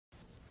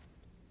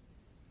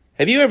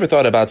Have you ever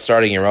thought about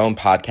starting your own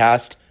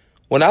podcast?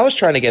 When I was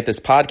trying to get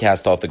this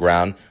podcast off the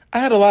ground, I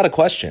had a lot of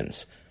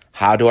questions.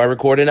 How do I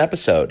record an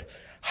episode?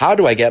 How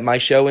do I get my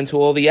show into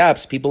all the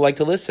apps people like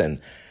to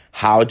listen?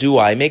 How do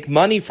I make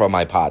money from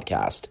my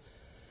podcast?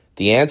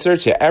 The answer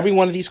to every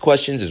one of these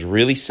questions is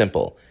really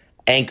simple.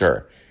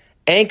 Anchor.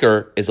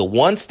 Anchor is a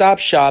one-stop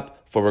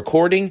shop for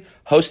recording,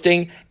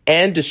 hosting,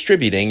 and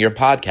distributing your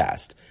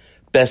podcast.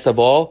 Best of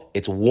all,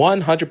 it's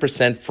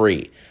 100%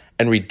 free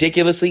and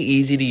ridiculously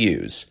easy to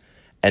use.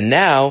 And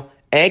now,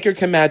 Anchor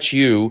can match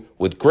you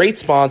with great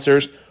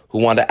sponsors who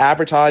want to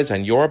advertise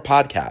on your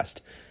podcast.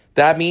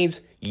 That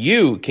means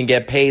you can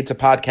get paid to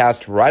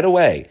podcast right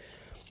away.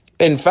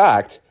 In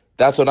fact,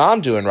 that's what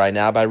I'm doing right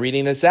now by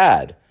reading this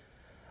ad.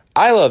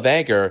 I love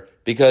Anchor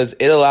because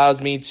it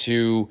allows me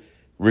to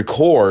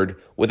record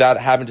without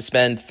having to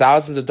spend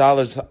thousands of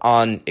dollars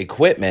on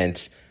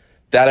equipment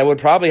that I would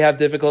probably have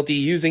difficulty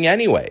using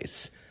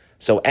anyways.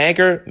 So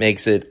Anchor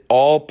makes it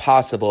all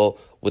possible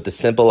with the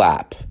simple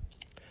app.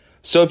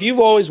 So if you've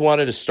always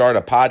wanted to start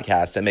a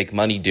podcast and make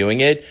money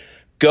doing it,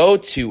 go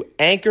to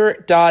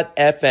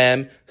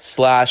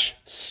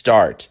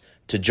anchor.fm/start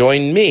to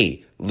join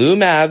me, Lou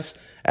Mavs,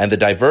 and the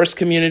diverse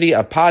community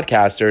of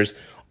podcasters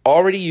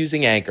already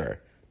using Anchor.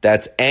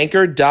 That's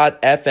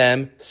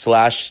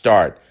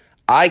anchor.fm/start.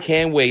 I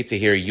can't wait to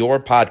hear your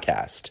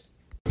podcast.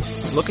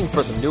 Looking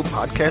for some new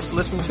podcasts to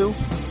listen to?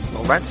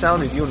 Well, Rat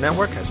Salad Review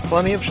Network has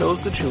plenty of shows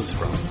to choose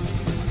from.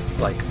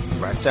 Like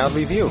Rat Salad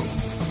Review,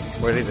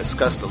 where they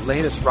discuss the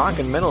latest rock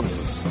and metal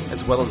news,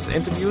 as well as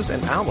interviews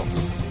and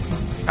albums.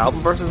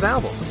 Album versus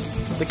Album,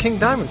 the King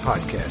Diamond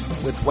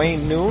Podcast, with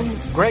Wayne Noon,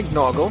 Greg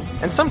Noggle,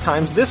 and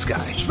sometimes this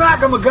guy.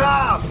 Smack 'em a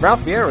gob! Ralph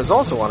Vieira is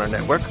also on our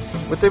network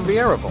with the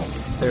Vieira Vault.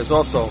 There's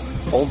also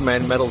Old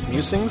Man Metal's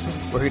Musings,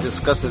 where he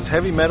discusses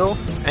heavy metal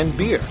and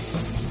beer.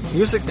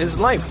 Music is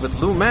Life with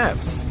Lou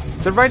Mavs.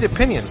 The Right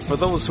Opinion for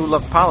those who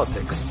love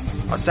politics.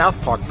 A South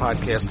Park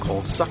podcast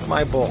called Suck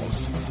My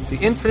Balls. The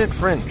Infinite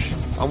Fringe,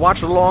 a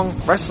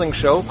watch-along wrestling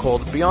show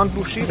called Beyond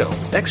Bushido.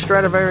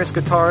 Ex-Stradivarius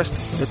guitarist,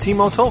 the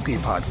Timo Tolkki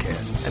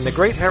podcast. And the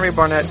great Harry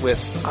Barnett with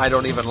I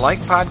Don't Even Like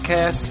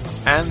Podcast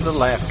and the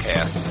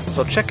Laughcast.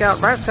 So check out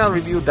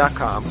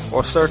ratsaladreview.com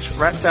or search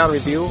Rat Salad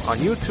Review on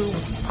YouTube,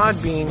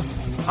 Podbean,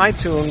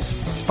 iTunes,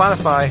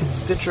 Spotify,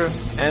 Stitcher,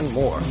 and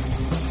more.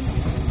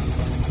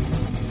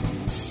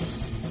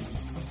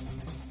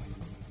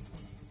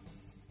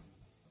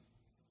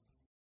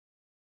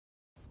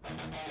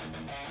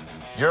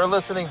 You're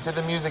listening to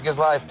the Music is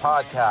Life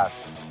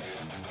podcast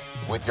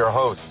with your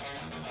host,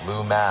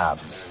 Lou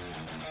Mavs,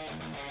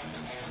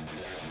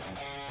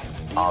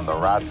 on the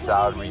Rat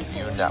Salad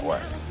Review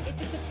Network.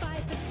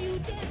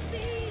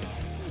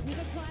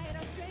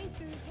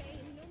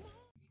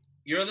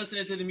 You're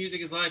listening to the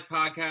Music is Life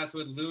podcast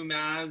with Lou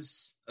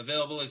Mavs,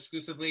 available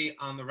exclusively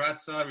on the Rat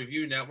Salad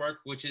Review Network,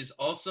 which is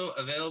also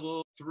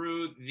available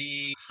through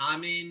the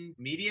Hamin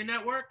Media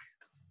Network.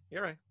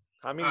 You're right.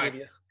 Hamin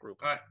Media Group.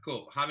 All right,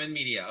 cool. Hamin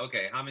Media.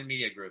 Okay, Hamin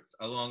Media Group,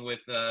 along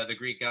with the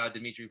Greek god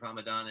Dimitri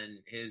Pamadon and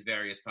his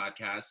various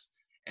podcasts.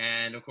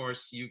 And, of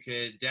course, you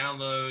could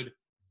download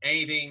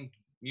anything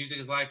Music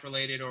is Life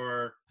related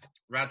or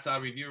Rat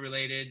Salad Review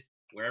related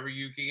wherever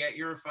you can get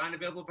your fine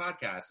available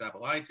podcasts.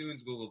 Apple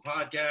iTunes, Google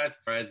Podcasts,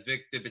 or as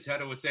Vic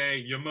DiBitetto would say,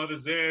 your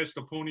mother's ass,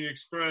 the Pony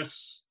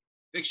Express.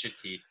 Fix your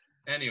teeth.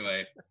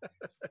 Anyway,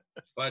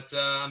 but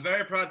I'm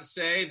very proud to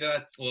say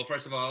that, well,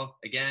 first of all,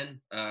 again,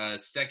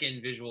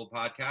 second visual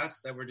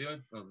podcast that we're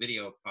doing, well,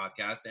 video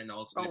podcast, and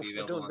also going to be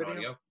available on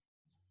audio.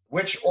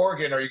 Which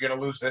organ are you going to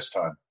lose this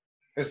time?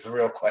 Is the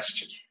real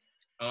question.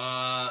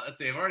 Let's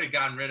see, I've already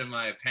gotten rid of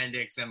my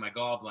appendix and my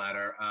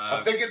gallbladder.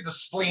 I'm thinking the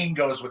spleen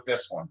goes with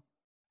this one.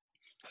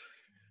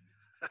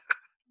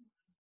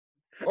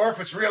 Or if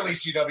it's real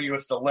ECW,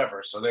 it's the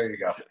liver, so there you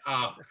go.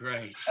 Oh,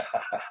 great.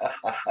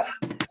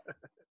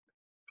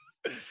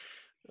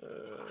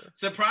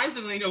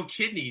 Surprisingly, no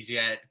kidneys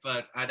yet,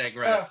 but I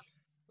digress.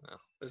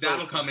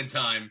 That'll come in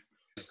time.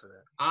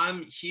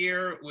 I'm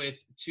here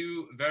with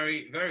two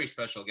very, very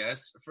special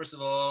guests. First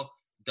of all,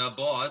 the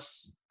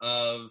boss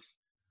of,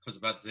 I was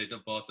about to say the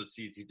boss of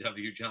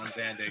CCW, John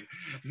Zanding.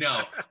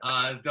 No,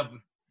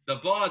 the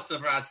boss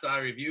of Rat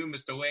Salad Review,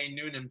 Mr. Wayne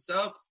Noon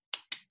himself.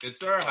 Good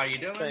sir, how you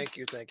doing? Thank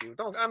you.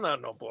 I'm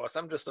not no boss.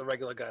 I'm just a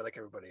regular guy like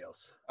everybody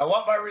else. I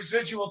want my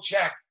residual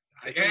check.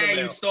 Hey,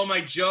 you stole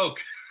my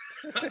joke.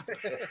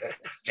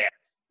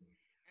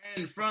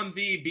 And from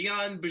the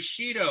Beyond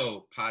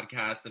Bushido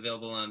podcast,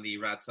 available on the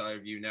Rat Salad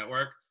Review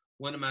Network,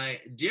 one of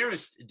my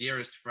dearest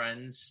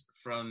friends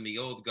from the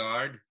old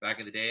guard back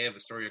in the day of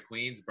Astoria,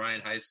 Queens,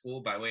 Bryan High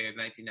School, by way of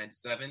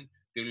 1997.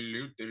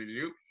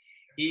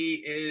 He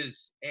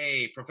is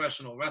a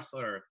professional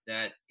wrestler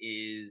that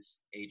is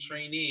a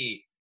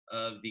trainee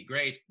of the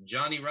great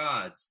Johnny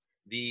Rods,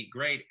 the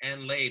great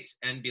and late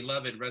and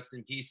beloved, rest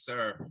in peace,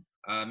 sir,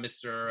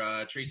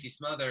 Mr. Tracy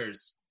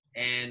Smothers,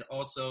 and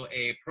also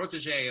a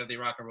protege of the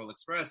Rock and Roll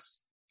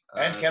Express.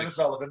 And Kevin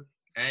Sullivan.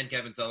 And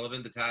Kevin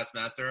Sullivan, the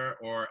Taskmaster,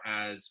 or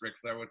as Ric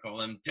Flair would call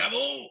him,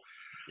 Devil.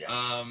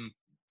 Yes.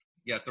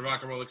 Yes, the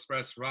Rock and Roll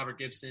Express, Robert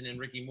Gibson and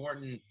Ricky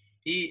Morton.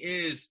 He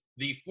is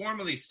the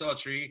formerly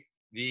sultry,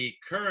 the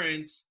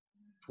current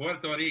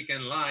Puerto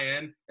Rican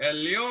lion, el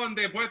león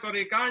de Puerto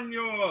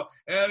Ricaño,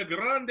 el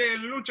grande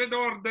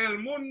luchador del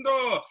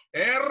mundo,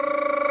 Eric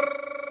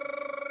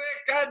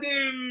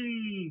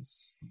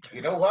Adams.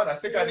 You know what? I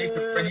think I need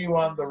to bring you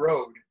on the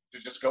road to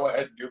just go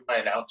ahead and do my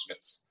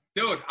announcements.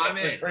 Dude, I'm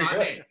in.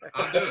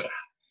 I'll do it.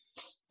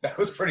 That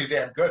was pretty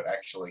damn good,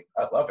 actually.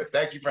 I love it.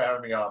 Thank you for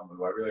having me on,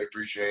 Lou. I really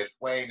appreciate it.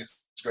 Wayne,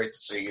 it's great to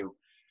see you.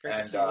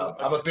 And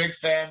I'm a big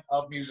fan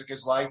of Music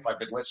is Life. I've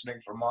been listening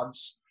for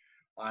months.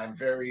 I'm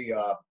very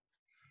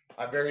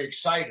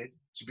excited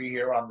to be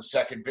here on the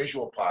second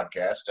visual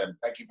podcast, and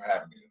thank you for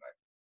having me tonight.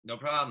 No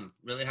problem.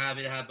 Really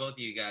happy to have both of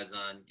you guys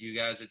on. You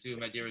guys are two of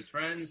my dearest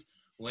friends.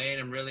 Wayne,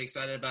 I'm really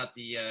excited about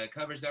the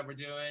covers that we're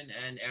doing.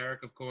 And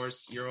Eric, of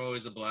course, you're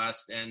always a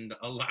blast and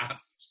a laugh.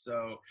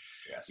 So,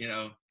 yes.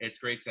 It's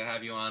great to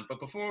have you on. But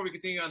before we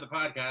continue on the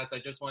podcast, I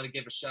just want to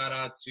give a shout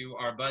out to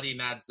our buddy,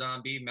 Matt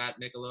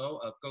Nicolo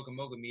of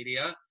Kokomoga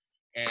Media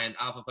and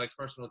Alpha Flex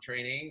Personal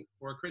Training.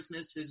 For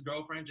Christmas, his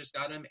girlfriend just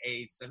got him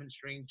a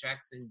 7-string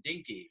Jackson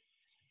Dinky.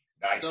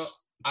 Nice. So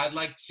I'd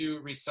like to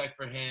recite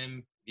for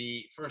him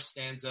the first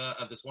stanza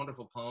of this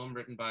wonderful poem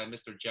written by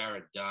Mr.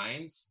 Jared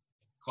Dines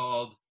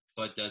called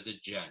But Does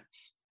It Gent?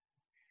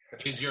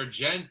 Is your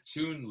gent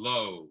tuned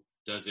low?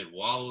 Does it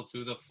wobble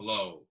to the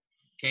flow?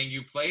 Can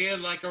you play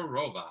it like a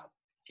robot?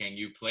 Can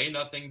you play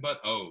nothing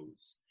but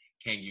O's?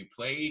 Can you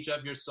play each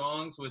of your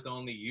songs with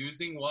only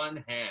using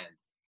one hand?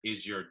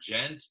 Is your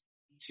gent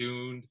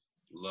tuned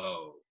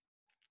low?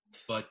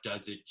 But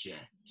does it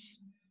gent?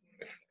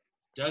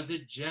 Does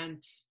it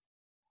gent?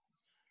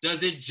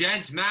 Does it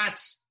gent,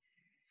 Matt?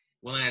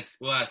 We'll ask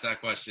that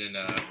question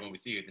when we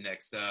see you at the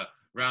next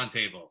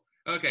roundtable.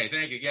 Okay,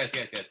 thank you. Yes.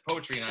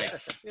 Poetry night.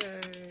 Yay.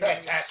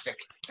 Fantastic.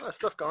 A lot of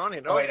stuff going on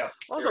here. Oh, wait, no.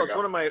 Also, it's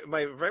one of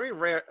my very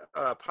rare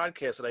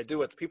podcasts that I do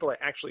with people I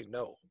actually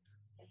know.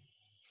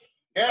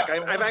 Yeah.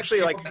 Like I've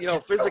actually,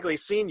 physically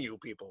seen you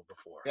people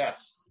before.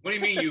 Yes. What do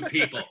you mean, you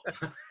people?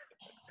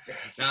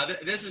 Yes. Now,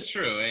 this is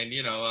true. And,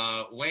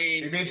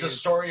 Wayne... He means a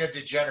story of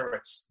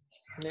degenerates.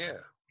 Yeah.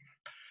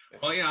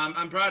 Well,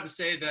 I'm proud to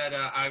say that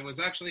I was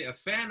actually a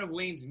fan of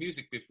Wayne's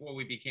music before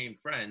we became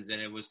friends,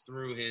 and it was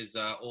through his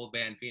old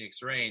band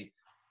Phoenix Rain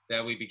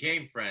that we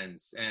became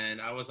friends.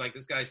 And I was like,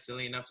 this guy's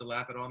silly enough to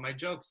laugh at all my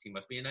jokes. He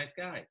must be a nice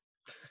guy.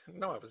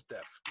 No, I was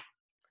deaf. I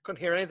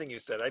couldn't hear anything you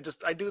said.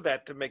 I do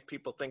that to make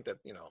people think that,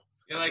 You're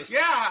like,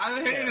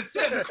 I'm hitting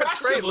the crash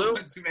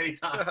cymbals too many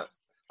times.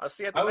 I'll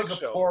see you at the next show. I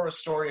was a poor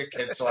Astoria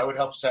kid, so I would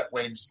help set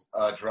Wayne's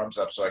drums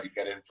up so I could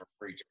get in for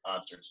free to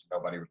concerts.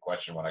 Nobody would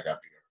question when I got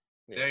beer.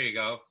 There you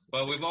go.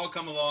 Well, we've all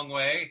come a long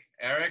way.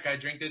 Eric, I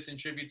drink this in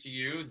tribute to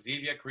you.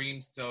 Zevia Cream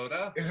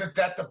Soda. Isn't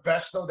that the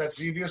best, though, that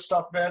Zevia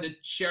stuff, man? The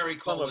cherry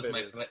cola is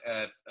my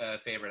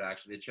favorite,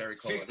 actually. The cherry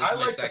cola. See, I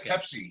like the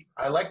Pepsi.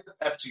 I like the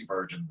Pepsi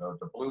version,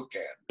 the blue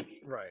can.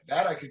 Right.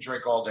 That I could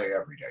drink all day,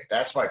 every day.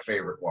 That's my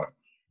favorite one.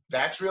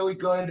 That's really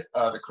good.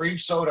 The cream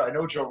soda, I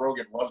know Joe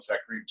Rogan loves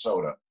that cream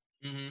soda.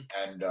 Mm-hmm.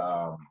 And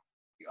the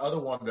other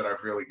one that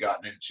I've really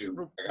gotten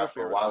into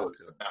for a while was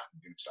the Mountain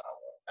Dew style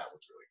one. That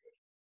was really good.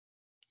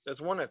 There's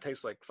one that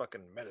tastes like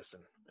fucking medicine,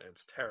 and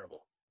it's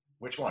terrible.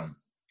 Which one?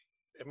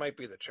 It might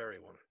be the cherry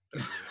one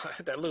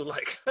that Lou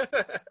likes.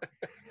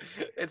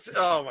 It's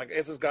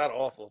just god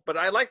awful. But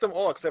I like them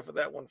all except for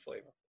that one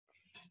flavor.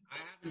 I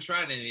haven't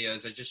tried any of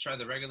those. I just tried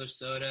the regular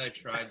soda. I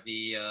tried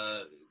the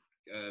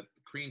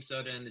cream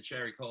soda and the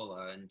cherry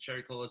cola. And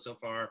cherry cola so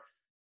far,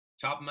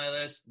 top of my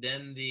list,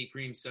 then the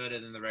cream soda,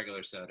 then the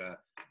regular soda.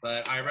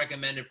 But I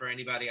recommend it for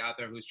anybody out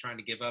there who's trying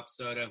to give up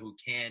soda, who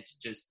can't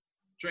just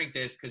drink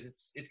this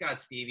because it's got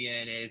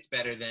stevia in it. It's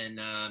better than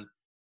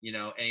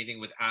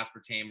anything with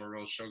aspartame or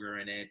real sugar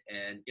in it.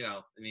 And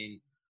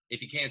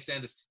if you can't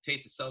stand the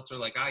taste of seltzer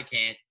like I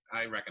can't,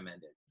 I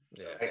recommend it.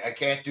 So. I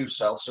can't do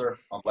seltzer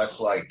unless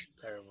It's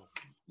terrible.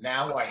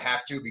 Now I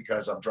have to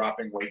because I'm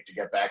dropping weight to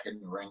get back in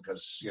the ring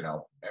because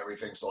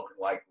everything's looking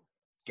like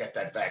get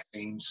that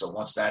vaccine. So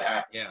once that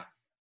happens,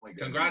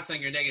 congrats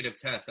on your negative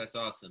test. That's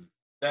awesome.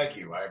 Thank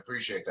you. I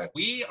appreciate that.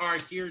 We are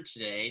here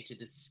today to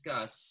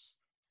discuss.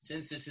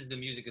 Since this is the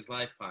Music is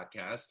Life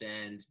podcast,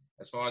 and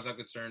as far as I'm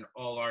concerned,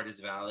 all art is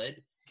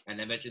valid.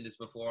 And I mentioned this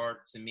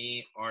before, to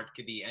me, art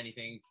could be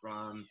anything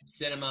from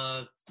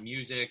cinema,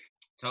 music,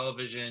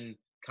 television,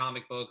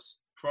 comic books,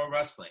 pro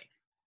wrestling.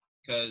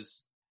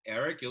 Because,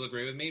 Eric, you'll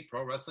agree with me,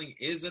 pro wrestling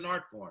is an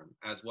art form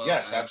as well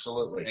as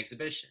absolutely. An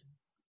exhibition.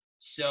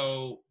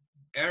 So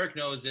Eric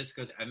knows this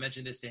because I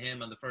mentioned this to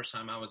him on the first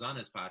time I was on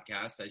this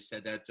podcast. I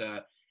said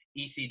that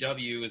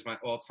ECW is my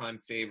all-time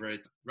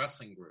favorite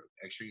wrestling group.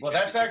 Well,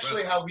 that's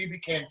actually how we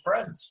became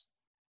friends,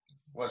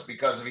 was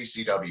because of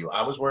ECW.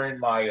 I was wearing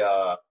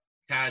my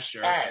Taz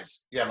shirt.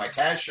 My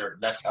Taz shirt.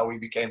 That's how we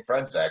became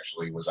friends,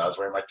 actually, I was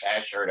wearing my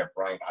Taz shirt at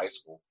Bryant High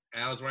School.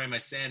 And I was wearing my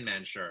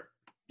Sandman shirt.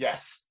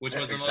 Yes. Which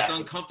was the most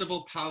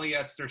uncomfortable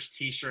polyester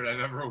t-shirt I've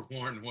ever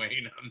worn,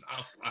 Wayne. I'm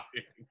not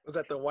lying. Was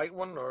that the white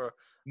one or?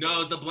 No, it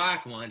was the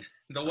black one.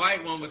 The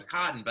white one was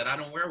cotton, but I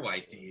don't wear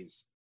white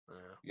tees.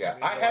 Yeah,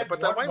 I had,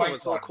 but that white one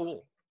was so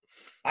cool.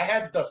 I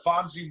had the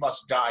Fonzie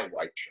Must Die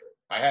white shirt.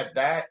 I had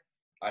that.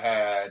 I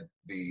had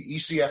the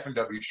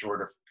ECF&W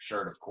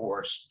shirt, of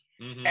course.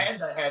 Mm-hmm.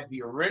 And I had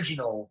the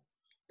original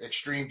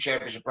Extreme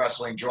Championship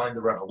Wrestling Join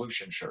the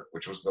Revolution shirt,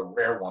 which was the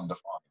rare one to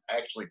find. I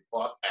actually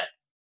bought that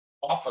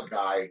off a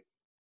guy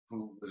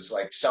who was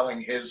like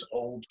selling his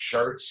old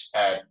shirts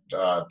at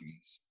the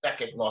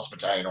second Lost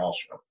Battalion All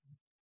Show.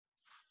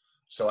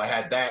 So I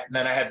had that, and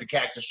then I had the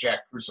Cactus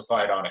Jack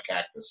crucified on a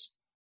cactus.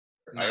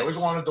 Nice. I always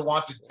wanted the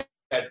Wanted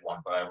Dead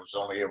one, but I was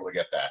only able to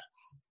get that.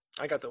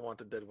 I got the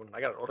Wanted Dead one.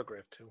 I got an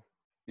autograph too.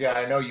 Yeah,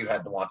 I know you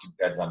had the Wanted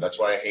Dead one. That's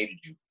why I hated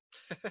you.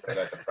 I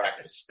had to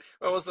practice.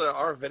 Well, it was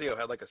our video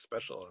had like a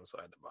special, and so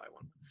I had to buy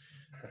one.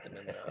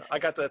 And then I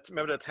got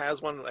remember the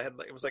Taz one? I had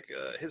it was like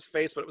his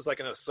face, but it was like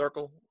in a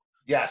circle.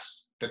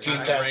 Yes, the Team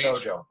Taz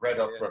Dojo, Red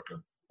Oak,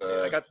 Brooklyn.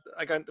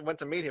 I went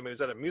to meet him. He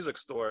was at a music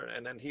store,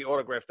 and then he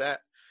autographed that.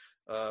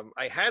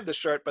 I had the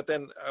shirt, but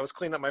then I was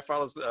cleaning up my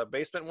father's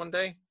basement one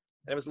day,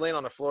 and it was laying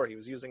on the floor. He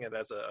was using it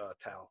as a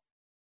towel.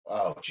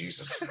 Oh,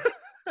 Jesus.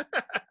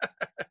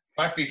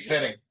 Might be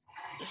fitting.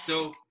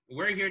 So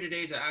we're here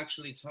today to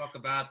actually talk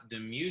about the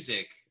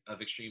music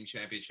of Extreme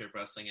Championship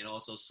Wrestling and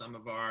also some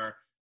of our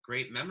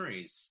great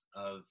memories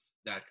of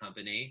that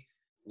company,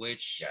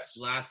 which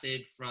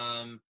lasted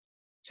from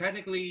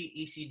technically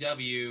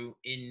ECW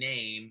in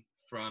name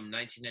from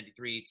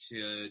 1993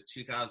 to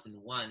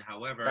 2001.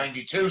 However,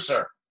 92,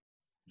 sir.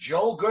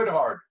 Joel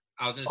Goodhart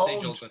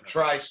owned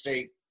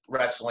Tri-State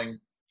Wrestling,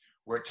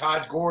 where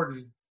Todd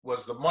Gordon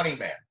was the money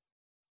man.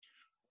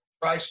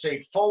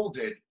 Tri-State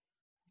folded.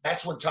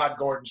 That's when Todd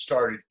Gordon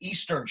started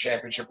Eastern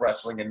Championship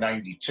Wrestling in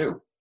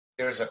 92.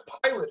 There's a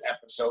pilot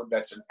episode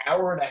that's an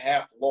hour and a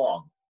half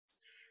long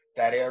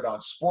that aired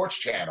on Sports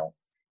Channel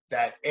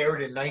that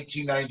aired in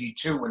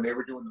 1992 when they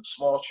were doing the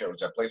small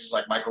shows at places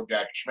like Michael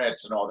Jack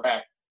Schmidt's and all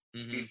that,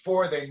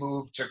 before they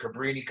moved to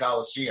Cabrini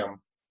Coliseum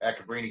at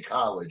Cabrini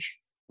College,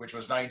 which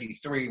was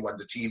 93 when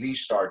the TV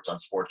starts on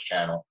Sports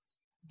Channel.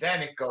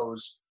 Then it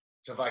goes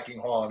to Viking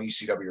Hall and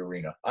ECW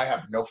Arena. I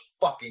have no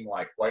fucking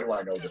life. Why do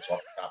I know this off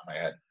the top of my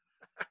head?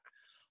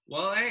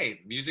 Well,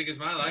 hey, music is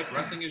my life.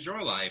 Wrestling is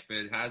your life.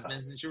 It has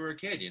been since you were a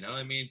kid, you know?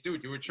 I mean,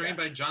 dude, you were trained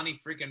by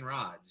Johnny freaking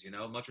Rods, you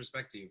know? Much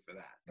respect to you for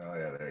that. Oh,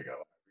 yeah, there you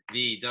go.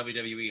 The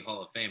WWE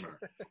Hall of Famer.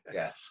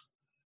 Yes.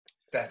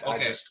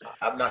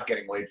 I'm not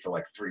getting laid for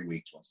like 3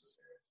 weeks once this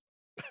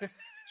airs.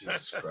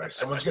 Jesus Christ.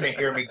 Someone's going to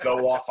hear me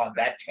go off on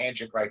that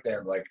tangent right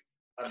there. Like,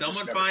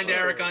 someone find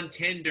Eric on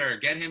Tinder.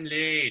 Get him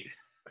laid.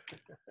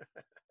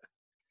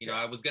 You know,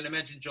 I was going to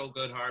mention Joel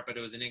Goodhart, but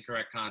it was an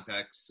incorrect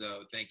context.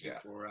 So thank you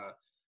for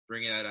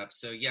bringing that up.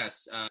 So,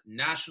 yes,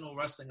 National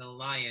Wrestling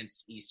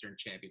Alliance Eastern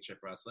Championship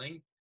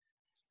Wrestling.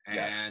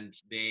 And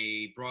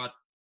they brought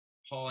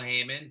Paul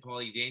Heyman,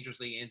 Paulie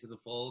Dangerously, into the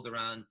fold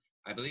around,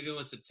 I believe it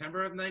was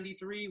September of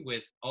 93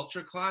 with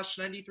Ultra Clash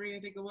 93, I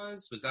think it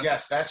was. Was that?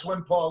 Yes, that's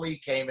when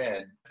Paulie came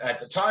in. At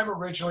the time,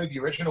 originally, the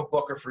original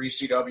booker for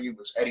ECW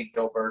was Eddie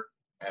Gilbert,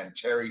 and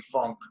Terry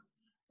Funk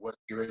was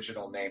the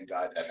original name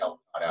guy that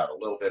helped out a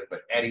little bit,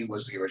 but Eddie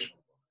was the original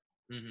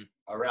booker.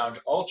 Around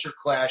Ultra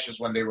Clash is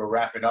when they were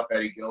wrapping up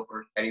Eddie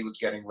Gilbert. Eddie was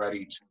getting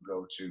ready to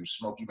go to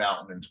Smoky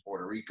Mountain into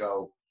Puerto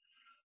Rico.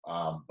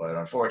 But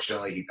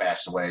unfortunately, he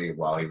passed away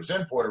while he was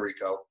in Puerto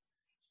Rico.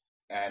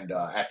 And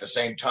at the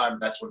same time,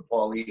 that's when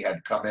Paulie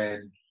had come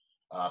in.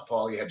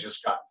 Paulie had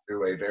just gotten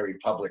through a very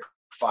public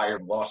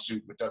fired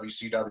lawsuit with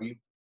WCW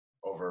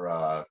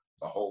over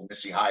the whole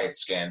Missy Hyatt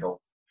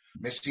scandal.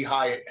 Missy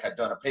Hyatt had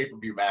done a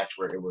pay-per-view match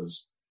where it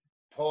was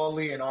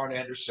Paulie and Arn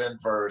Anderson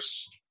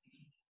versus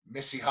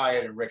Missy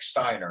Hyatt and Rick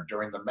Steiner.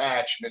 During the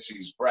match,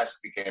 Missy's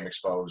breast became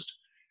exposed,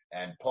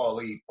 and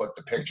Paulie put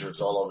the pictures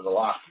all over the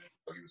locker room,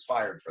 so he was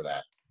fired for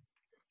that.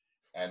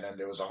 And then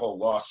there was a whole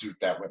lawsuit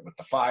that went with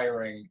the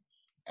firing.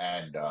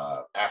 And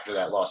after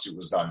that lawsuit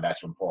was done,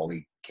 that's when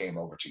Paulie came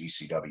over to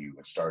ECW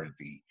and started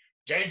the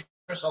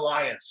Dangerous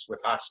Alliance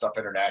with Hot Stuff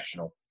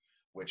International,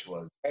 which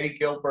was Eddie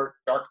Gilbert,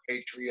 Dark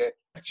Patriot,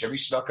 Jimmy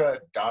Snuka,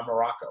 Don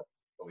Morocco,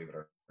 believe it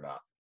or not.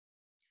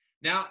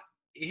 Now,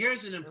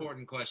 here's an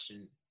important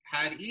question.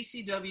 Had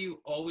ECW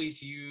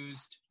always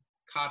used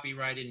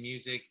copyrighted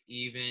music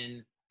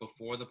even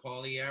before the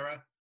Paulie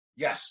era?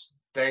 Yes.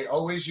 They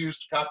always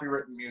used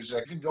copywritten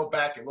music. You can go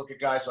back and look at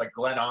guys like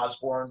Glenn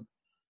Osborne,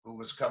 who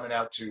was coming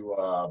out to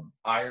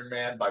Iron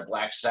Man by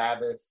Black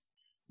Sabbath.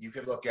 You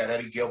could look at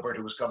Eddie Gilbert,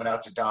 who was coming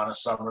out to Donna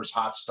Summer's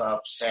Hot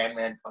Stuff.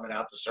 Sandman coming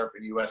out to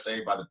Surfing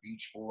USA by the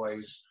Beach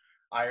Boys.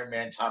 Iron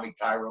Man, Tommy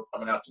Cairo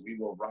coming out to We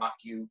Will Rock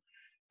You.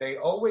 They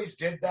always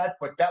did that,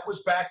 but that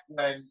was back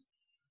when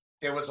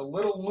there was a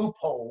little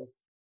loophole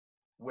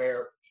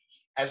where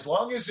as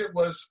long as it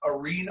was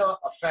arena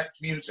effect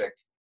music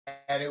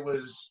and it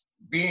was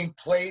being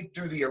played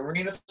through the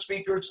arena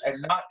speakers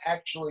and not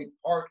actually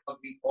part of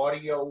the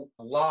audio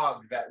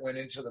log that went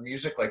into the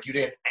music, like you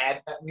didn't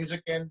add that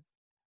music in,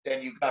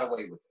 then you got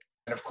away with it.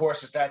 And of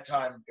course, at that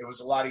time, it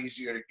was a lot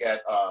easier to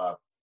get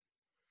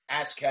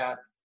ASCAP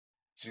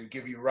to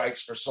give you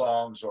rights for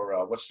songs,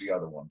 or what's the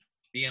other one?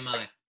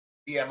 BMI.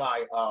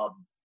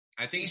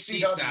 I think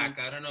ECW, CSAC.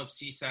 I don't know if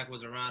CSAC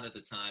was around at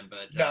the time,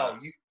 but no.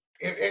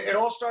 It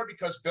all started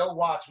because Bill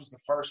Watts was the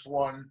first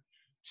one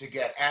to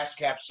get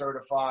ASCAP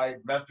certified.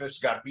 Memphis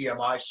got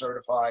BMI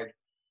certified.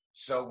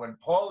 So when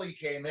Paulie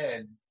came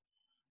in,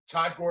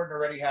 Todd Gordon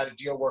already had a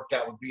deal worked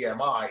out with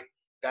BMI.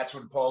 That's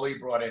when Paulie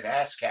brought in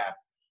ASCAP.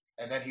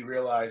 And then he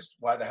realized,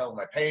 why the hell am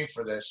I paying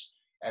for this?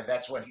 And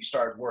that's when he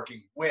started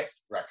working with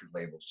record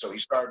labels. So he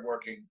started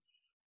working,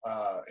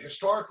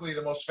 historically,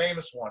 the most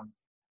famous one,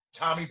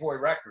 Tommy Boy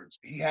Records.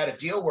 He had a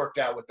deal worked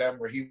out with them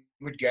where he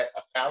would get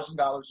 $1,000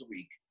 a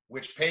week,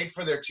 which paid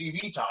for their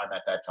TV time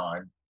at that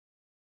time,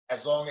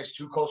 as long as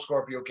Too Cold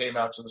Scorpio came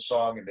out to the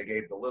song and they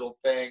gave the little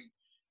thing.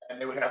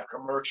 And they would have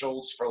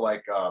commercials for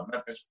like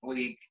Memphis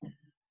Bleak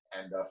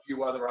and a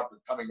few other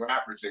up-and-coming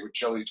rappers. They would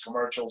show these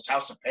commercials.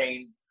 House of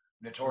Pain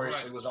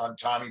notoriously was on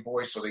Tommy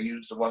Boy, so they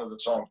used one of the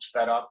songs,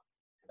 Fed Up,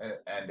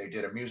 and they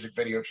did a music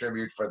video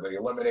tribute for the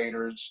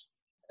Eliminators.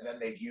 And then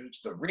they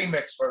used the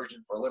remix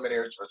version for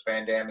Eliminators for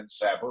Van Damme and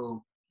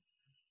Sabu.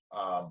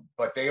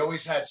 But they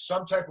always had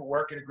some type of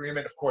working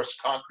agreement. Of course,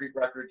 Concrete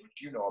Records,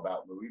 which you know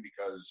about, Louis,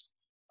 because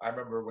I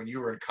remember when you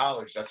were in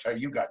college, that's how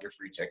you got your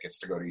free tickets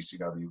to go to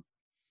ECW.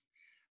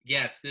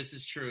 Yes, this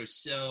is true.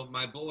 So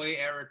my boy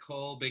Eric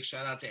Cole, big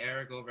shout out to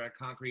Eric over at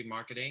Concrete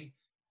Marketing.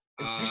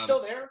 Is he still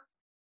there?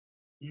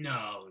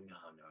 No.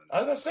 I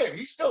was going to say, if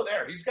he's still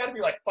there, he's got to be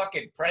like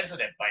fucking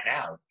president by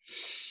now.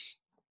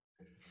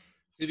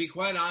 To be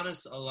quite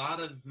honest, a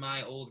lot of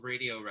my old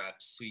radio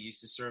reps who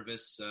used to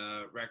service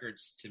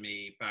records to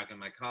me back in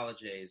my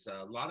college days,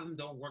 a lot of them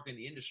don't work in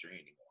the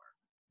industry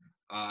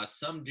anymore.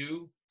 Some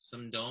do,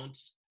 some don't.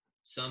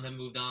 Some have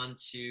moved on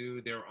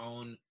to their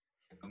own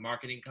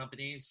marketing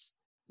companies.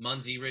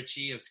 Munzie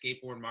Ritchie of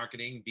Skateboard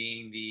Marketing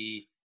being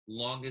the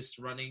longest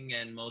running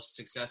and most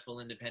successful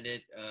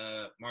independent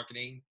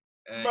marketing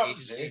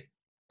agency.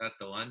 That's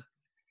the one.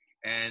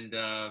 And,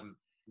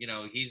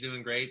 he's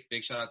doing great.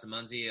 Big shout out to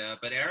Munzie.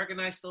 But Eric and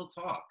I still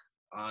talk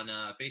on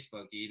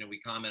Facebook. We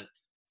comment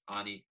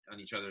on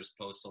each other's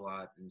posts a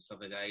lot and stuff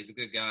like that. He's a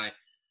good guy.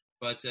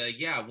 But,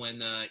 when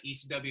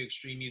ECW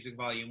Extreme Music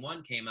Volume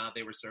 1 came out,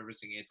 they were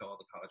servicing it to all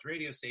the college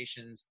radio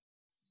stations.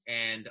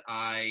 And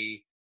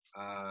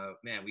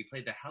we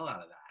played the hell out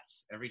of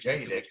that every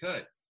chance that we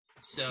could.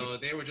 So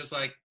they were just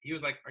like, he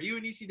was like, "Are you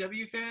an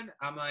ECW fan?"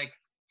 I'm like,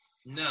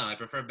 "No, I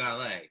prefer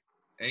ballet."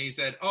 And he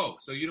said, "Oh,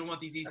 so you don't want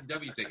these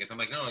ECW tickets?" I'm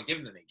like, "No, give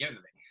them to me.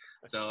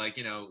 So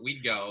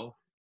we'd go,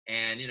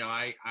 and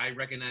I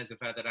recognized the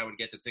fact that I would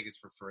get the tickets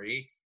for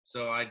free.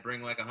 So I'd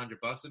bring like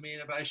 $100 with me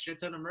and buy a shit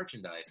ton of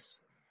merchandise.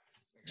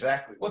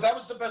 Exactly. Well, that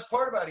was the best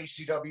part about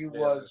ECW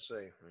was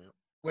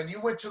when you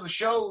went to the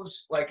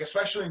shows, like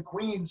especially in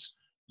Queens,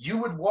 you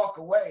would walk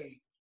away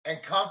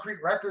and Concrete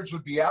Records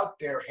would be out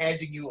there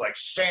handing you like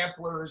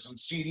samplers and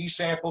CD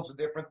samples of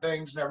different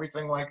things and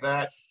everything like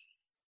that.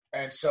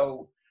 And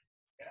so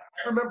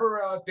I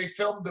remember they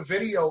filmed the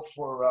video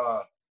for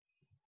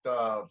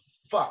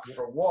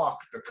Walk,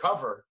 the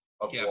cover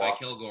of Walk. By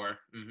Kilgore.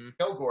 Mm-hmm.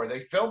 Kilgore. They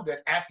filmed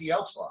it at the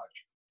Elks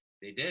Lodge.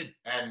 They did.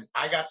 And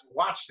I got to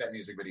watch that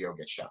music video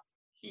get shot.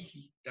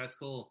 That's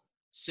cool.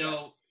 So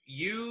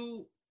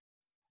you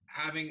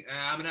having,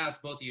 I'm going to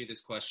ask both of you this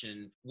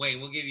question.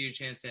 Wayne, we'll give you a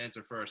chance to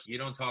answer first. You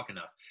don't talk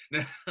enough.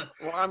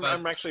 Well,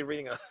 I'm actually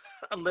reading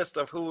a list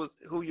of who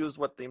used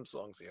what theme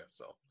songs here.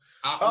 So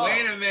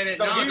wait a minute.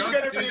 So he's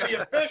going to be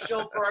the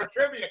official for our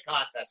trivia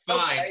contest.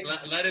 Fine.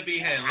 Okay. Let it be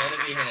him.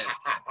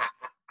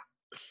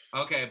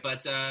 Okay,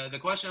 but the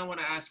question I want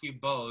to ask you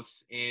both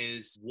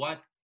is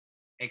what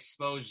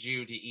exposed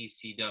you to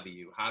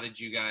ECW? How did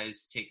you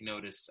guys take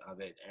notice of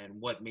it,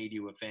 and what made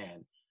you a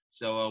fan?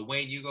 So,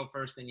 Wayne, you go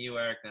first, then you,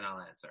 Eric, then I'll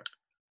answer.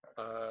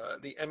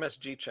 The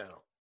MSG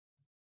channel.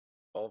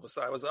 All of a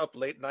sudden, I was up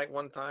late night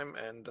one time,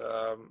 and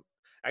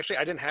actually,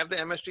 I didn't have the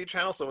MSG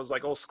channel, so it was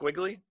like all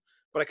squiggly,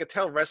 but I could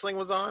tell wrestling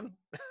was on.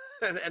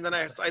 and then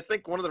I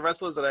think one of the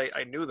wrestlers that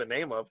I knew the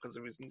name of, because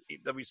it was in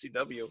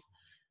WCW, and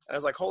I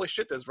was like, holy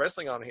shit, there's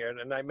wrestling on here.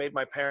 And I made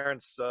my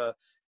parents,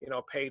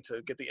 pay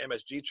to get the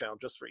MSG channel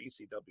just for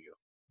ECW.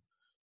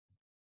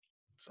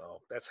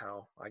 So that's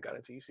how I got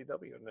into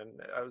ECW. And then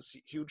I was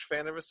a huge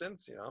fan ever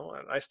since, and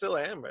I still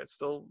am. It's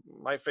still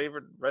my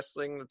favorite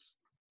wrestling,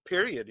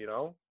 period,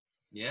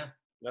 Yeah.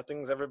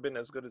 Nothing's ever been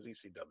as good as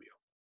ECW.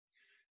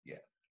 Yeah.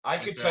 I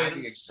could tell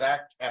you the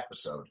exact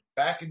episode.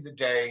 Back in the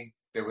day,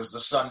 there was the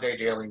Sunday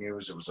Daily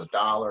News. It was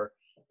 $1.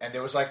 And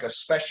there was like a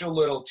special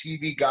little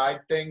TV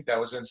guide thing that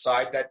was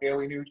inside that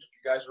Daily News, if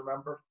you guys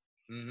remember,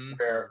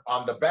 where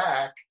on the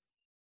back,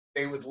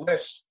 they would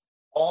list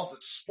all the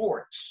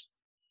sports.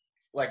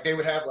 Like they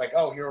would have like,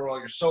 oh, here are all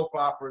your soap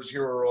operas,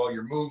 here are all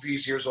your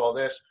movies, here's all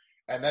this.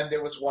 And then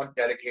there was one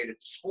dedicated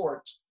to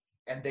sports,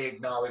 and they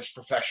acknowledged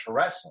professional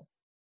wrestling.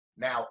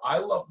 Now, I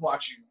loved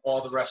watching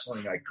all the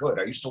wrestling I could.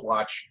 I used to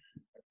watch,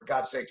 for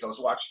God's sakes, I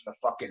was watching the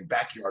fucking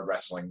Backyard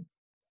Wrestling.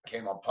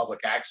 Came on public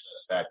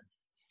access that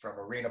from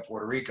Arena,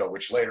 Puerto Rico,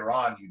 which later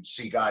on you'd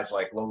see guys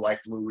like Low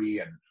Life Louie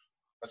and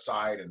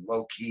Aside and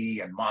Low Key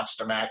and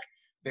Monster Mac.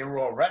 They were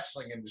all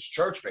wrestling in this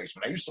church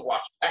basement. I used to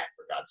watch that,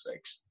 for God's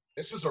sakes.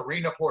 This is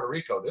Arena, Puerto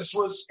Rico. This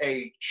was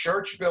a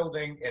church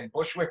building in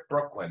Bushwick,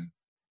 Brooklyn,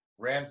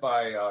 ran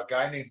by a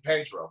guy named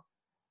Pedro.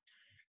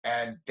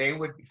 And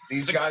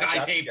these A guys guy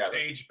got named together.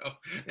 Pedro.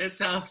 It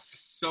sounds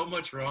so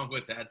much wrong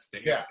with that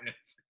statement.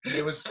 Yeah.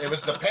 It was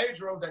the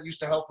Pedro that used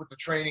to help with the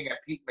training at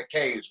Pete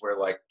McKay's, where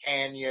like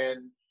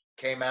Canyon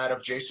came out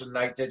of. Jason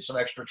Knight did some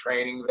extra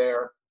training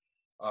there.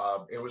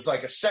 It was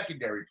like a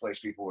secondary place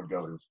people would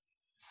go to.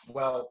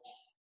 Well,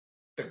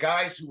 the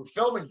guys who were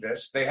filming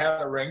this, they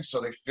had a ring,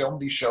 so they filmed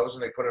these shows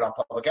and they put it on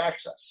public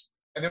access.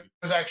 And there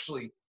was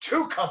actually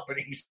 2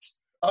 companies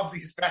of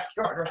these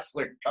backyard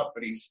wrestling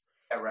companies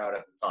around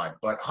at the time.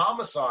 But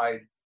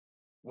Homicide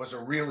was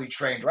a really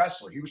trained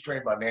wrestler. He was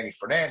trained by Manny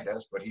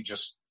Fernandez, but he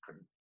just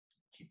couldn't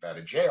keep out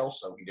of jail,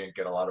 so he didn't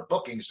get a lot of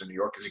bookings in New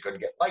York because he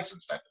couldn't get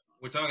licensed at the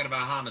We're talking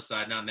about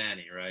Homicide, not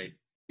Manny, right?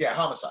 Yeah,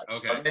 Homicide.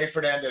 Okay. Manny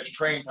Fernandez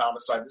trained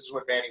Homicide. This is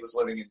when Manny was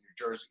living in New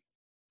Jersey.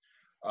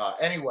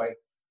 Anyway,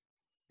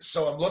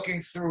 so I'm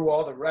looking through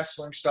all the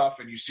wrestling stuff,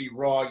 and you see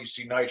Raw, you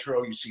see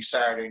Nitro, you see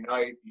Saturday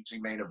Night, you see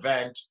Main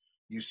Event,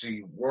 you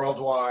see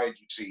Worldwide,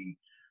 you see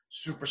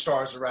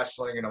Superstars of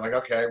Wrestling, and I'm like,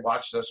 okay,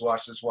 watch this,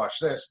 watch this, watch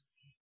this.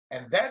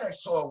 And then I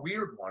saw a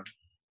weird one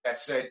that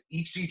said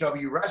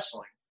ECW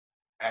Wrestling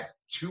at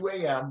 2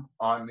 a.m.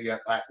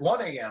 at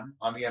 1 a.m.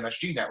 on the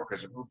MSG network,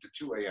 because it moved to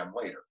 2 a.m.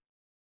 later.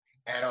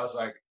 And I was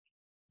like,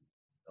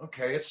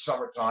 okay, it's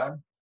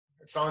summertime.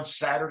 It's on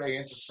Saturday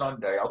into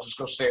Sunday. I'll just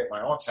go stay at my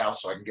aunt's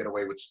house so I can get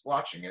away with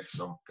watching it.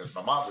 So, because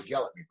my mom would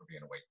yell at me for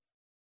being awake.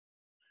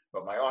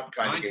 But my aunt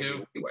kind of gave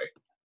me leeway.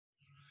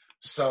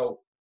 So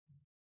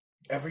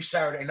every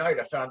Saturday night,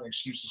 I found an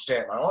excuse to stay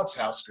at my aunt's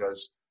house,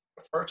 because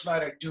the first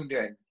night I tuned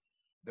in,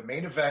 the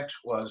main event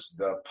was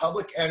the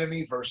Public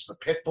Enemy versus the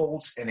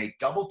Pitbulls in a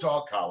double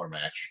dog collar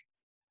match.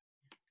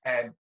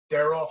 And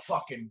they're all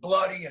fucking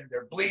bloody and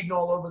they're bleeding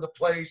all over the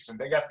place, and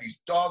they got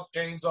these dog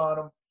chains on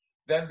them.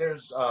 Then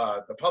there's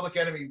the Public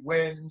Enemy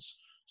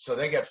wins, so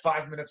they get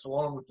 5 minutes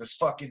alone with this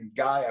fucking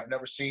guy I've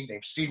never seen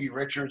named Stevie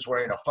Richards,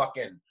 wearing a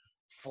fucking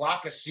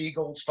Flock of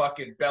Seagulls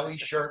fucking belly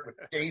shirt with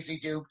Daisy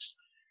Dukes,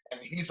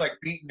 and he's like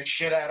beating the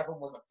shit out of him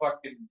with a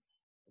fucking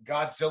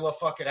Godzilla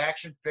fucking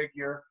action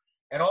figure.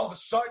 And all of a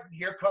sudden,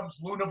 here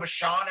comes Luna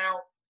Vachon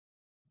out,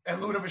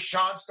 and Luna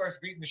Vachon starts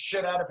beating the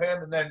shit out of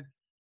him, and then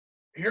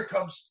here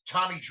comes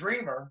Tommy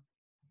Dreamer,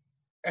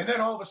 and then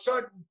all of a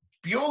sudden,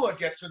 Beulah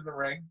gets in the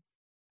ring,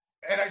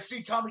 and I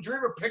see Tommy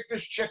Dreamer pick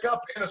this chick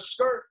up in a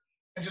skirt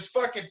and just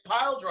fucking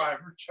pile drive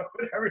her, showing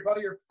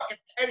everybody her fucking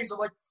panties. I'm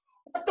like,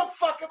 what the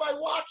fuck am I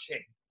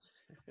watching?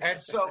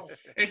 And so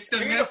it's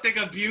domestic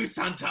abuse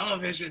on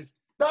television.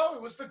 No,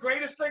 it was the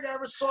greatest thing I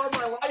ever saw in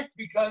my life,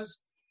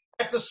 because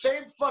at the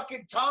same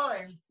fucking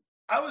time,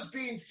 I was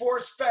being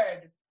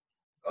force-fed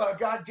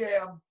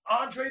goddamn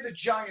Andre the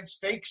Giant's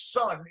fake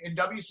son in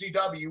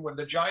WCW, when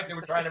the Giant, they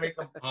were trying to make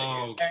him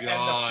and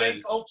the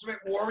fake Ultimate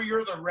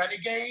Warrior, the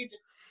Renegade.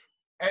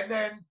 And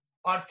then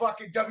on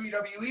fucking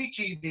WWE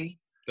TV,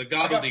 the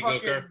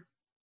gobbledygooker.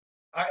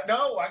 I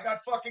got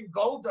fucking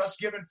Goldust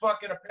giving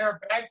fucking a pair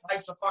of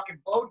bagpipes a fucking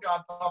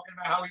blowjob, talking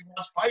about how he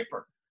wants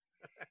Piper.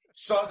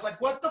 So I was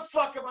like, what the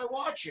fuck am I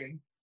watching?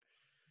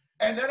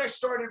 And then I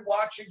started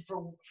watching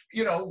for,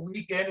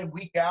 week in and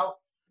week out.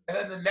 And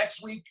then the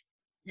next week,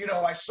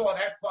 I saw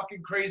that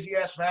fucking crazy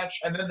ass match.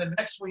 And then the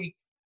next week,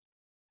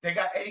 they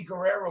got Eddie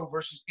Guerrero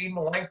versus Dean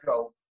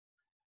Malenko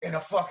in a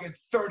fucking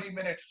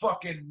 30-minute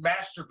fucking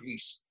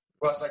masterpiece.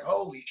 Where I was like,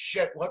 holy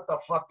shit, what the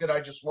fuck did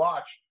I just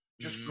watch?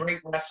 Just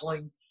great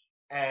wrestling.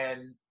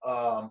 And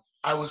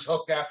I was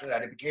hooked after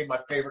that. It became my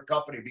favorite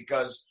company,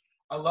 because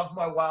I love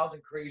my wild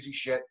and crazy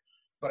shit,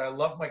 but I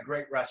love my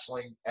great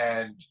wrestling.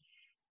 And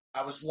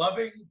I was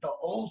loving the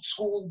old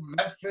school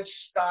Memphis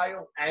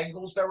style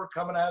angles that were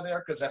coming out of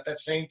there, because at that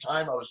same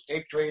time I was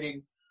tape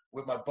trading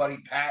with my buddy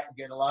Pat and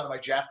getting a lot of my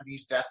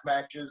Japanese death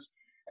matches.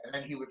 And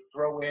then he would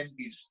throw in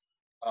these,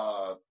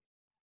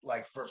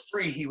 like for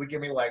free, he would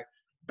give me like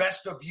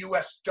best of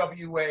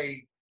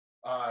USWA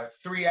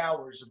 3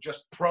 hours of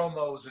just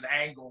promos and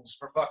angles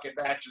for fucking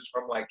matches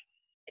from like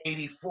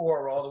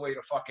 84 all the way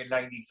to fucking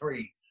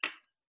 93.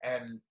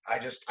 And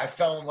I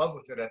fell in love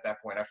with it at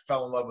that point. I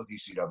fell in love with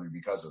ECW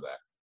because of that.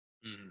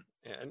 Mm-hmm.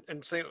 Yeah,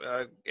 and same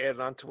add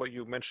on to what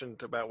you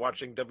mentioned about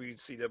watching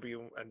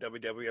WCW and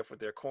WWF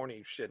with their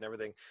corny shit and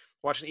everything.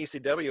 Watching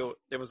ECW,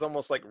 it was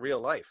almost like real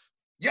life.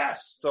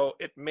 Yes. So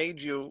it made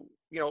you,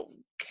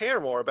 care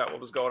more about what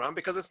was going on,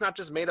 because it's not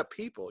just made up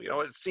people.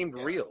 It seemed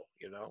real.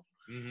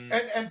 Mm-hmm.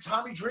 And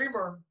Tommy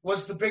Dreamer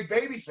was the big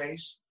baby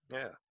face.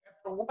 Yeah. And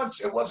for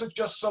once, it wasn't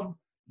just some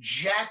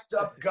jacked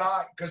up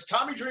guy, because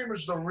Tommy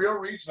Dreamer's the real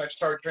reason I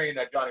started training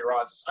at Johnny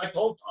Rod's. I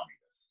told Tommy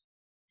this.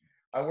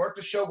 I worked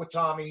a show with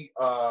Tommy,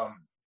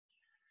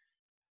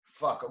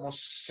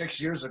 almost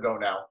 6 years ago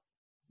now.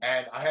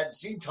 And I hadn't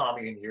seen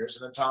Tommy in years.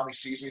 And then Tommy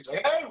sees me and says,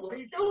 hey, what are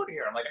you doing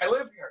here? I'm like, I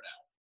live here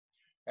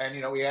now. And,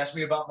 he asked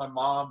me about my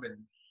mom. And,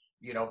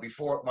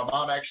 before my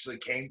mom actually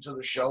came to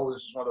the show,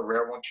 this is one of the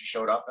rare ones she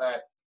showed up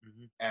at.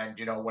 Mm-hmm. And,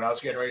 when I was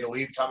getting ready to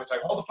leave, Tommy's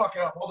like, hold the fuck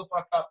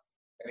up.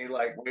 And he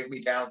like waved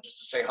me down just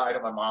to say hi to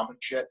my mom and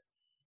shit.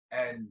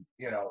 And,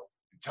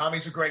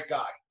 Tommy's a great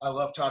guy. I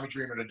love Tommy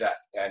Dreamer to death.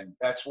 And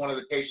that's one of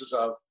the cases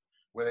of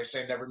where they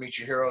say never meet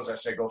your heroes, I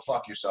say go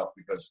fuck yourself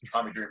because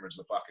Tommy Dreamer's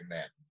the fucking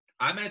man.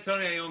 I met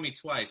Tony Iommi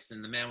twice,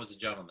 and the man was a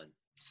gentleman.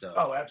 So.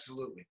 Oh,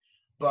 absolutely.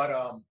 But,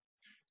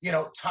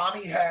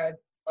 Tommy had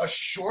a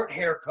short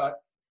haircut.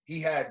 He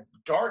had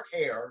dark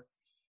hair.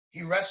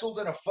 He wrestled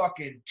in a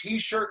fucking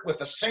T-shirt with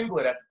a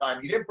singlet at the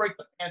time. He didn't break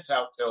the pants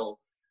out till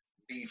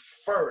the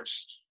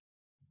first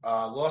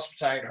Lost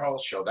Battalion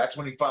Hurls show. That's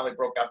when he finally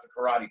broke out the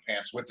karate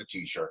pants with the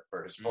T-shirt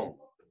for his full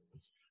look.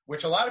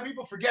 Which a lot of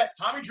people forget.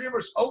 Tommy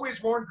Dreamer's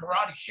always worn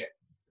karate shit.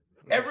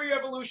 Every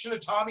evolution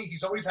of Tommy,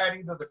 he's always had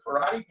either the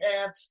karate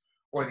pants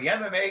or the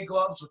MMA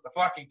gloves with the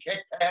fucking kick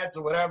pads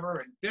or whatever.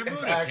 And they're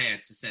Muda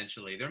pants,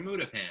 essentially. They're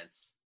Muda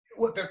pants.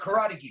 What, they're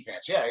karate-gi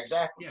pants. Yeah,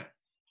 exactly. Yeah.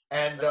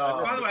 And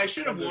by the way, I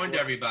should have warned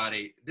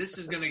everybody. This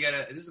is going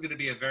to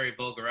be a very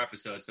vulgar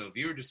episode. So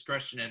viewer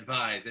discretion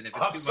advised. And if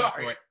it's too much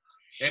for it,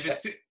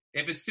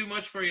 if it's too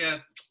much for you,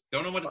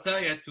 don't know what to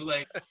tell you. Too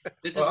late.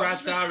 This is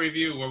Rat's Eye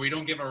Review, where we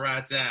don't give a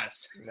rat's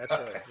ass. That's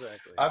right,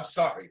 exactly. I'm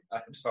sorry.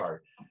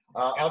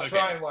 I'll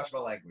try and watch my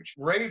language.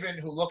 Raven,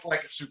 who looked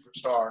like a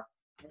superstar,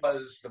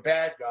 was the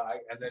bad guy,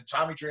 and then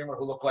Tommy Dreamer,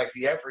 who looked like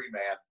the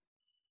everyman,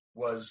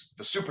 was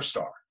the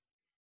superstar.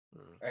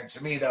 And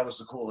to me, that was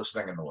the coolest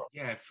thing in the world.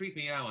 Yeah, it freaked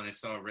me out when I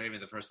saw Raven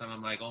the first time.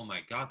 I'm like, oh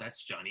my God,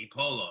 that's Johnny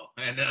Polo.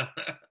 And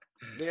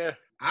yeah,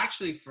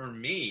 actually for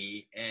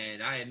me,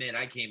 and I admit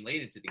I came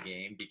late into the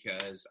game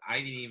because I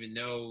didn't even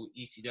know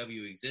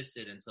ECW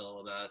existed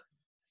until about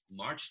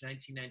March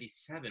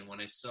 1997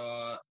 when I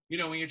saw,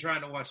 when you're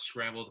trying to watch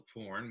scrambled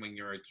porn when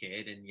you're a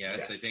kid. And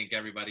yes. I think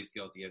everybody's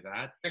guilty of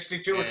that.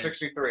 62 and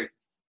 63.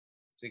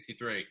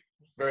 63.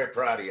 Very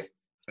proud of you.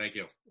 Thank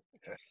you.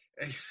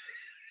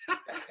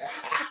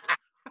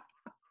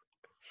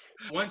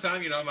 One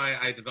time,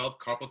 I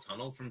developed carpal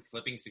tunnel from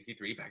flipping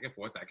 63 back and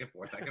forth.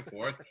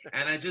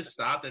 And I just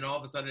stopped, and all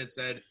of a sudden it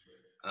said,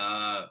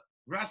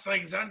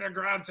 wrestling's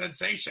underground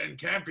sensation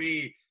can't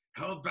be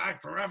held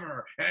back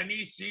forever. And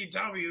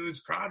ECW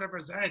is proud to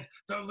present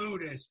the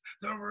lewdest,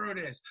 the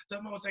rudest,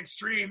 the most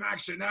extreme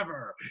action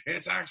ever.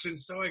 It's action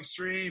so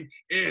extreme,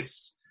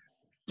 it's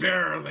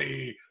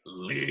barely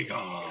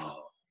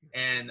legal.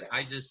 And I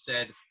just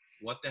said,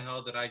 what the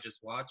hell did I just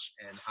watch,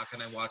 and how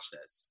can I watch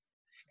this?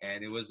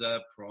 And it was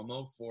a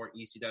promo for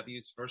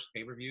ECW's first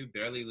pay-per-view,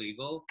 Barely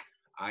Legal.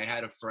 I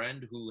had a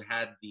friend who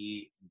had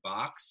the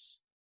box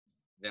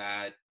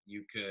that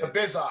you could... The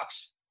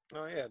Bizox.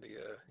 Oh, yeah.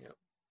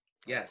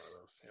 Yes.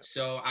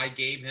 So I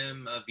gave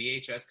him a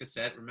VHS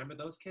cassette. Remember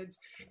those kids?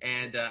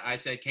 And I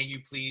said, can you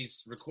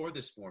please record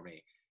this for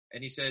me?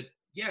 And he said,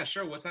 yeah,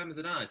 sure. What time is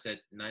it on? I said,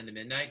 9 to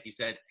midnight. He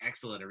said,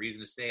 excellent. A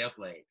reason to stay up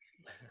late.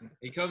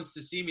 He comes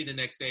to see me the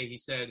next day. He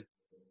said,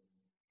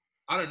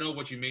 I don't know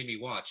what you made me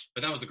watch,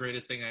 but that was the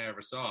greatest thing I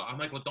ever saw. I'm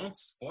like, well, don't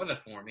spoil it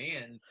for me.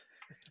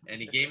 And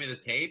he gave me the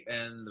tape,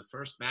 and the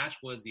first match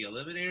was the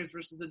Eliminators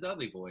versus the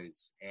Dudley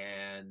Boys.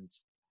 And,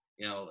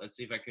 let's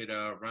see if I could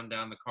run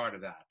down the card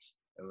of that.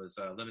 It was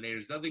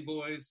Eliminators, Dudley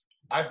Boys.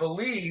 I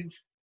believe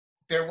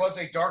there was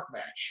a dark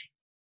match,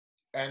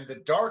 and the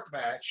dark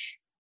match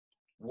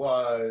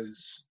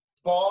was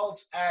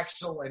Balls,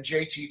 Axel, and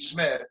JT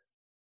Smith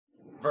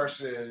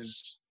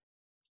versus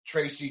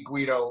Tracy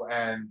Guido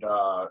and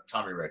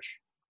Tommy Rich.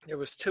 There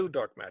was two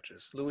dark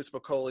matches, Louis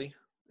McCauley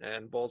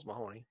and Balls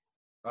Mahoney.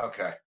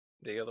 Okay.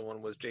 The other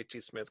one was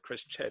JT Smith,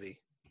 Chris Chetty,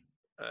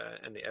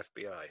 and the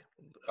FBI.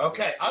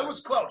 Okay, I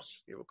was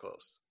close. You were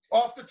close.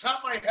 Off the top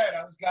of my head,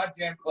 I was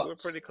goddamn close. You were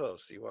pretty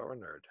close. You are a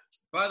nerd.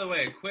 By the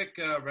way, a quick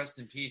rest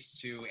in peace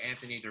to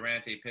Anthony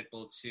Durante,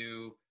 Pitbull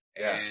 2,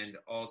 yes. And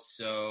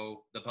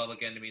also the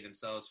Public Enemy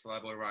themselves,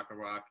 Flyboy Rocker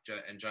Rock,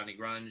 and Johnny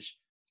Grunge.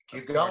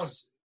 Keep going.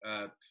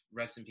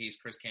 Rest in peace,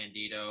 Chris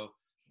Candido.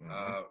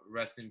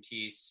 Rest in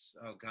peace.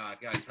 Oh, God,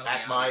 guys, help Hack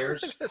me out.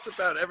 Myers. That's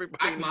about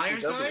everybody. Hack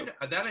Myers died?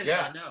 That I did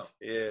not know.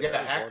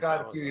 Yeah, Hack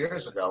died a few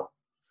years ago.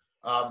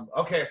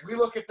 Okay, if we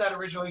look at that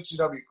original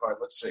ECW card,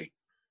 let's see.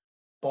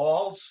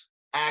 Balls,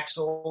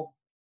 Axel,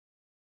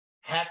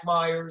 Hack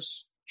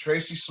Myers,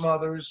 Tracy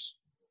Smothers,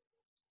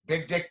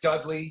 Big Dick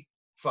Dudley.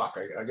 Fuck,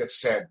 I get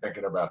sad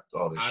thinking about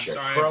all this shit.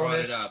 I'm sorry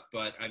Cronus, I brought it up,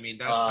 but I mean,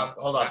 that's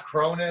hold on,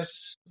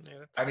 Cronus.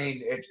 Yeah, I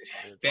mean, it's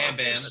Bam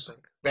Bam.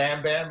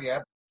 Bam Bam,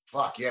 yeah.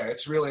 Fuck, yeah,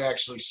 it's really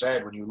actually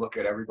sad when you look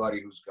at everybody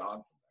who's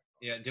gone from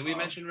that. Yeah, did we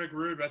mention Rick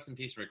Rude? Rest in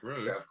peace, Rick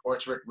Rude. Yeah, of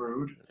course, Rick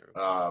Rude.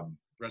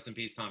 Rest in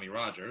peace, Tommy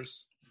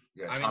Rogers.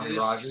 Yeah, I Tommy mean,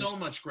 there's Rogers. so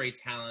much great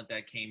talent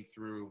that came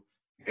through.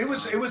 It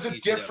was a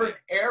ECW. different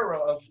era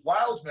of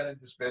wild men in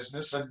this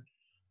business, and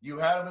you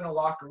had them in a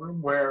locker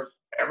room where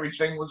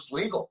everything was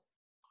legal.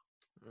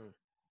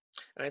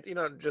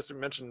 And just to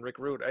mention Rick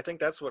Rude, I think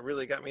that's what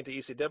really got me into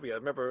ECW. I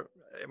remember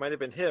it might have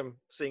been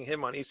seeing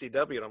him on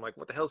ECW, and I'm like,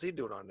 what the hell's he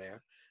doing on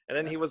there? And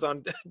then he was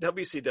on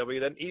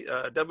WCW, then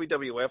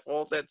WWF,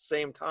 all at that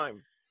same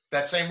time.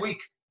 That same week.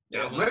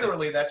 Yeah,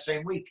 literally that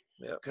same week.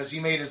 Because he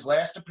made his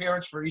last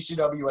appearance for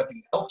ECW at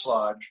the Elks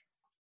Lodge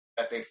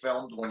that they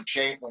filmed when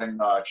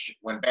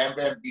Bam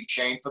Bam beat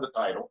Shane for the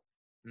title.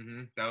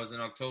 Mm-hmm. That was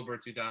in October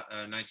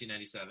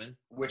 1997.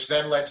 Which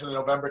then led to the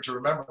November to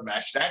Remember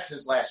match. That's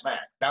his last match.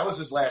 That was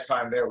his last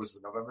time there, was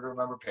the November to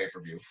Remember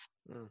pay-per-view.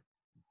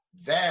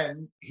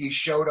 Then he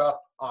showed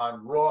up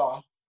on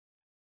Raw,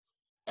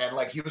 and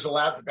like he was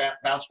allowed to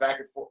bounce back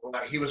and forth.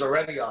 He was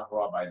already on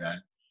Raw by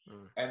then,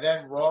 and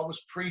then Raw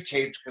was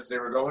pre-taped because they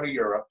were going to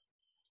Europe,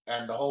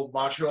 and the whole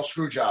Montreal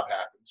Screwjob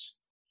happens.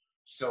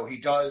 So he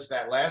does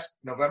that last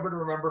November to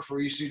Remember for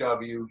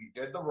ECW. He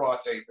did the Raw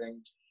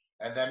taping,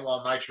 and then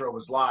while Nitro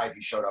was live,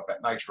 he showed up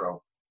at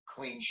Nitro,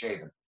 clean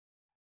shaven.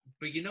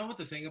 But you know what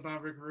the thing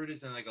about Rick Rude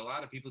is, and like a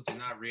lot of people do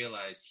not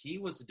realize, he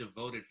was a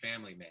devoted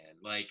family man.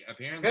 Like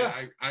apparently,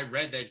 I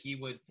read that he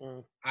would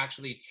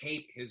actually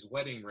tape his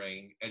wedding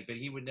ring, but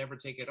he would never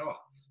take it off,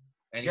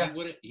 and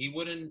he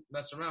wouldn't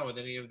mess around with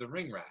any of the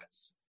ring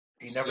rats.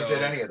 He never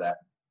did any of that.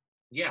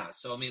 Yeah,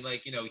 so I mean,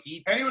 like and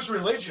he was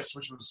religious,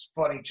 which was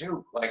funny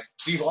too. Like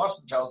Steve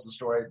Austin tells the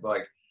story,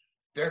 like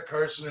they're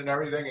cursing and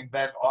everything, and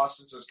then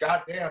Austin says,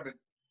 "God damn it!"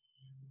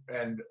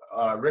 And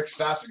Rick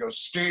stops and goes,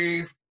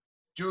 "Steve,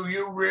 do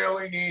you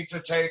really need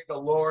to take the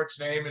Lord's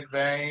name in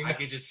vain?" I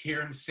could just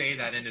hear him say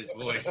that in his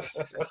voice.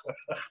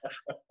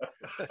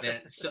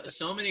 Man,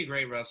 so many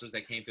great wrestlers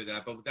that came through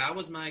that, but that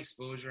was my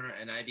exposure,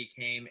 and I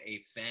became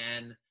a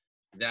fan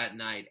that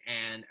night.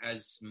 And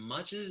as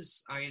much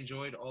as I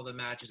enjoyed all the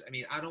matches, I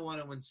mean, I don't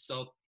want to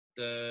insult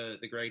the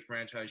great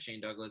franchise Shane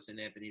Douglas and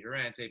Anthony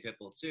Durante,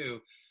 Pitbull too,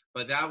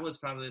 but that was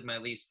probably my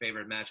least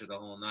favorite match of the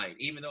whole night,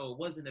 even though it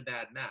wasn't a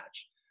bad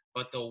match.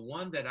 But the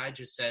one that I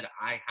just said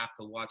I have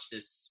to watch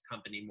this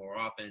company more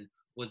often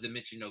was the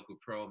Michinoku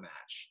Pro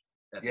match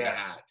that they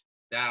had.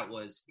 That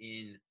was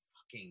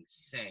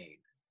insane.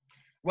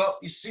 Well,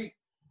 you see,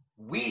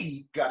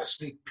 we got a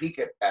sneak peek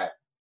at that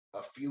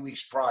a few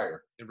weeks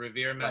prior. In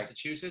Revere,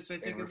 Massachusetts, I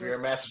think in Revere,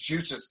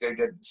 Massachusetts, they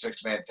did the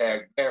 6-man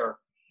tag there,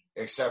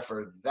 except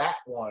for that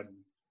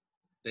one.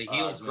 The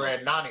heels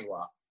Grand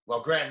Naniwa. Well,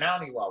 Grand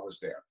Naniwa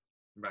was there.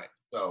 Right.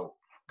 So,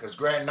 because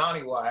Grand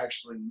Naniwa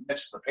actually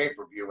missed the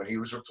pay-per-view, and he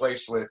was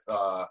replaced with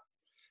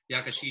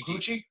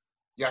Yakashiji.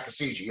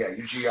 Yakashiji, yeah,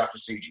 Yuji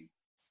Yakashiji.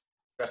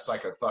 That's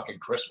like a fucking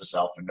Christmas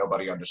elf, and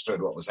nobody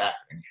understood what was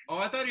happening. Oh,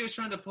 I thought he was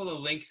trying to pull a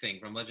Link thing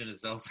from Legend of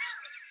Zelda.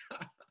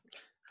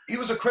 He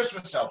was a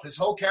Christmas elf. His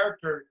whole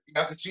character,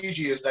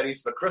 Yakashiji, is that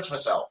he's the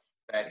Christmas elf,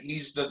 that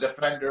he's the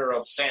defender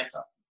of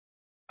Santa.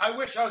 I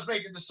wish I was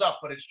making this up,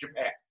 but it's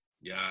Japan.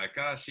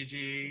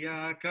 Yakashiji.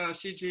 I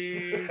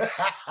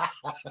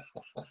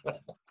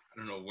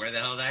don't know where the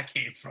hell that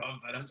came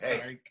from, but I'm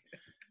sorry.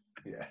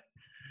 Yeah.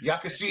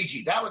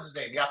 Yakashiji. That was his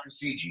name,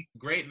 Yakashiji.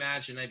 Great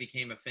match, and I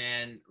became a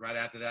fan right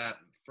after that.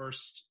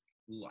 First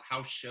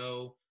house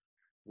show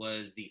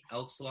was the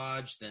Elks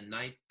Lodge the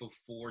night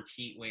before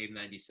Heat Wave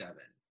 97.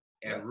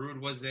 And Rude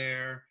was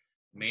there.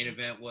 Main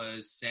event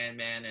was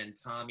Sandman and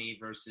Tommy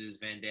versus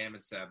Van Dam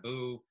and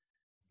Sabu.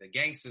 The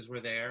Gangsters were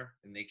there,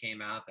 and they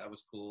came out. That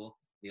was cool.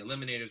 The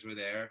Eliminators were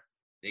there.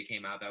 They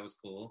came out. That was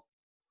cool.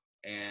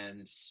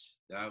 And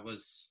that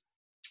was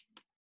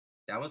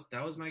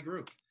my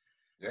group.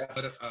 Yeah.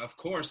 But of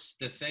course,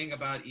 the thing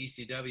about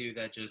ECW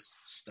that just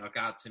stuck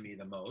out to me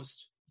the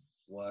most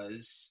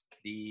was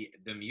the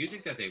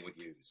music that they would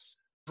use.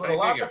 What a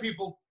lot of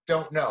people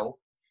don't know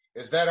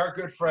is that our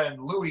good friend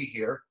Louis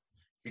here,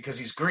 because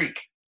he's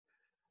Greek,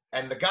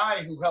 and the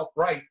guy who helped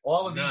write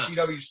all of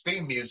ECW's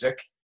theme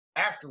music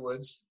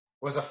afterwards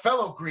was a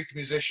fellow Greek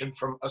musician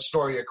from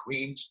Astoria,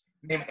 Queens,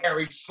 named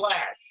Harry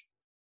Slash.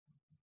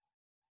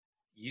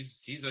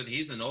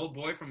 He's an old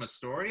boy from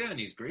Astoria, and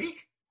he's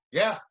Greek?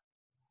 Yeah.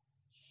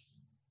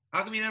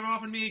 How come he never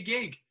offered me a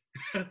gig?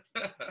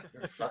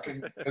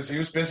 Fucking, because he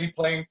was busy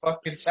playing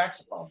fucking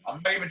saxophone. I'm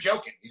not even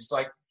joking. He's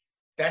like,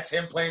 that's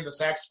him playing the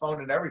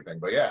saxophone and everything.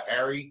 But yeah,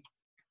 Harry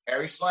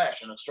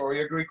Slash, an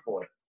Astoria Greek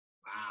boy.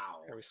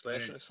 Wow. Harry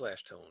Slash and the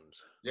Slash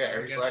Tones. Yeah,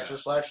 Harry Slash and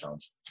the Slash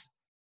Tones.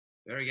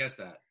 Very guess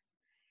that.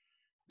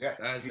 Yeah,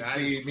 he was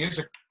the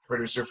music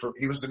producer for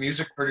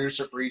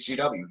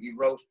ECW. He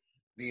wrote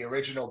the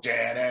original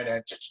opening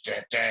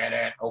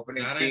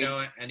that theme. I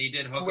know, and he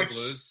did Hooker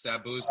Blues,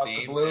 Sabu's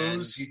theme.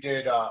 Blues, he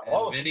did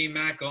all of it. Vinnie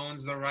Mac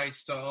owns the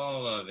rights to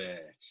all of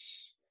it.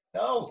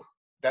 No,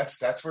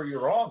 that's where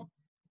you're wrong.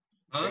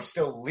 Huh? They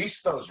still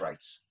lease those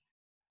rights.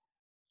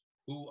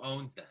 Who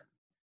owns them?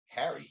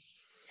 Harold.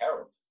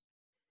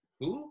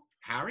 Who?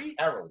 Harry?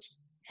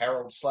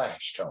 Harold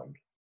Slash Tone.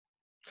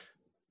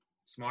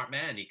 Smart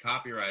man. He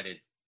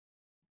copyrighted.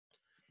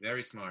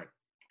 Very smart.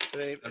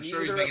 I'm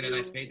sure he's either making of a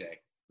nice you- payday.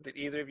 Did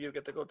either of you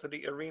get to go to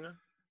the arena?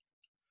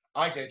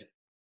 I did.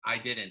 I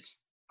didn't.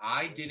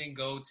 I didn't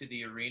go to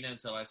the arena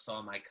until I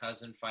saw my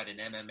cousin fight an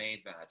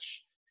MMA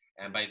match.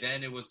 And by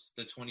then it was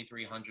the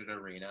 2300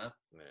 arena.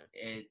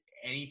 Yeah.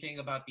 Anything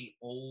about the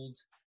old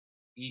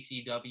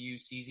ECW,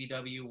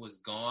 CZW was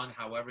gone.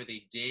 However,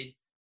 they did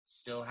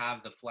still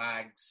have the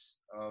flags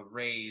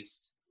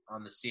raised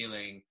on the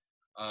ceiling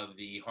of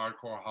the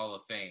Hardcore Hall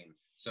of Fame.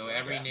 So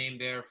every name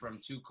there, from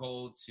Too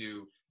Cold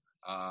to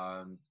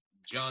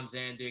John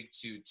Zandig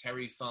to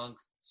Terry Funk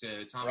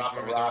to Tommy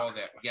Dreamer, they're all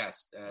there.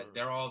 Yes,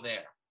 they're all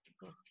there.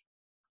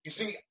 You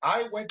see,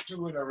 I went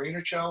to an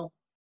arena show,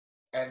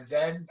 and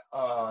then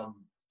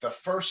the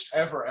first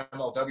ever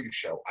MLW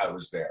show, I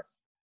was there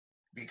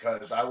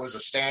because I was a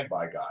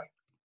standby guy.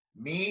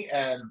 Me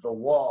and The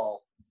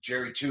Wall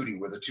Jerry Tootie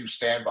were the two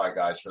standby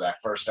guys for that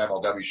first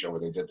MLW show where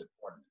they did the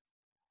tournament.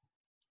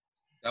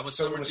 That was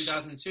summer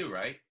 2002,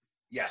 right?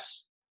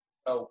 Yes.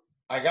 So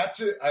I got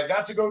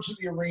to go to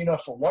the arena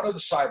for one of the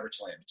Cyber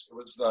Slams. It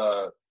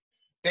was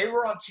they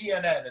were on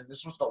TNN, and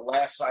this was the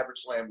last Cyber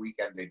Slam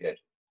weekend they did.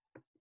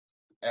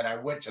 And I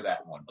went to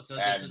that one. So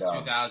this was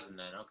 2000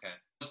 then,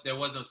 okay. There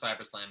was no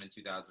Cyber Slam in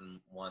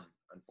 2001,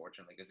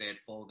 unfortunately, because they had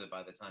folded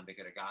by the time they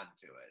could have gotten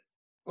to it.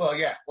 Well,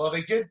 yeah. Well,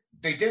 they did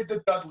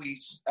the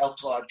Dudley's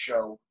Elks Lodge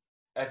show,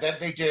 and then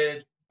they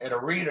did an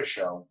arena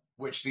show,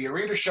 which the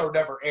arena show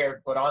never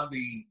aired, but on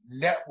the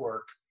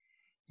network,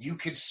 you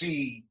could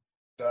see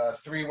the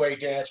three-way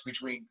dance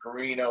between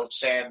Carino,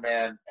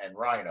 Sandman, and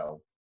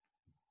Rhino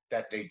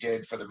that they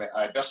did for the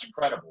Just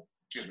Incredible.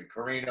 Excuse me,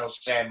 Carino,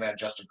 Sandman,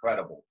 Just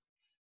Incredible.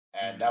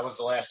 And that was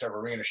the last ever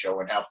arena show,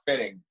 and how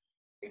fitting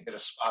they did a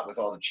spot with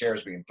all the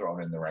chairs being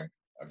thrown in the ring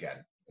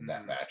again in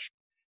that match.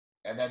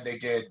 And then they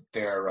did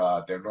their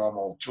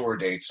normal tour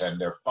dates, and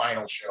their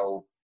final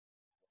show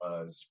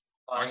was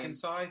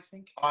Arkansas, I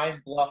think?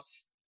 Pine Bluff,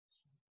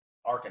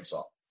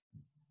 Arkansas.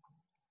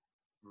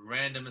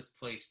 Randomest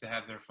place to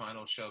have their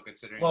final show,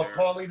 considering. Well,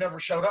 Paulie never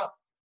showed up.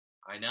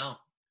 I know.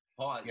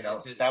 Paul,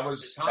 that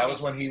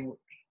was when he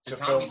to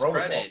film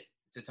Rollerball.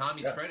 To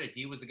Tommy's credit,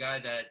 he was the guy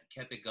that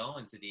kept it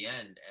going to the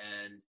end,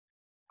 and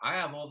I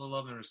have all the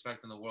love and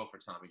respect in the world for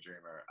Tommy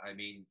Dreamer. I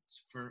mean,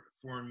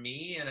 for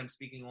me, and I'm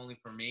speaking only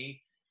for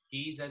me,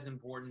 he's as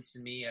important to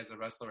me as a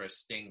wrestler as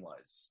Sting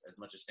was, as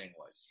much as Sting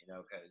was,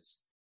 because,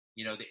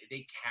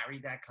 they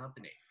carried that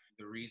company.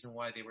 The reason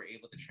why they were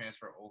able to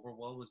transfer over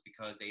well was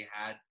because they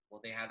had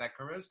that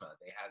charisma.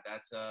 They had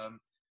that,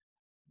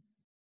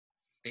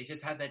 they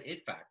just had that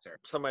it factor.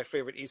 Some of my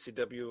favorite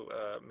ECW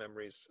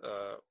memories.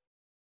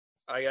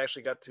 I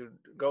actually got to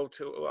go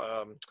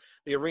to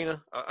the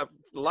arena a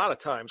lot of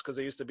times because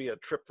there used to be a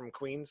trip from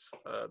Queens.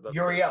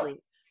 Uriel.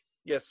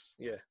 Yes,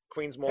 yeah.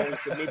 Queens Mall. We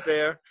used to meet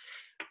there.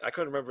 I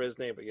couldn't remember his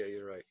name, but yeah,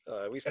 you're right.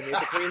 We used to meet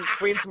at the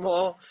Queens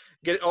Mall,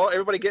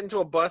 everybody get into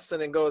a bus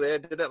and then go there.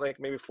 Did that like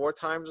maybe 4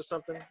 times or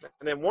something.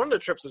 And then one of the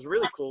trips was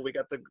really cool. We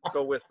got to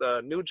go with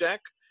New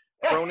Jack,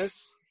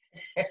 Cronus,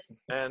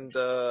 and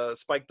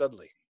Spike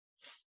Dudley.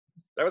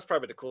 That was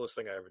probably the coolest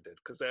thing I ever did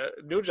because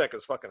New Jack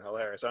is fucking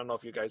hilarious. I don't know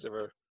if you guys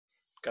ever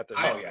got to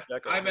know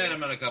Jack. I met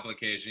him on a couple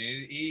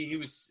occasions. He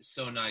was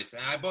so nice.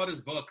 And I bought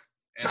his book,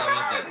 and I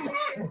loved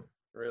it.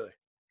 Really?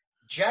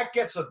 Jack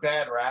gets a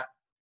bad rap.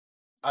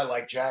 I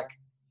like Jack.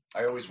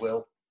 I always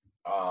will.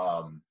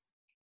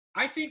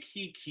 I think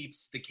he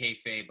keeps the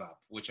kayfabe up,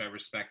 which I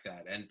respect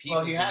that. And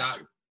people he has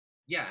to.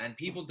 Yeah, and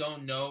people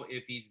don't know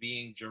if he's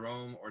being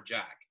Jerome or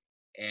Jack.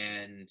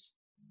 And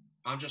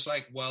I'm just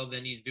like, well,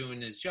 then he's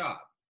doing his job.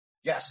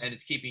 Yes. And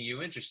it's keeping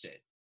you interested.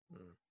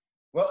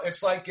 Well,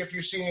 it's like if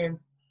you're seeing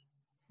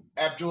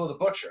Abdullah the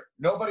Butcher.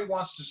 Nobody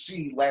wants to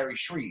see Larry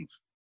Shreve.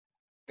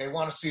 They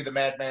want to see the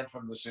madman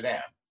from the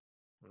Sudan.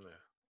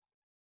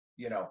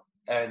 Yeah.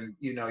 And,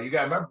 you got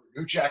to remember,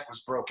 New Jack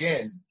was broke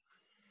in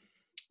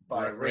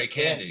by Ray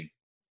Candy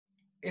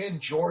in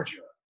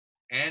Georgia.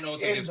 And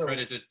also gives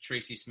credit to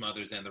Tracy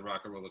Smothers and the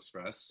Rock and Roll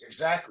Express.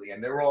 Exactly.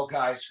 And they're all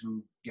guys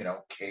who,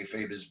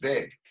 kayfabe is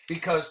big.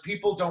 Because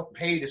people don't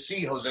pay to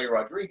see Jose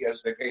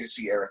Rodriguez. They pay to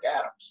see Eric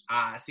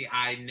Adams. See,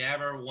 I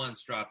never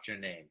once dropped your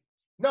name.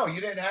 No,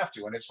 you didn't have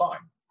to, and it's fine.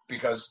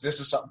 Because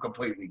this is something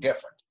completely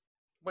different.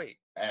 Wait.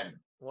 And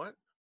what?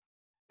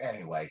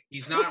 Anyway.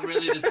 He's not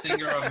really the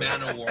singer of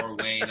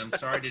Manowar, Wayne. I'm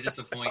sorry to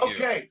disappoint you.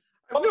 Okay.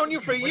 I've known you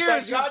for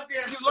years. You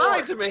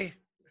lied to me.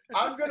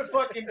 I'm going to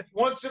fucking,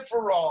 once and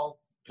for all,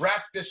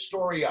 wrap this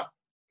story up.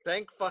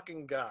 Thank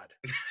fucking God.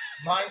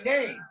 My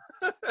name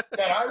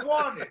that I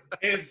wanted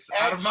is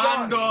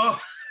Armando.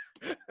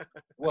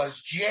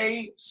 Was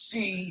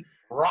J.C.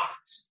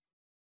 Rott.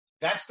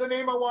 That's the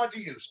name I wanted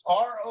to use.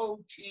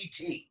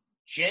 R-O-T-T.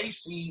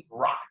 J.C.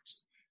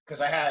 Rott.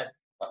 Because I had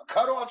a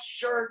cutoff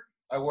shirt.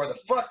 I wore the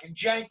fucking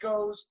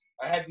Jankos.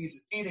 I had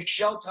these Adidas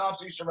shell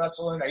tops I used to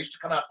wrestle in. I used to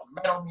come out for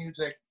metal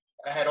music.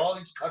 I had all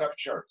these cut-up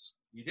shirts.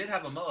 You did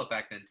have a mullet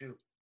back then, too.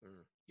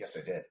 Yes,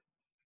 I did.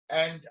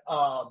 And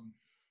all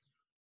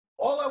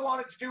I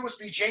wanted to do was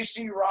be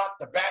J.C. Rott,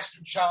 the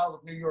bastard child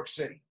of New York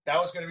City. That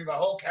was going to be my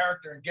whole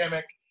character and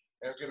gimmick.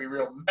 And it was going to be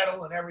real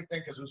metal and everything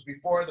because it was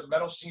before the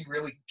metal scene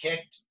really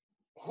kicked.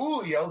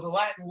 Julio, the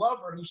Latin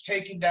lover who's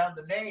taking down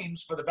the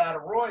names for the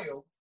Battle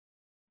Royal,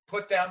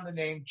 put down the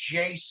name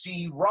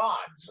J.C.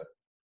 Rods,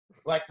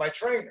 like my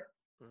trainer.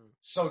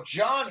 So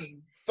Johnny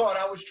thought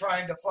I was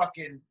trying to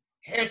fucking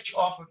hitch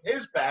off of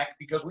his back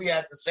because we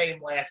had the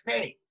same last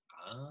name.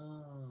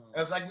 Oh. I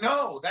was like,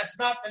 no, that's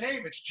not the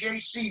name. It's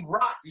J.C.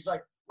 Rott. He's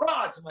like,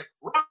 Rods. I'm like,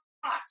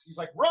 Rods. He's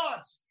like,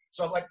 Rods.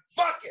 So I'm like,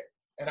 fuck it.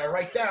 And I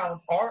write down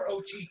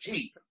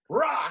R-O-T-T,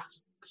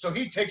 Rott. So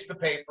he takes the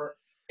paper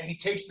and he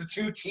takes the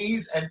 2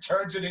 T's and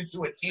turns it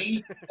into a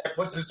T and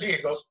puts a Z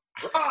and goes,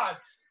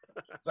 Rods.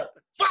 It's like,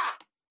 fuck.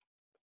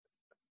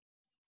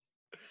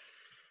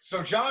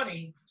 So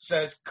Johnny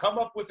says, come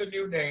up with a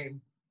new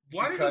name.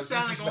 Why does it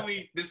sound like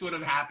only this would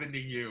have happened to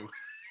you?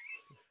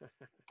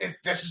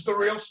 This is the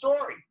real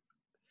story.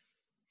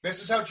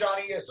 This is how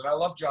Johnny is, and I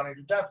love Johnny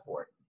to death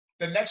for it.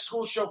 The next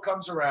school show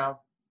comes around.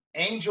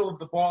 Angel of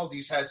the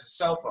Baldies has a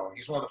cell phone.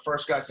 He's one of the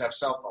first guys to have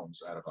cell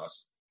phones out of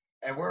us.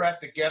 And we're at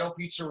the Ghetto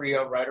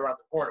Pizzeria right around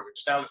the corner, which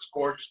is now this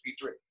gorgeous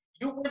pizzeria.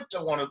 You went to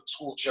one of the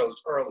school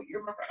shows early. You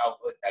remember how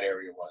good that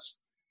area was.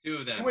 2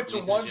 of them. You went to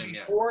one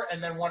before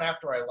and then one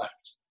after I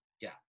left.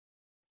 Yeah.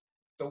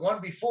 The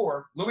one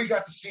before, Louis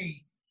got to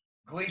see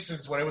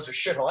Gleason's when it was a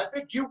shithole. I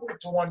think you went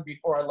to one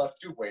before I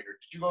left too, Waiter.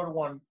 Did you go to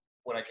one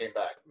when I came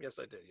back? Yes,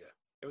 I did,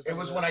 yeah. It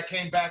was when I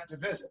came back to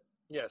visit.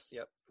 Yes,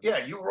 yep.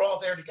 Yeah, you were all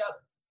there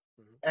together.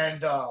 Mm-hmm.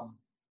 And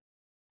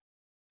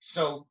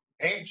so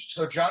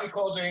Johnny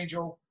calls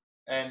Angel,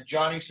 and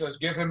Johnny says,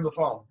 give him the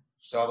phone.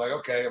 So I'm like,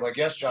 okay. I'm like,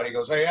 yes, Johnny. He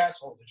goes, hey,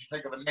 asshole, did you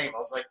think of a name? I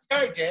was like, yeah,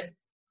 I did.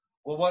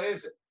 Well, what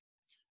is it?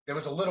 There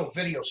was a little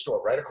video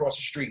store right across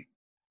the street.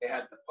 They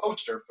had the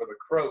poster for the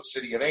Crow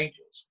City of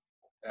Angels.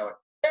 And I went,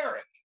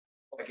 Eric,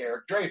 like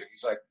Eric Draven.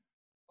 He's like,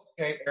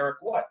 okay, Eric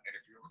what? And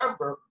if you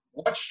remember,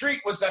 what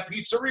street was that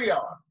pizzeria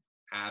on?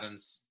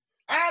 Adams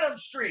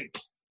Street.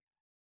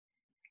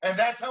 And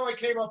that's how I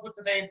came up with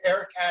the name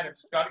Eric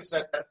Adams. Johnny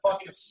said, that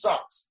fucking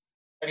sucks.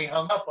 And he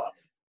hung up on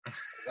me.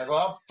 Like,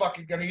 well, I'm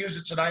fucking going to use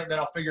it tonight, and then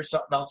I'll figure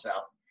something else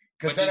out.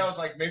 Because then I was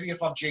like, maybe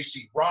if I'm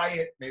JC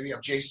Riot, maybe I'm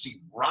JC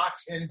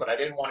Rotten, but I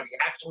didn't want to be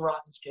Axel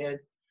Rotten's kid.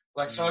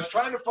 Like, so I was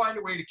trying to find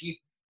a way to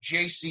keep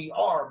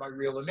JCR my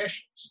real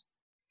initials.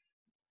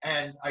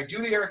 And I do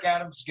the Eric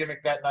Adams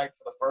gimmick that night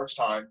for the first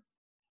time.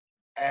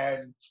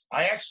 And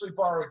I actually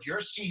borrowed your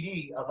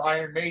CD of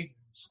Iron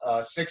Maiden's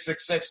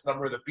 666,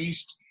 Number of the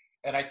Beast,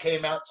 and I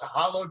came out to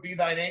Hallowed Be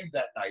Thy Name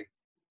that night.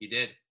 You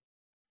did.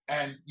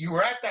 And you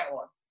were at that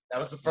one. That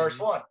was the first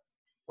one.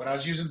 When I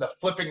was using the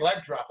flipping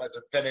leg drop as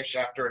a finish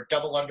after a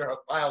double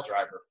underhook pile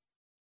driver.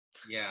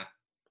 Yeah.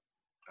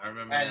 I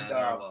remember that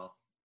very well.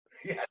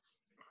 Yeah.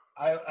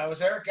 I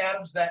was Eric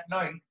Adams that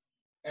night,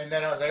 and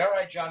then I was like, all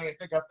right, Johnny, I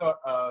think I thought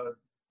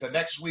the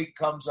next week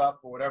comes up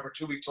or whatever,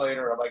 2 weeks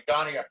later. I'm like,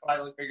 Donnie, I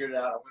finally figured it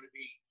out. I'm going to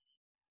be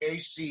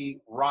AC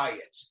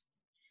Riot.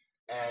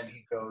 And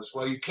he goes,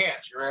 well, you can't.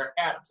 You're Eric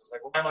Adams. I was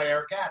like, why am I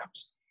Eric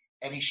Adams?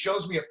 And he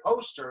shows me a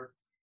poster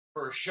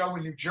for a show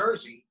in New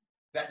Jersey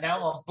that now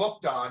I'm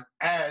booked on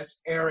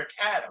as Eric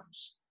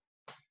Adams.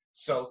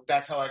 So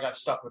that's how I got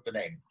stuck with the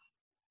name.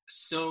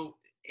 So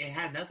it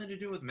had nothing to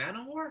do with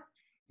Manowar?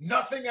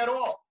 Nothing at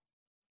all.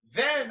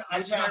 Then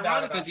I found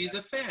out because he's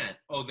a fan.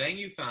 Oh, then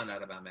you found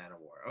out about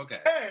Manowar. Okay.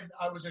 And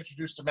I was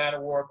introduced to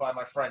Manowar by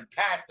my friend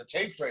Pat, the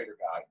tape trader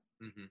guy,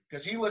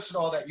 because he listened to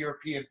all that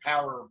European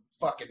power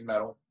fucking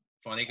metal.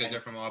 Funny, because they're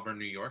from Auburn,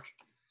 New York.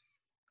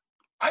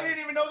 I didn't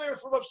even know they were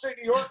from upstate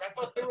New York. I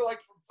thought they were like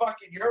from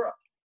fucking Europe.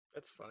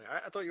 That's funny.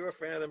 I thought you were a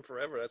fan of them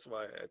forever. That's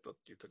why I thought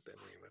you took that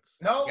name.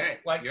 No, okay.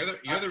 Like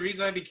you're the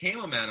reason I became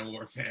a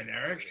Manowar fan,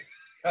 Eric.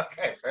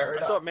 Okay, fair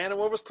enough. I thought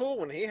Manowar was cool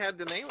when he had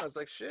the name. I was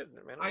like, shit,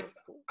 Manowar was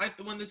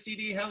cool. When the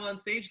CD Hell on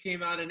Stage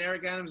came out and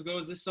Eric Adams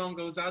goes, this song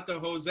goes out to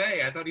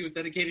Jose, I thought he was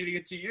dedicating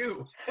it to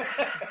you.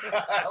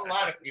 A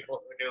lot of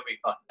people who knew me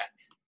thought that.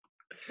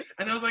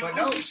 And I was like,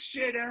 holy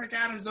shit, Eric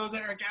Adams knows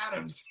Eric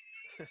Adams.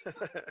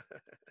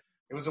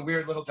 It was a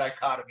weird little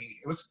dichotomy.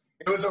 It was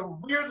a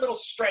weird little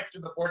stretch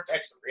in the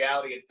vortex of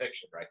reality and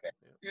fiction right there.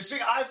 You see,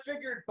 I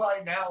figured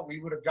by now we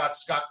would have got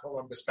Scott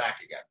Columbus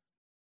back again.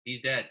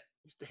 He's dead.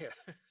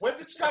 When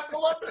did Scott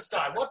Columbus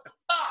die? What the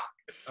fuck?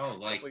 Oh,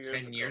 like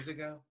 10 years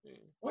ago? Yeah.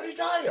 What did he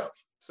die of?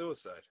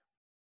 Suicide.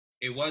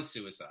 It was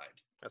suicide.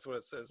 That's what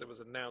it says. It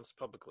was announced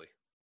publicly.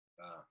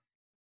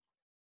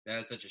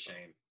 That's such a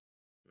shame.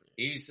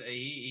 He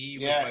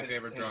was my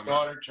favorite drummer. His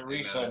daughter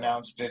Teresa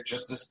announced it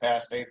just this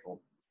past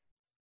April.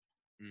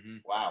 Mm-hmm.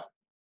 Wow.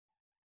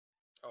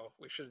 Oh,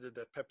 we should have did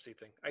that Pepsi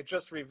thing. I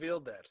just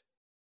revealed that.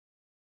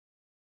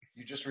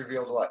 You just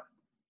revealed what?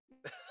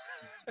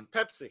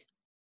 Pepsi.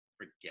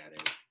 Forget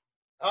it.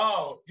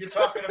 Oh, you're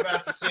talking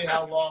about to see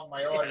how long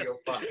my audio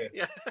fucking.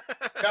 Yeah.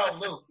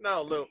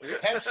 No, Lou.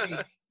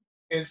 Pepsi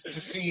is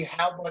to see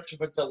how much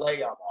of a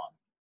delay I'm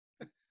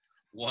on.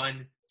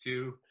 1,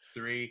 2,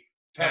 3.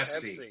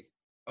 Pepsi.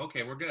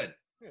 Okay, we're good.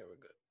 Yeah, we're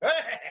good.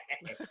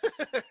 Hey!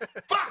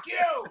 Fuck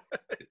you!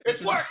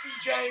 It's working,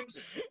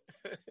 James.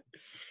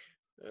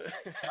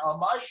 On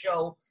my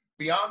show,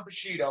 Beyond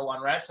Bushido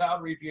on Rat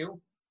Salad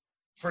Review,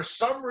 for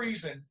some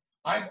reason,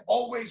 I'm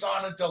always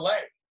on a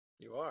delay.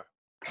 You are.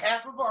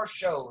 Half of our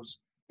shows,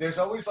 there's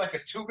always like a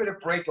 2-minute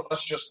break of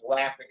us just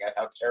laughing at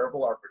how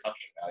terrible our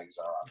production values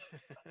are.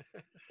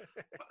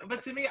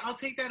 But to me, I'll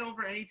take that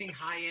over anything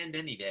high-end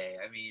any day.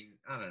 I mean,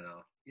 I don't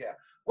know. Yeah.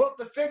 Well,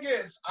 the thing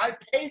is, I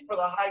pay for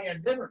the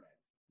high-end internet.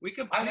 We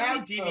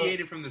completely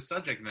deviated from the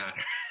subject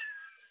matter.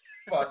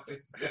 But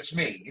it's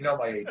me. You know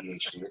my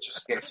ADHD. It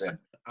just kicks in.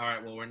 All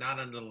right. Well, we're not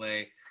on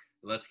delay.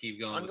 Let's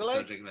keep going with the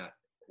subject matter.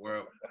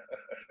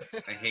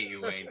 I hate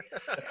you, Wayne.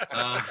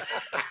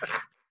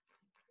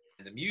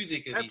 The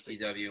music of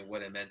ECW and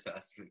what it meant to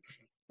us.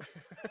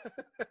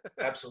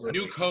 Absolutely.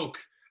 New Coke.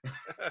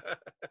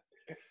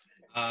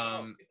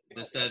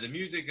 The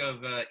music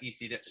of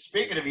ECW.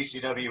 Speaking of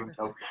ECW and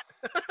Coke.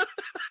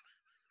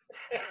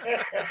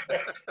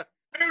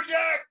 New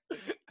Jack!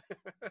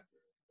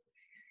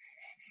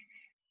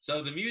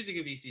 So the music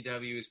of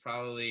ECW is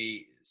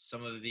probably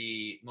some of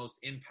the most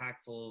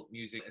impactful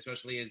music,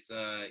 especially as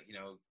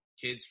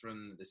kids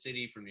from the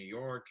city, from New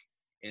York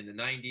in the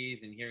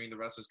 90s, and hearing the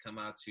wrestlers come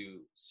out to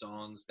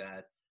songs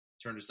that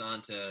turned us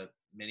on to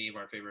many of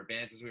our favorite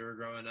bands as we were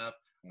growing up.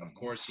 Mm-hmm. Of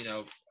course,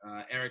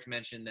 Eric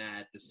mentioned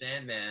that the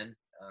Sandman,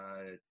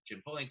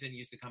 Jim Fullington,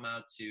 used to come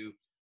out to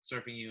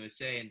Surfing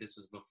USA, and this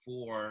was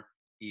before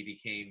he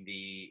became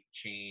the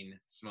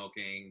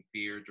chain-smoking,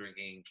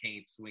 beer-drinking,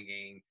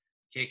 cane-swinging,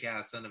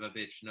 kick-ass son of a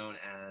bitch known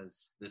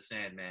as the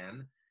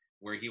Sandman,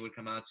 where he would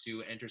come out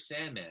to Enter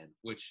Sandman,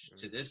 which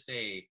to this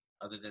day,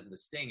 other than the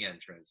Sting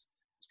entrance,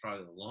 is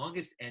probably the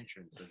longest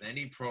entrance of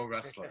any pro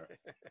wrestler.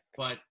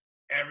 But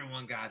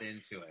everyone got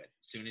into it.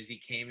 As soon as he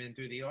came in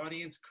through the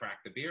audience,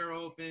 cracked the beer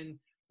open,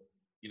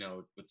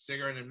 with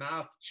cigarette in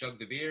mouth, chugged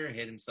the beer,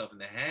 hit himself in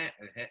the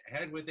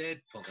head with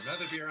it, pulled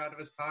another beer out of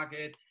his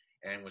pocket,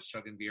 and was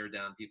chugging beer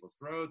down people's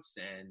throats.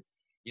 And,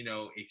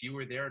 if you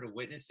were there to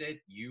witness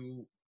it,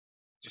 you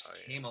just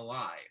came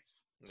alive.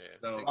 Yeah.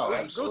 So,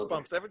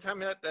 goosebumps every time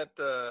that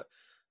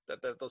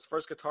those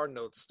first guitar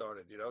notes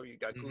started. You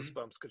got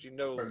goosebumps because you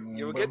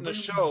were getting the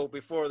show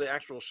before the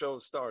actual show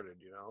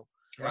started.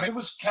 Right. And it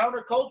was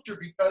counterculture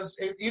because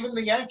even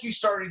the Yankees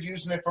started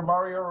using it for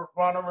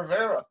Mariano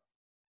Rivera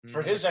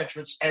for his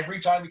entrance.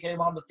 Every time he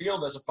came on the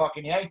field as a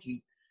fucking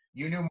Yankee,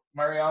 you knew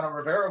Mariano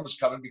Rivera was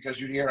coming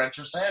because you'd hear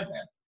Enter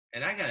Sandman.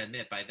 And I gotta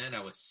admit, by then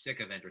I was sick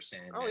of Enter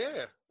Sandman. Oh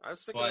yeah, I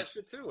was sick of that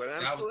shit too, and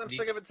I'm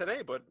sick of it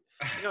today. But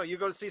you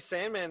go to see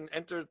Sandman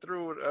enter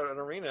through an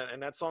arena, and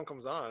that song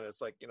comes on, and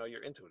it's like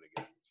you're into it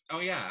again.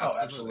 Oh yeah,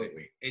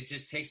 absolutely. It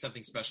just takes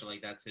something special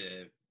like that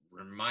to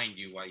remind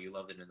you why you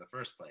loved it in the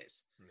first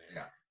place.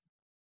 Yeah.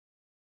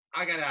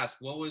 I gotta ask,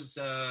 what was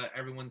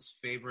everyone's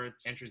favorite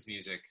entrance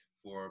music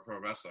for a pro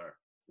wrestler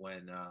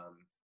when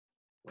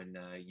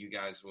you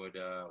guys would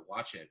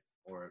watch it,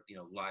 or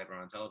live or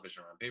on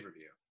television or on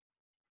pay-per-view?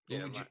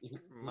 Yeah,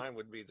 mine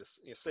would be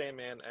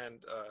Sandman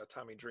and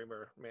Tommy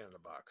Dreamer, Man in the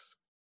Box.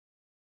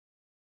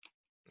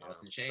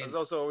 Alice in Chains.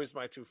 Those are always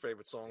my two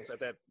favorite songs at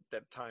that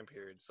time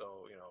period.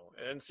 So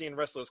and seeing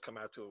wrestlers come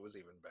out to it was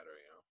even better.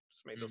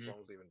 Just made those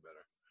songs even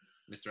better.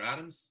 Mr.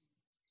 Adams.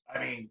 I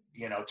mean,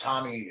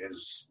 Tommy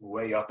is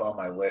way up on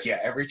my list. Yeah,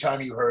 every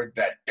time you heard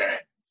that,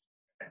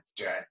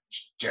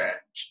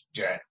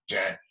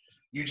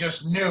 you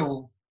just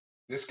knew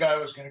this guy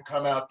was going to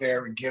come out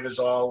there and give his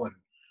all, and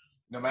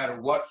no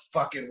matter what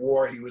fucking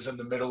war he was in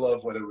the middle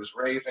of, whether it was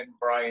Raven,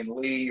 Brian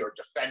Lee, or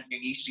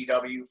defending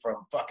ECW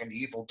from fucking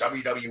evil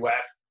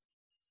WWF,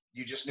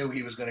 you just knew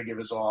he was going to give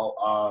his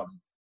all.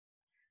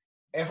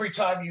 Every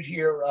time you'd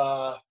hear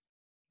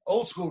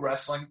old school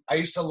wrestling, I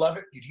used to love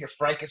it. You'd hear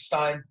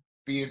Frankenstein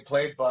being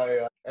played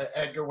by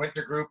Edgar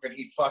Winter Group, and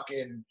he'd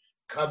fucking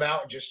come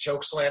out and just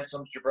choke slam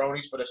some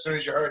jabronis. But as soon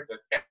as you heard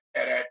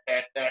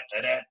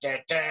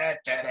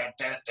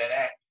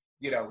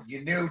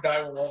you knew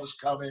 911 was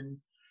coming.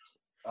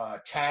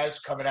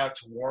 Taz coming out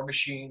to War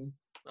Machine.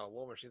 Oh,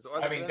 War Machine.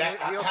 I mean,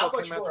 how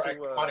much more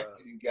iconic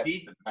can you get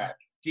than that?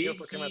 He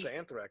also came out to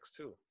Anthrax,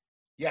 too.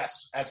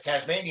 Yes, as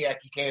Tasmaniac,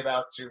 he came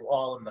out to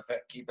All in the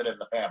Keep It in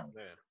the Family.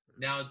 Yeah.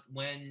 Now,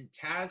 when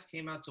Taz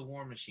came out to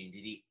War Machine,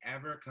 did he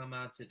ever come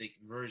out to the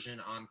version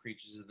on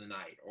Creatures of the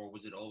Night, or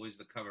was it always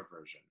the cover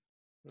version?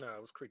 No,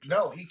 it was Creatures.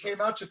 No, he came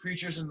out to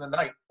Creatures in the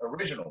Night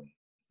originally.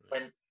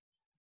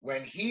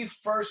 When he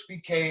first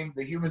became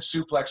the Human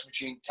Suplex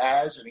Machine,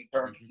 Taz, and he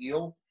turned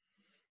heel,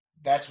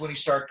 that's when he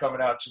started coming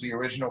out to the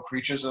original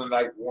Creatures of the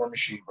Night War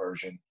Machine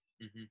version.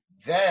 Mm-hmm.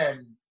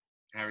 Then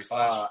Harry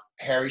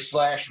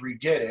Slash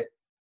redid it,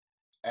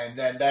 and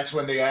then that's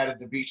when they added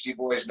the Beastie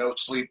Boys' "No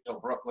Sleep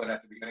Till Brooklyn"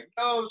 at the beginning.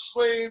 No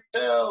sleep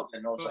till,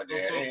 and it's like,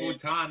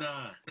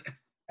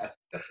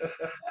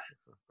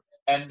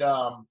 and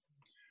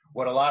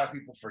what a lot of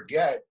people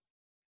forget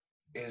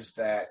is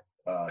that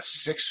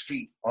 6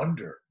 Feet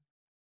Under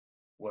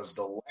was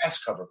the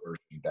last cover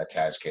version that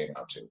Taz came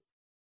out to.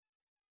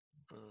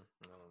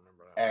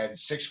 And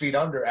 6 Feet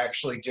Under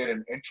actually did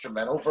an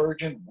instrumental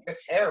version with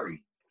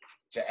Harry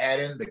to add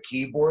in the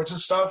keyboards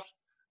and stuff.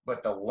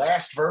 But the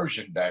last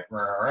version, that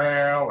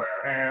was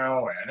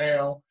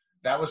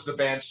the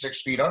band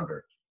 6 Feet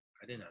Under.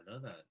 I did not know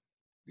that.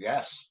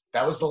 Yes.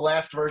 That was the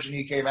last version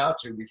he came out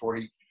to before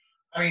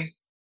the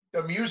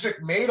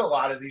music made a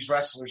lot of these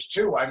wrestlers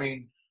too. I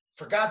mean,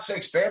 for God's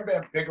sakes, Bam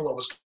Bam Bigelow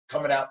was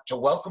coming out to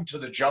Welcome to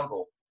the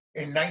Jungle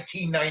in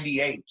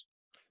 1998.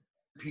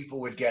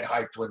 People would get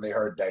hyped when they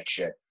heard that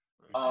shit.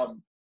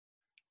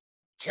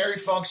 Terry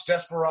Funk's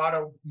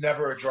Desperado,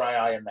 never a dry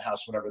eye in the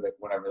house whenever that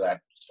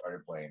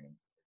started playing.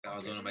 That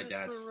was one of my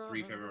dad's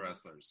 3 favorite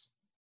wrestlers.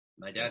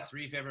 My dad's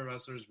 3 favorite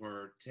wrestlers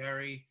were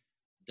Terry,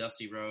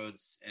 Dusty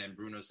Rhodes, and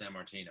Bruno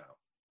Sammartino.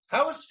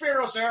 How is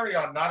Spiros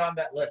Arion not on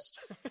that list?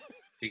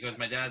 Because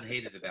my dad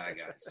hated the bad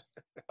guys.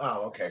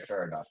 Oh, okay,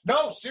 fair enough.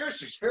 No,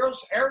 seriously,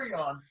 Spiros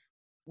Arion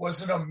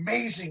was an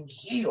amazing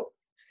heel.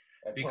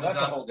 Because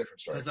that's a whole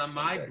different story. Because on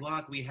my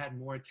block, we had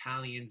more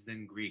Italians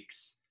than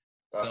Greeks.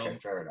 So Okay,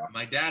 fair enough.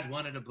 my dad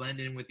wanted to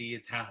blend in with the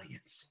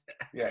Italians.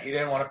 Yeah, he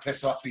didn't want to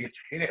piss off the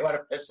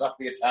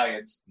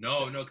Italians.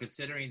 No,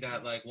 considering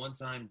that like one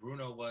time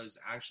Bruno was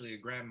actually a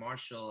grand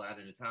marshal at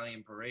an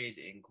Italian parade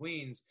in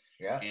Queens,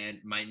 Yeah. and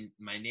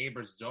my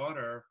neighbor's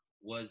daughter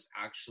was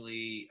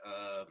actually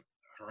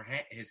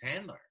his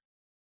handler.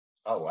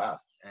 Oh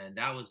wow. And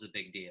that was a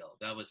big deal.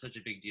 That was such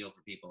a big deal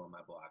for people on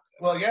my block.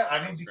 Well, yeah,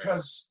 I mean,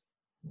 because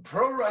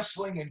pro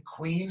wrestling and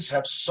Queens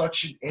have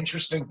such an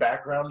interesting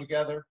background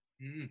together.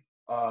 Mm.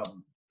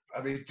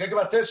 I mean, think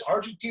about this.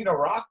 Argentina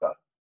Rocca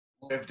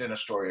lived in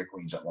Astoria,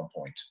 Queens at one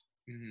point.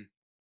 Mm-hmm.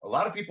 A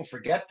lot of people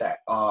forget that.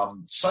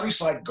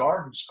 Sunnyside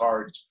Gardens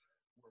cards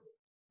were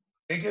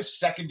the biggest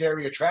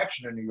secondary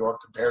attraction in New York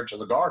compared to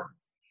the Garden.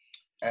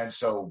 And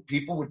so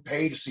people would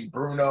pay to see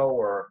Bruno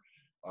or,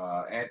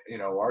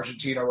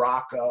 Argentina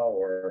Rocca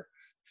or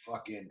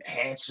fucking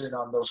Hanson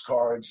on those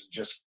cards, and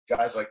just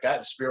guys like that,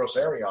 and Spiros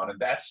Arion. And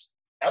that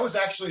was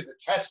actually the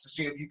test to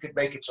see if you could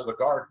make it to the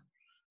Garden.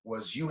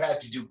 Was you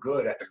had to do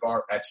good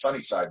at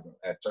Sunnyside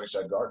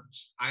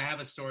Gardens. I have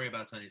a story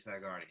about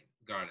Sunnyside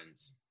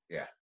Gardens.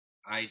 Yeah.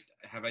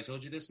 Have I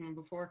told you this one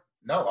before?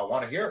 No, I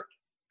want to hear it.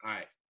 All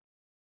right.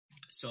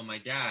 So my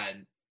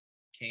dad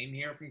came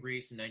here from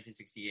Greece in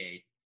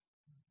 1968,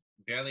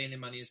 barely any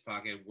money in his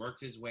pocket, worked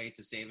his way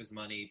to save his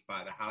money,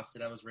 buy the house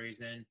that I was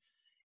raised in,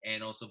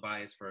 and also buy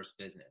his first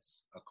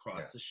business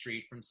across the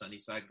street from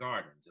Sunnyside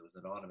Gardens. It was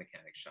an auto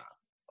mechanic shop.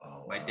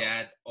 Oh, My wow.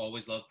 dad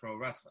always loved pro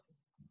wrestling.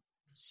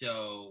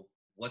 So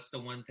what's the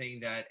one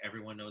thing that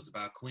everyone knows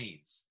about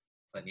Queens?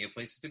 Plenty of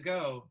places to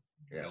go,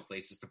 no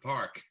places to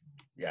park.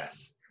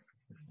 Yes.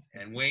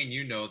 And Wayne,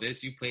 you know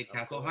this. You played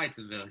Castle Heights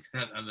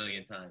a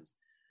million times.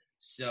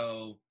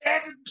 So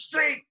End in the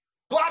street,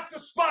 block the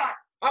spot.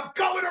 I'm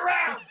going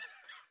around.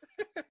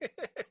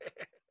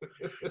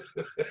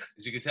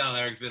 as you can tell,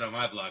 Eric's been on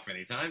my block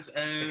many times.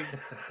 And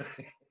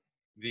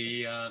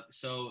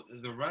so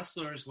the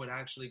wrestlers would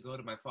actually go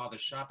to my father's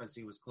shop as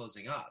he was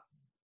closing up.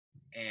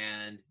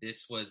 And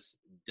this was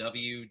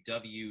WWWF.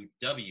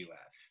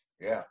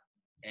 Yeah.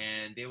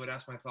 And they would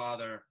ask my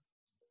father,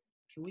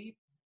 can we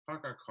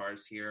park our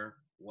cars here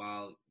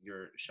while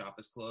your shop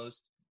is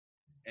closed?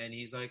 And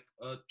he's like,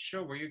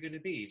 sure, where you're going to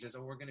be? He says,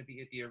 we're going to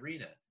be at the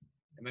arena.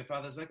 And my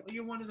father's like, oh,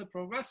 you're one of the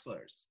pro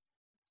wrestlers.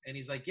 And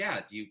he's like, yeah,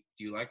 do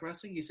you like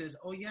wrestling? He says,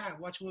 oh, yeah, I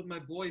watch it with my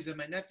boys and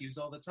my nephews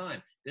all the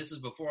time. This was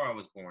before I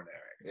was born,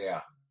 Eric.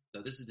 Yeah.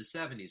 So this is the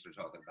 70s we're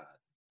talking about.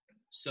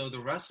 So the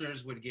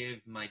wrestlers would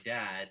give my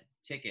dad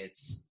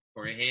tickets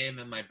for him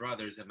and my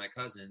brothers and my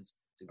cousins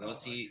to go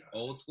see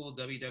old school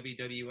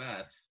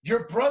WWF.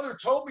 Your brother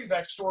told me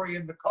that story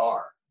in the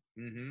car.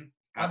 Mm-hmm.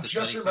 I'm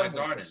just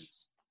remembering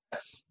Gardens.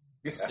 Yes.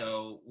 Yeah.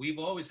 So we've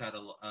always had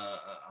a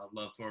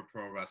love for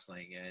pro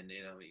wrestling, and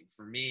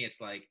for me, it's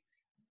like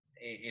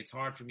it's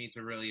hard for me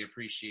to really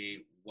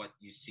appreciate what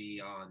you see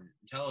on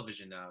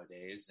television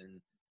nowadays. And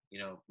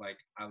like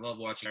I love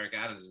watching Eric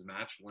Adams'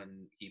 match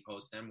when he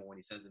posts them or when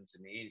he sends them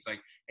to me. And he's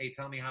like, "Hey,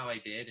 tell me how I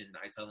did," and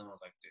I tell him I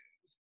was like, "Dude,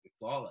 it was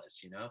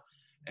flawless,"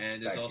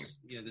 And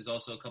there's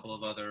also a couple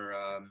of other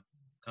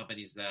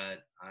companies that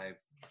I've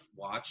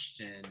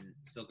watched and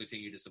still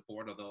continue to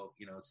support. Although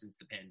since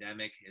the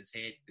pandemic has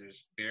hit,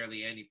 there's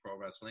barely any pro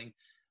wrestling,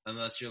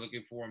 unless you're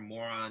looking for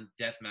more on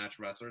deathmatch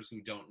wrestlers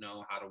who don't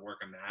know how to work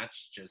a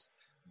match, just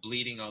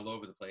bleeding all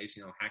over the place.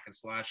 Hack and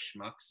slash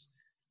schmucks.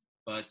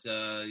 But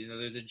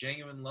there's a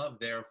genuine love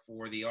there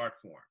for the art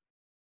form.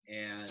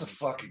 And it's a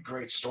fucking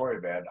great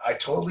story, man. I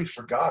totally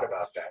forgot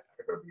about that.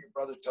 I remember your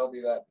brother told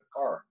me that in the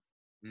car.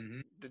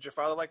 Mm-hmm. Did your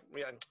father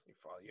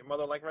your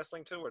mother like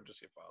wrestling too, or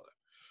just your father?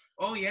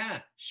 Oh yeah,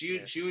 she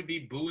would be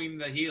booing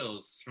the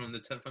heels from the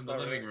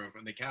living room,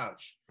 from the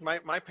couch.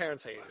 My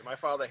parents hated it. My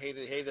father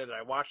hated it.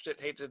 I watched it.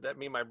 Hated that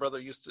me and my brother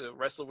used to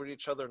wrestle with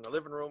each other in the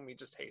living room. He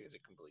just hated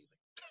it completely.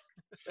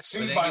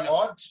 See, my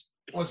aunt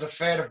was a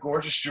fan of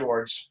Gorgeous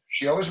George.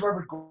 She always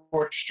remembered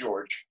Gorgeous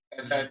George,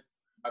 and then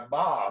my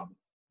mom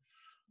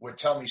would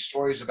tell me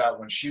stories about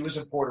when she was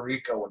in Puerto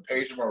Rico when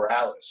Pedro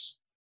Morales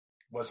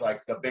was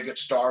like the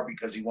biggest star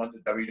because he won the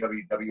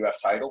WWF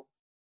title.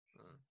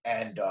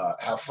 And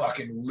how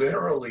fucking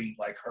literally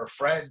like her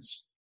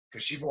friends,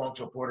 because she belonged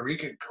to a Puerto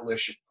Rican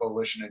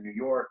coalition in New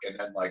York, and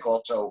then like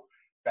also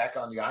back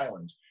on the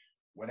island,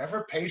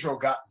 whenever Pedro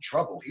got in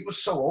trouble, he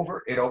was so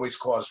over, it always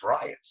caused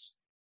riots.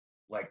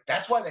 Like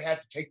that's why they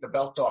had to take the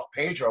belt off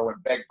Pedro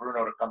and beg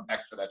Bruno to come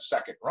back for that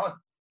second run.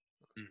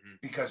 Mm-hmm.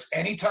 Because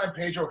anytime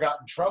Pedro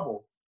got in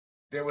trouble,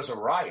 there was a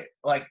riot.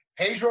 Like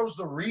Pedro's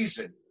the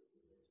reason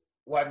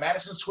why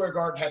Madison Square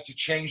Garden had to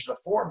change the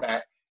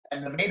format.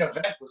 And the main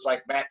event was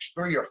like match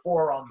 3 or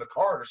 4 on the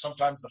card, or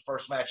sometimes the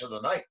first match of the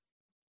night.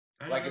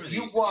 Like if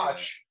you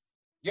watch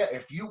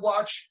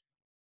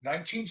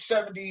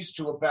 1970s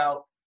to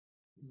about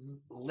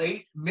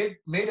mid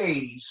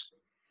 80s,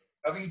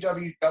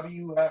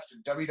 WWF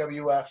and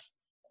WWF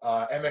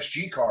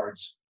MSG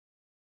cards,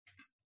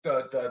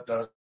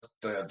 the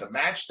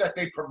match that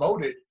they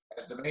promoted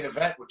as the main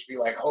event, which would be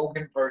like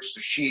Hogan versus the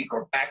Sheik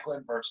or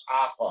Backlund versus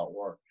Alpha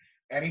or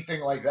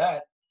anything like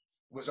that,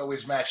 was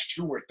always match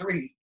 2 or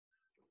 3.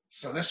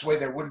 So this way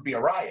there wouldn't be a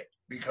riot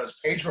because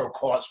Pedro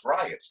caused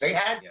riots. They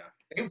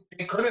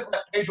couldn't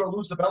let Pedro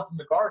lose the belt in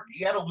the Garden.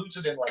 He had to lose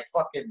it in like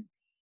fucking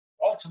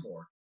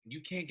Baltimore.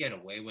 You can't get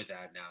away with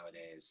that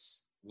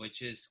nowadays,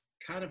 which is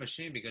kind of a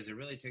shame because it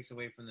really takes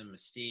away from the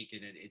mystique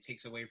and it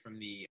takes away from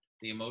the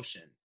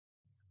emotion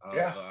of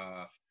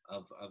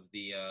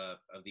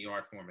the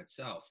art form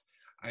itself.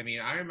 I mean,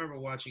 I remember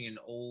watching an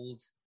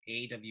old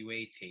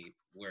AWA tape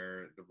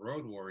where the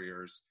Road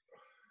Warriors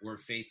were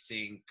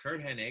facing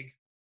Kurt Hennig,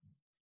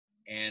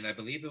 and I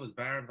believe it was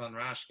Baron von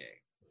Raschke.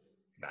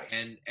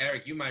 Nice. And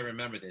Eric, you might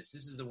remember this.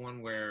 This is the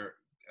one where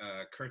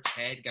Kurt's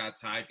head got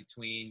tied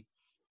between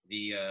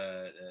the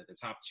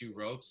top two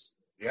ropes.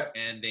 Yep.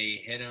 And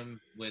they hit him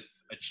with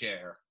a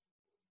chair.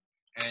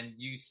 And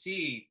you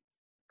see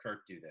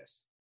Kurt do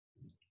this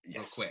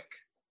real quick.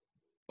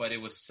 But it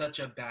was such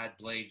a bad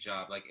blade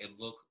job. Like, it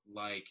looked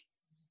like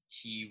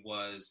he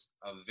was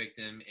a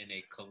victim in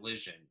a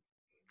collision.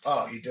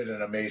 Oh, he did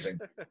an amazing.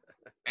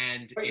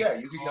 And but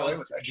it you can go with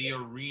that the shit.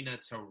 arena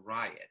to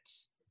riot.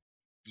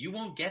 You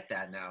won't get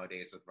that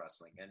nowadays with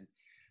wrestling. And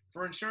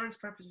for insurance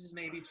purposes,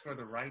 maybe it's for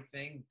the right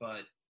thing.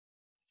 But,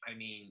 I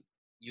mean,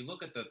 you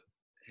look at the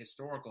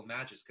historical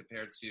matches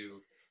compared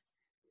to,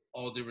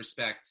 all due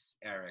respect,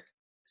 Eric,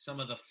 some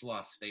of the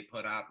fluff they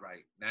put out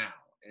right now.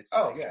 It's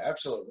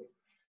absolutely.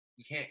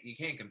 You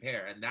can't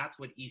compare, and that's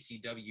what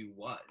ECW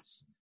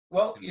was.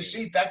 Well, you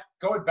see that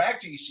going back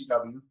to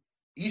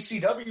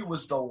ECW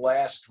was the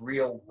last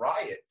real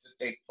riot to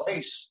take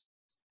place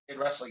in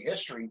wrestling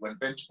history when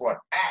Vince brought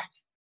back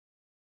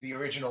the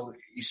original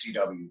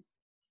ECW,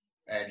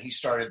 and he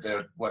started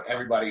what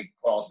everybody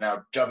calls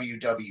now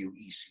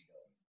WWECW.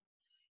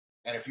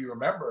 And if you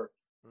remember,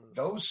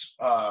 those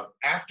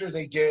after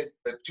they did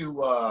the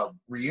two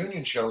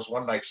reunion shows,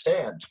 One Night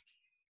Stand,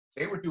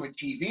 they were doing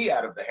TV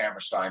out of the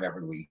Hammerstein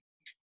every week.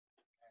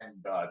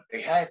 And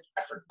they had,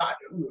 I forgot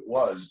who it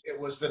was. It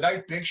was the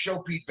night Big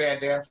Show beat Van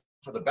Dam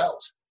for the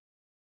belt.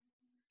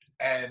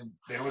 And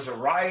there was a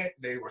riot.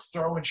 They were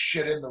throwing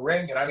shit in the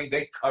ring. And I mean,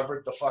 they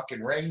covered the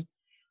fucking ring.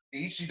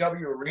 The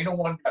ECW Arena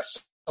one got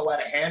so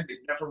out of hand, they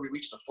never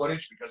released the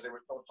footage because they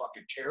were throwing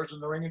fucking chairs in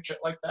the ring and shit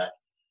like that.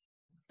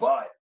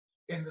 But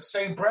in the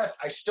same breath,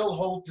 I still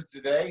hold to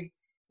today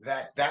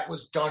that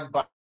was done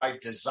by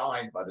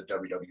design by the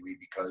WWE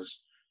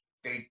because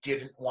they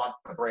didn't want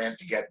the brand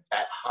to get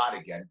that hot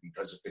again,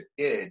 because if it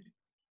did,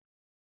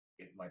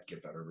 it might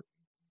get better.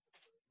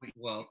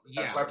 Well,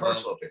 yeah, that's my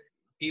personal opinion.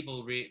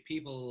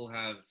 People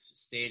have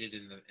stated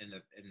in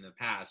the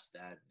past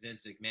that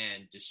Vince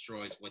McMahon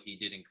destroys what he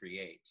didn't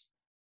create.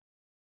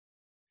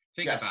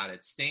 Think about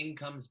it. Sting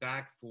comes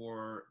back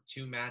for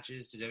 2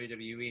 matches to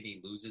WWE and he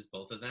loses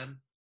both of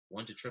them.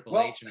 One to Triple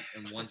H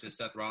and one to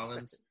Seth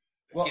Rollins.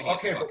 Well,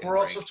 okay, but we're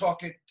also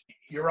talking,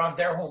 you're on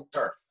their home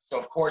turf. So,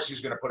 of course, he's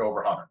going to put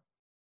over Hunter.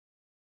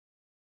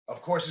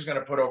 Of course, he's going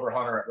to put over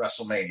Hunter at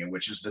WrestleMania,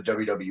 which is the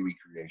WWE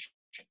creation.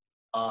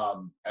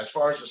 As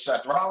far as the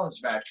Seth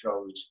Rollins match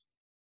goes,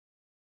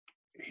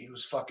 he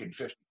was fucking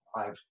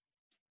 55.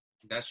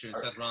 That's true.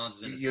 Seth Rollins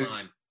is in his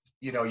prime.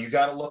 You know, you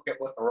got to look at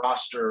what the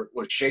roster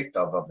was shaped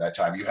of that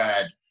time. You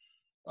had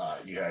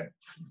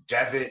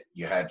Devitt,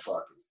 you had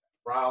fucking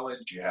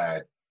Rollins, you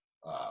had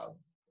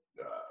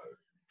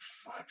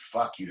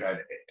you had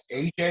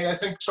AJ, I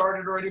think,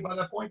 started already by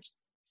that point.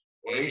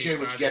 Or AJ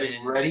was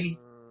getting ready.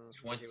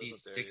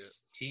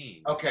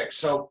 2016. Okay,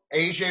 so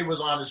AJ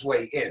was on his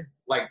way in.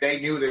 Like, they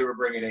knew they were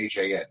bringing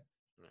AJ in.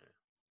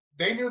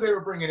 They knew they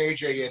were bringing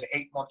AJ in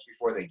 8 months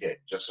before they did,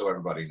 just so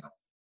everybody knows.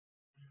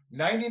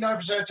 99%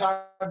 of the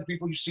time, the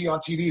people you see on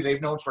TV,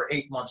 they've known for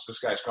 8 months this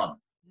guy's coming.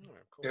 Cool.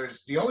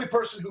 There's the only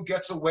person who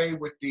gets away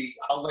with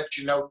I'll let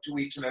you know 2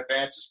 weeks in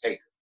advance is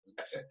Taker.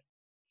 That's it.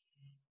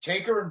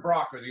 Taker and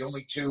Brock are the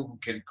only two who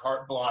can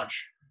carte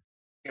blanche,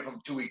 give them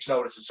 2 weeks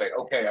notice and say,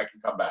 okay, I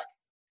can come back.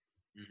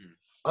 Mm-hmm.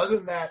 Other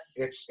than that,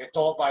 it's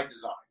all by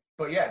design.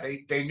 But yeah,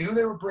 they knew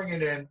they were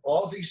bringing in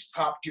all these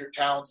top-tier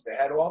talents. They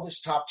had all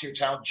this top-tier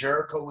talent.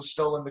 Jericho was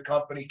still in the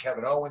company.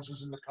 Kevin Owens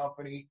was in the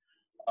company.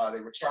 They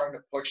were starting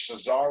to push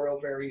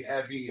Cesaro very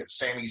heavy and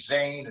Sami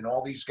Zayn and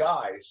all these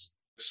guys.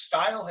 The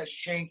style has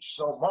changed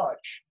so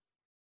much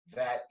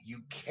that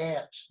you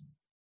can't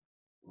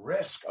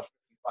risk a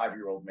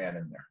 55-year-old man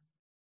in there,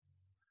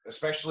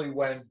 especially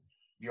when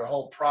your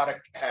whole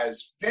product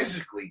has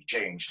physically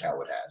changed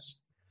how it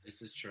has.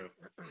 This is true.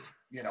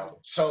 You know,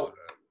 so...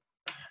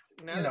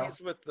 Now that he's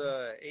with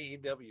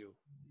AEW,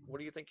 what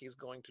do you think he's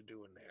going to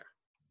do in there?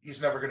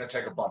 He's never going to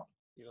take a bump.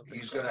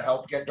 He's going to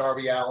help get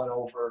Darby Allin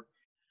over.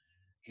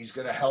 He's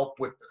going to help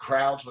with the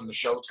crowds when the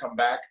shows come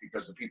back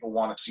because the people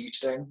want to see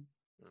Sting.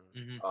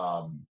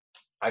 Mm-hmm.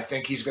 I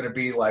think he's going to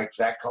be like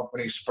that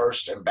company's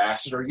first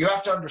ambassador. You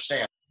have to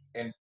understand,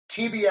 in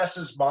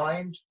TBS's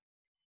mind,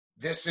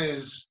 this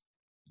is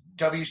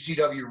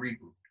WCW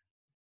reboot.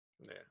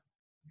 Yeah.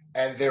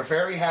 And they're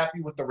very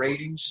happy with the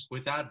ratings.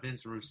 Without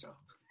Vince Russo.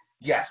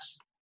 Yes.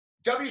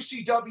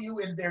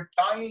 WCW in their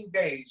dying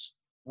days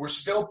were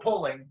still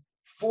pulling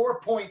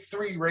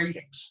 4.3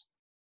 ratings.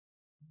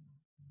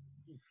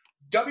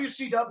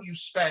 WCW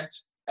spent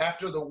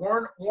After the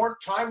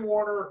Time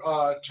Warner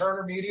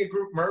Turner Media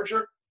Group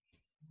merger,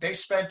 they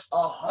spent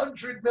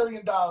 $100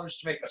 million to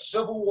make a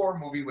Civil War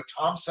movie with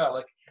Tom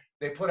Selleck.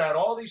 They put out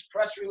all these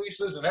press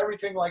releases and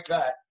everything like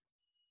that.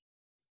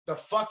 The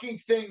fucking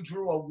thing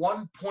drew a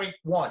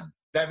 1.1.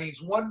 That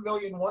means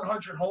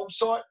 1,100,000 homes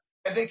saw it,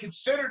 and they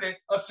considered it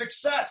a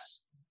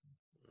success.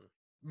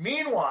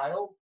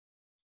 Meanwhile,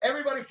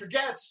 everybody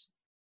forgets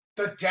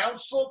the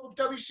downslope of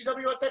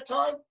WCW at that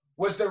time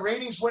was the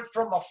ratings went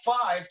from a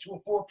 5 to a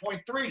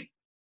 4.3.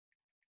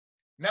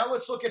 Now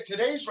let's look at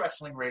today's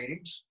wrestling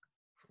ratings.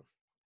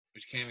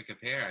 Which can't even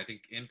compare. I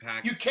think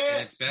Impact you can't,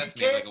 at its best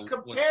you can't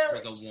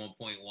was a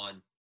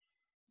 1.1.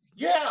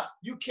 Yeah,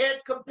 you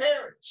can't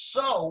compare it.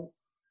 So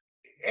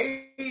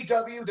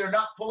AEW, they're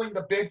not pulling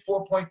the big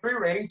 4.3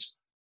 ratings,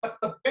 but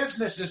the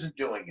business isn't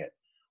doing it.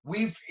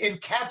 We've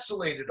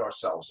encapsulated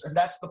ourselves, and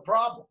that's the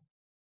problem.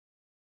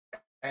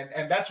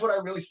 And that's what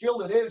I really feel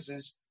it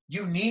is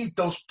you need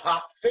those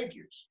pop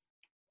figures.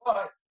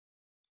 But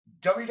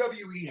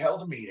WWE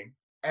held a meeting,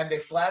 and they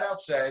flat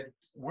out said,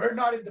 we're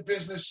not in the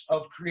business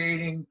of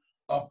creating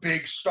a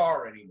big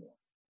star anymore.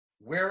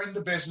 We're in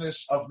the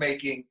business of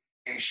making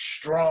a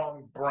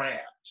strong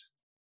brand.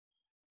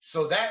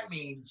 So that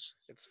means...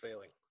 It's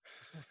failing.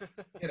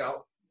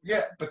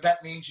 But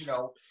that means,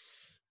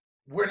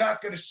 we're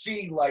not going to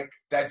see like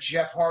that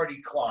Jeff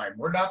Hardy climb.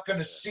 We're not going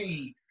to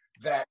see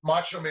that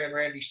Macho Man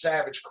Randy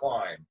Savage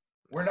climb.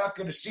 We're not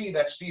going to see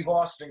that Steve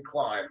Austin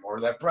climb or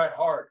that Bret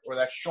Hart or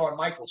that Shawn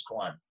Michaels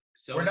climb.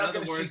 So we're not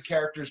going to see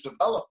characters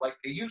develop like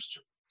they used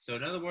to. So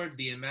in other words,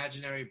 the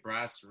imaginary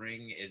brass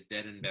ring is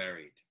dead and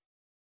buried.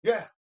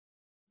 Yeah.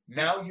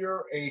 Now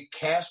you're a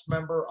cast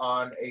member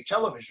on a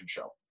television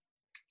show.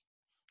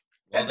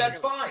 Well, and that's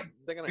fine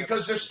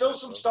because there's still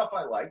some stuff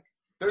I like.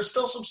 There's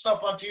still some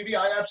stuff on TV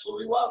I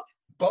absolutely love.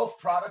 Both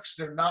products,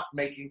 they're not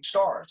making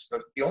stars.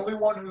 But the only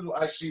one who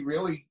I see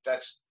really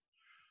that's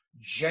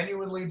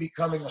genuinely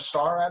becoming a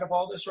star out of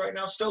all this right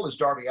now still is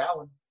Darby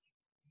Allin.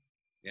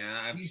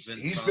 Yeah, he's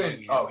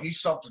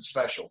something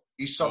special.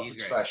 He's something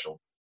special.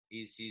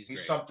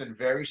 He's something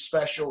very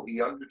special.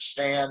 He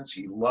understands.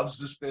 He loves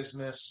this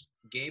business.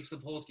 Gabe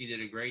Sapolsky did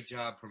a great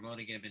job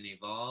promoting him in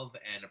Evolve.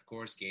 And, of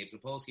course, Gabe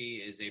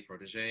Sapolsky is a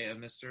protege of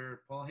Mr.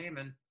 Paul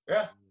Heyman.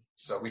 Yeah.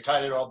 So we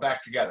tied it all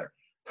back together.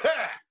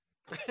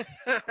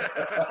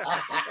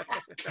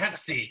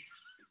 Pepsi.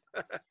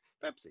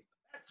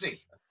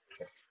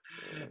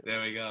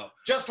 There we go.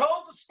 Just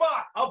hold the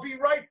spot. I'll be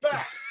right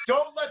back.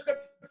 Don't let them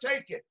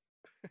take it.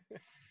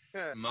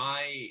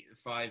 My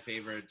 5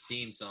 favorite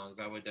theme songs,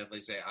 I would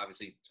definitely say,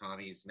 obviously,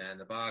 Tommy's Man in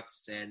the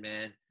Box,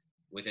 Sandman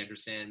with Enter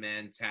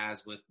Sandman,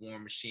 Taz with War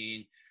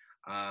Machine,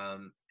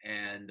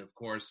 and, of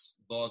course,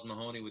 Balls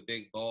Mahoney with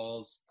Big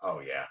Balls.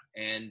 Oh, yeah.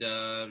 And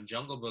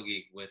Jungle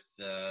Boogie with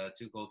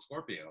Too Cold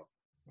Scorpio.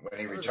 When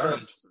he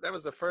returned. That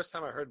was the first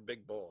time I heard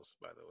Big Balls,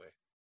 by the way.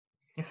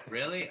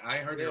 Really? I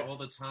heard it all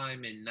the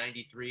time in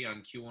 93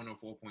 on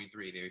Q104.3.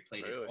 They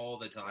played it all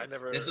the time.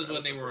 This is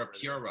when they were a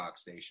pure rock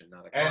station,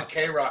 not a And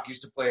K-Rock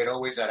used to play it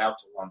always at Out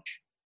to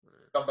Lunch.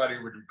 Somebody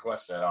would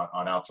request that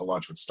on Out to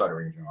Lunch with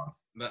Stuttering John.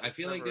 But I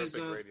feel like there's a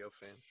big radio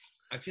fan.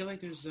 I feel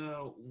like there's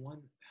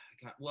one.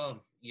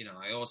 Well,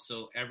 I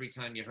also every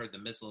time you heard the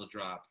missile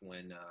drop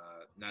when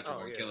Natural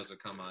Born Killers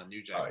would come on,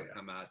 New Jack would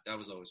come out. That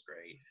was always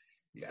great.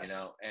 Yes.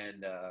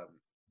 And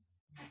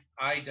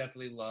I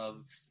definitely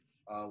love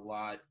a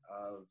lot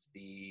of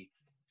the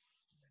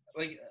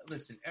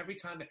listen, every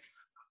time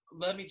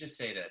let me just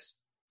say this.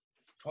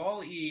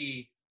 Paul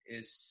E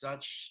is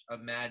such a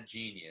mad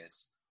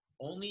genius.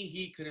 Only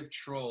he could have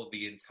trolled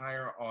the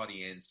entire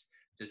audience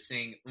to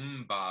sing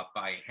Bop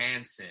by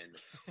Hanson.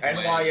 And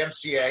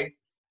YMCA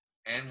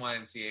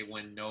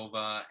when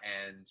Nova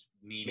and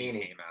Meanie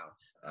came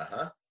out.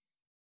 Uh-huh.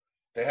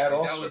 They had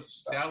all sorts of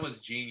stuff. That was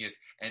genius.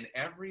 And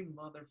every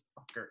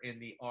motherfucker in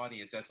the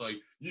audience that's like,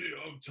 yeah,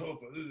 I'm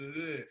tough.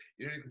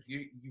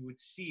 You would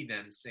see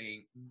them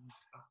saying,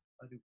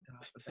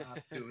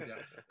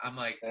 I'm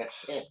like,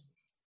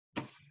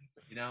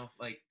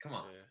 come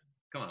on.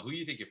 Come on. Who do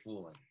you think you're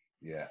fooling?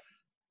 Yeah.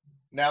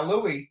 Now,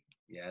 Louis.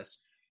 Yes.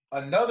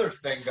 Another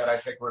thing that I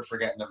think we're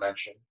forgetting to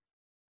mention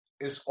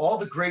is all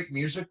the great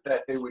music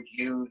that they would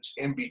use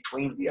in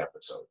between the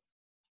episode.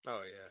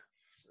 Oh, yeah.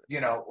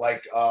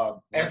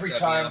 Every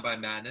time by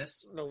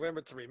Madness.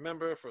 November to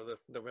Remember for the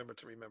November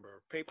to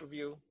Remember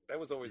pay-per-view. That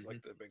was always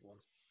like the big one.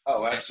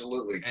 Oh,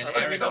 absolutely. And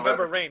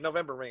November Rain.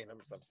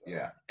 I'm sorry.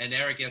 Yeah. And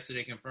Eric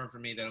yesterday confirmed for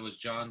me that it was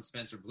John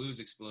Spencer Blues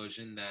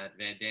Explosion that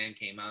Van Dam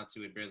came out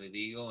to at Barely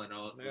Legal, and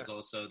it was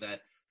also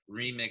that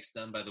remix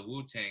done by the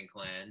Wu-Tang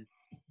Clan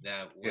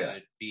that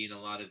would be in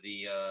a lot of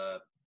the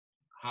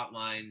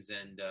hotlines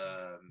and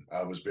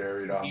I was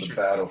buried on the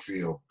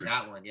battlefield.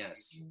 That one,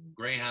 yes.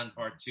 Greyhound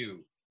Part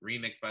 2.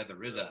 Remixed by the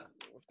RZA.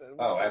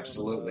 Oh,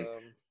 absolutely.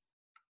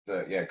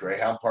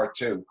 Greyhound Part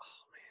 2.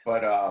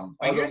 But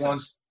other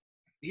ones.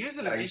 Here's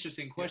an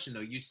interesting question,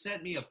 though. You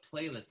sent me a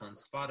playlist on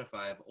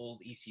Spotify of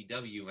old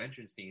ECW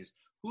entrance themes.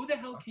 Who the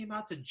hell came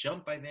out to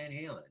Jump by Van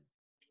Halen?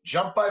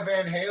 Jump by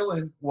Van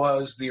Halen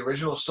was the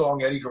original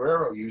song Eddie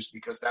Guerrero used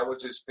because that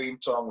was his theme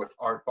song with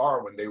Art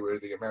Barr when they were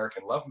the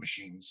American Love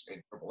Machines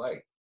in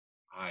AAA.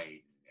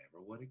 I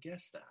never would have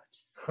guessed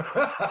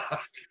that.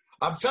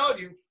 I'm telling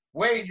you,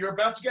 Wayne, you're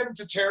about to get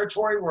into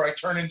territory where I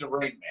turn into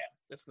Rain Man.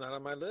 It's not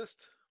on my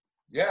list.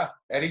 Yeah,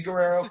 Eddie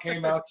Guerrero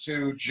came out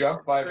to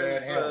Jump by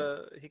Van Says,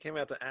 Halen. he came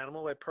out to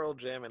Animal by Pearl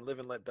Jam and Live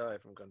and Let Die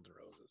from Guns N'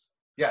 Roses.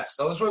 Yes,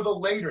 those were the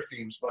later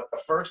themes, but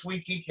the first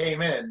week he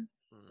came in,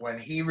 when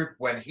he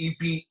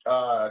beat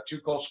Too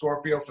Cold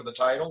Scorpio for the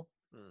title,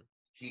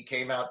 he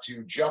came out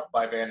to Jump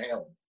by Van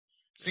Halen.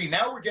 See,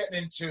 now we're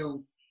getting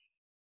into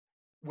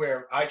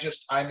where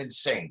I'm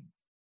insane,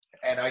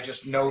 and I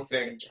just know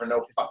things for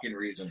no fucking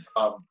reason.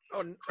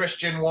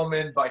 Christian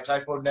Woman by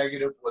Typo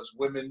Negative was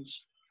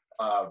women's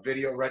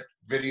video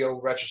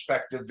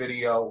retrospective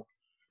video.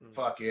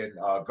 Fucking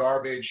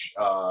Garbage,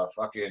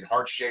 fucking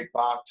Heart-Shaped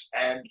Box,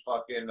 and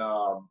fucking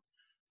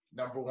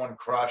Number One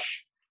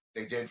Crush.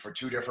 They did for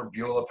 2 different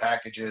Beulah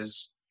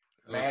packages.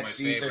 Mad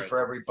Season favorite. For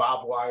every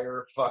Bob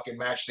Wire fucking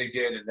match they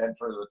did, and then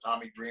for the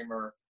Tommy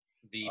Dreamer.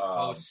 The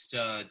post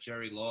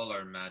Jerry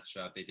Lawler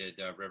matchup, they did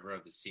River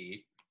of the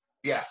Sea.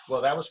 Yeah,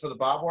 well, that was for the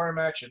Bob Wire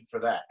match and for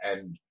that.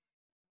 And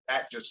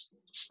that just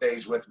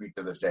stays with me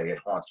to this day. It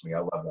haunts me. I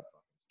love that.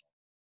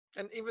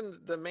 And even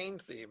the main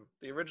theme,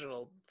 the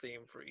original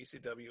theme for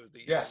ECW,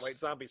 the White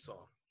Zombie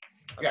song.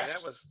 I mean,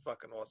 that was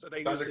fucking awesome.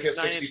 They Thunderkiss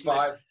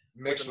 65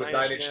 mixed with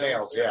 9 Inch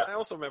Nails. Yeah. I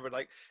also remember,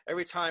 like,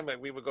 every time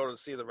we would go to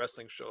see the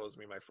wrestling shows,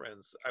 me and my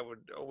friends,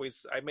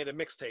 I made a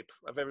mixtape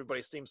of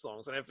everybody's theme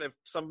songs. And if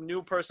some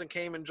new person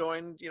came and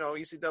joined,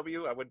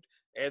 ECW, I would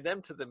add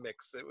them to the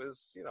mix. It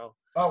was,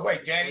 Oh,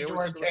 wait, Danny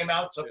Jordan came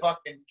out to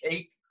fucking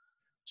Cake,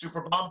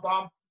 Super Bomb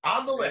Bomb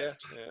on the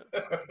list. Yeah.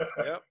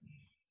 Yep.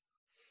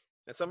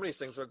 And some of these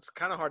things were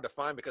kind of hard to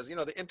find because,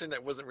 the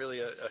internet wasn't really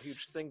a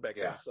huge thing back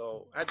then.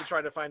 So I had to try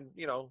to find,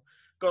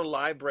 go to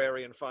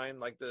library and find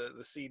like the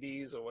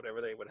CDs or whatever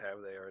they would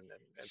have there. And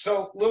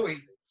so, Louis,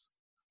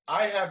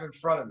 I have in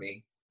front of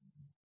me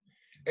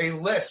a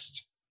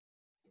list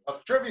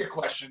of trivia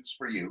questions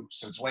for you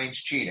since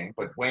Wayne's cheating,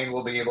 but Wayne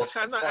will be able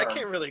to I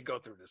can't really go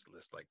through this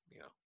list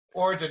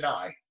or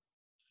deny.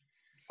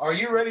 Are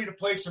you ready to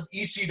play some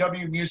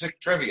ECW music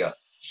trivia?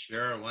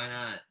 Sure, why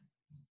not?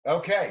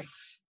 Okay.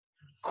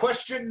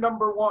 Question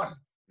number 1.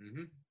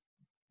 Mm-hmm.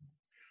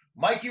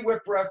 Mikey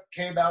Whipwreck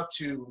came out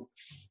to...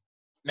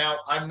 Now,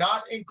 I'm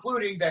not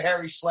including the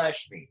Harry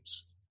Slash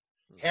themes.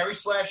 Harry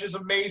Slash is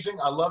amazing.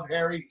 I love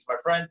Harry. He's my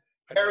friend.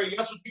 Harry,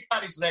 yasu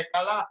tikanis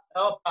rekala,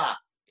 opa.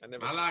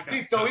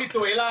 Zito, ito,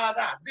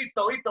 ilada.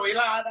 Zito, ito,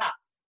 ilada.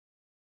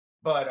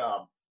 But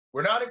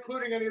we're not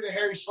including any of the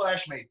Harry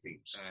Slash made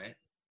themes. All right.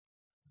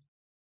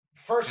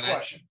 First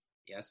question.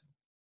 Yes.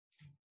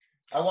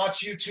 I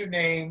want you to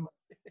name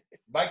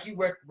Mikey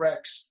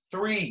Whipwreck's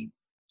 3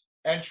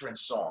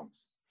 entrance songs.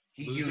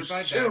 He used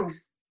 2. Beck.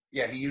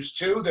 Yeah, he used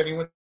 2. Then he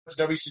went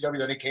to WCW.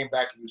 Then he came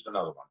back and used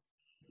another one.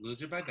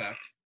 Loser by Beck.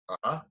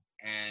 Uh-huh.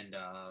 And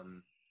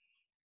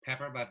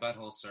Pepper by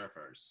Butthole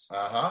Surfers.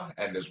 Uh-huh.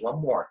 And there's one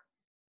more.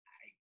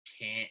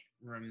 I can't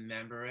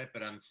remember it,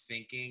 but I'm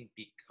thinking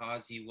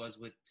because he was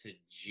with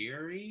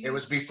Tajiri. It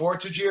was before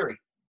Tajiri.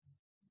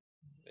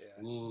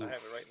 Yeah, I have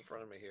it right in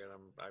front of me here.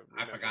 And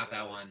I forgot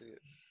that one.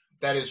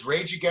 That is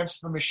Rage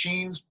Against the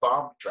Machine's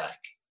Bomb Track.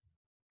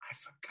 I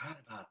forgot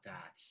about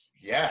that.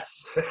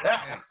 Yes.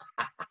 Okay.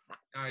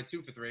 All right,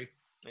 2 for 3.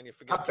 And you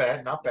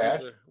forget not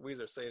bad.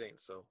 Weezer Say It Ain't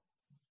So.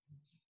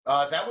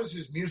 That was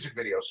his music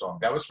video song.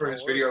 That was for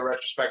his video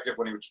retrospective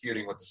when he was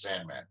feuding with the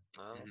Sandman.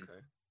 Oh,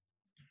 okay.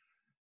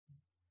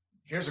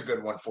 Here's a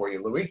good one for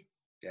you, Louis.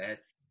 Go ahead.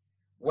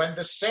 When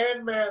the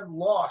Sandman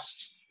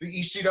lost the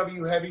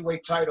ECW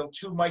heavyweight title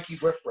to Mikey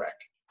Whipwreck,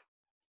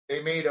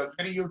 they made a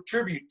video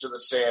tribute to the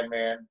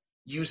Sandman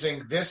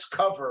using this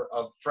cover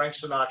of Frank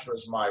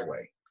Sinatra's My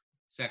Way.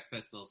 Sex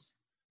Pistols.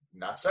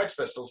 Not Sex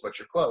Pistols, but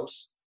you're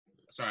close.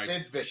 Sorry.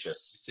 Sid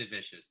Vicious. Sid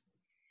Vicious.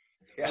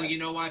 Yes. Well, you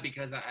know why?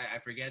 Because I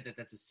forget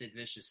that's a Sid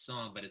Vicious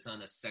song, but it's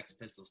on a Sex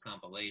Pistols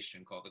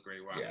compilation called The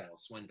Great Rock and Roll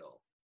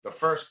Swindle. The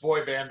first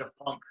boy band of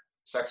punk,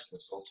 Sex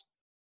Pistols.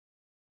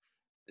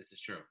 This is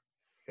true.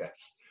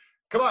 Yes.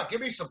 Come on, give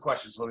me some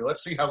questions, Louis.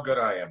 Let's see how good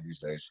I am these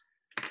days.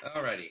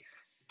 Alrighty.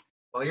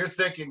 Well, you're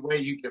thinking, Way,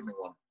 you give me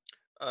one.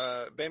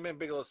 Bam Bam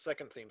Bigelow's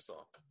second theme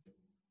song.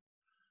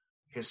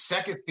 His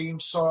second theme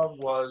song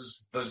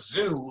was The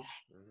Zoo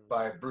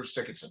by Bruce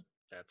Dickinson.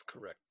 That's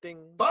correct. Ding.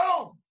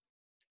 Boom!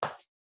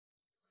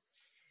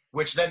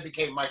 Which then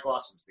became Mike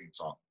Austin's theme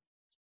song.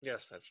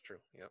 Yes, that's true.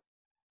 Yep.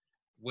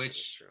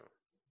 Which,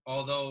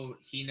 although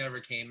he never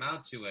came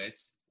out to it,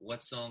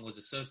 what song was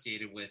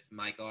associated with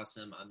Mike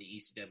Awesome on the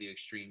ECW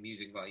Extreme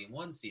Music Volume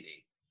 1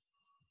 CD?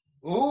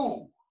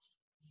 Ooh.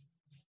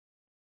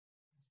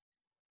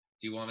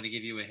 Do you want me to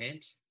give you a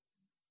hint?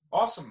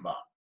 Awesome Bomb.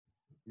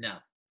 No.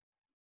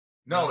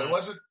 No, it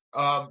wasn't.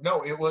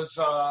 No, it was.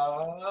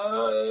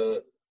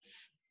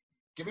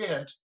 Give me a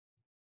hint.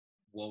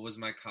 What was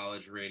my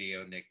college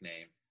radio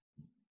nickname?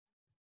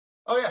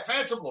 Oh, yeah,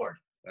 Phantom Lord.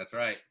 That's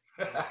right.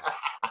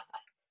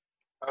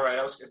 All right,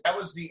 that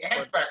was the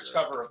Anthrax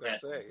cover of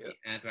that. The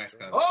Anthrax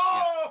cover.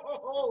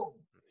 Oh!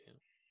 Yeah.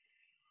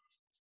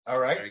 All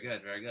right. Very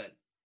good, very good.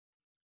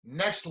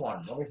 Next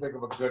one. Let me think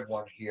of a good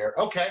one here.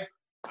 Okay.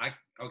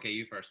 Okay,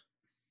 you first.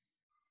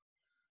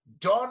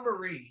 Dawn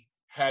Marie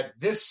had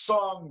this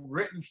song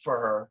written for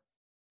her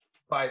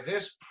by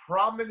this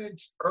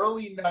prominent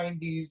early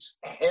 90s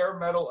hair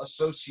metal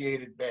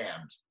associated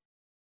band.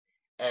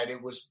 And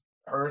it was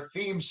her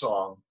theme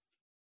song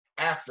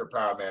after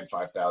Powerman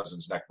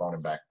 5000's Neckbone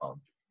and Backbone.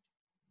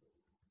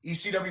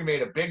 ECW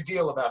made a big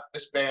deal about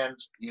this band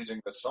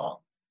using the song.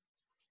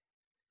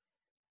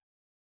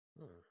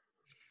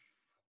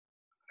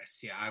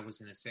 See, I was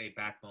going to say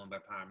Backbone by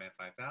Powerman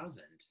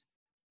 5000.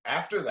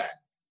 After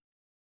that.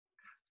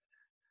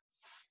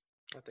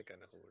 I think I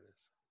know who it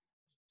is.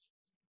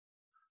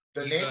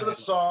 The name of the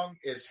song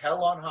is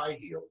Hell on High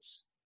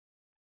Heels.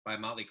 By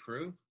Motley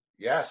Crue?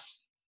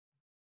 Yes.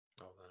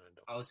 Oh, then I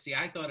don't. Oh, see,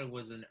 I thought it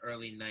was an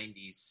early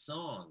 90s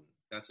song.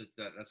 That's what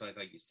I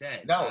thought you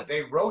said. No,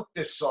 they wrote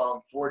this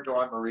song for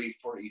Dawn Marie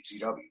for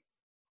ECW.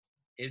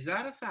 Is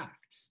that a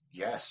fact?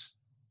 Yes.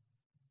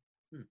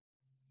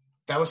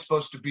 That was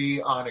supposed to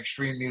be on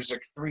Extreme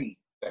Music 3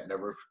 that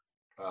never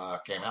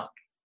came out.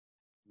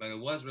 But it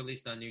was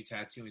released on New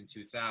Tattoo in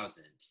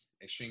 2000.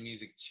 Extreme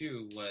Music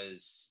 2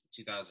 was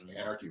 2001.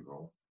 Anarchy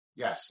Rule.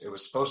 Yes, it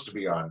was supposed to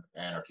be on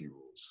Anarchy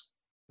Rules.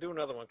 Do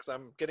another one because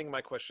I'm getting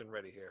my question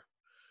ready here.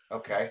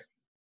 Okay.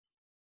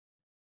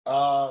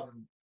 What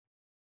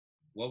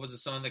was the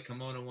song that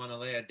Kimono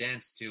Wanalea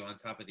danced to on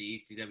top of the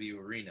ECW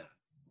arena?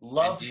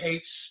 Love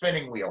Hates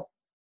Spinning Wheel.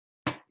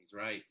 He's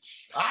right.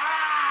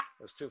 Ah!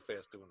 It was too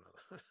fast doing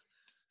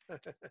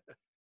another.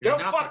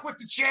 Don't fuck with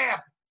the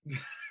champ!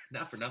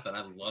 Not for nothing.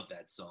 I love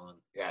that song.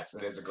 Yes,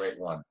 it is a great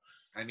one.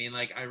 I mean,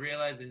 like, I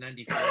realized in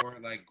 94,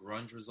 like,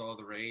 grunge was all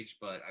the rage,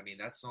 but, I mean,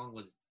 that song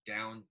was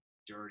down,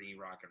 dirty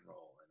rock and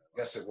roll.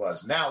 Yes, it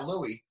was. Now,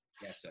 Louis.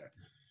 Yes, sir.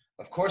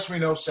 Of course, we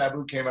know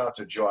Sabu came out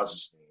to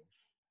Jaws' theme.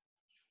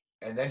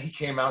 And then he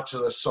came out to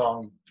the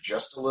song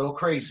Just a Little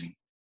Crazy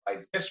by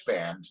this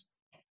band.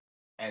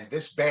 And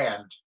this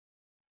band's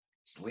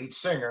lead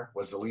singer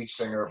was the lead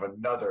singer of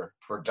another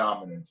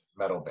predominant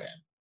metal band.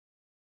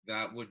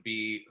 That would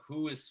be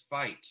Who Is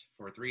Fight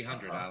for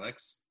 300,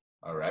 Alex.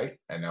 All right.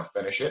 And now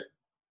finish it.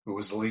 Who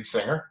was the lead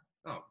singer?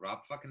 Oh, Rob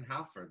fucking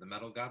Halford, the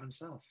metal god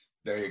himself.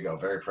 There you go.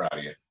 Very proud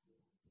of you.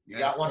 You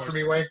And got one for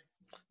me, Wayne?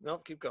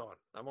 Nope, keep going.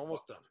 I'm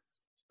almost done.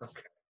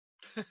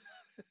 Okay.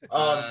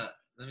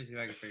 Let me see if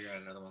I can figure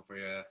out another one for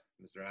you,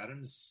 Mr.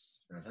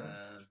 Adams.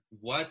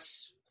 What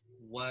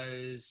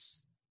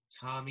was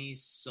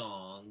Tommy's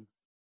song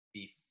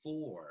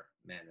before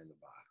Man in the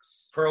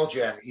Box? Pearl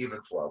Jam,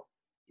 Even Flow.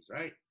 He's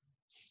right.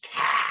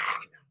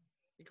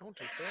 You're going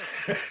too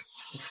fast.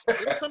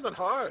 Give me something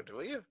hard,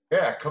 will you?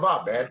 Yeah, come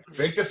on, man.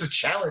 Make this a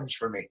challenge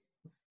for me.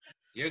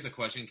 Here's a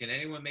question. Can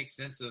anyone make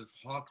sense of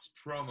Hawk's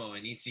promo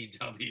in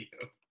ECW?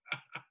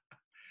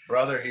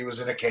 Brother, he was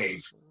in a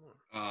cave.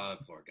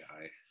 Poor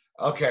guy.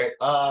 Okay,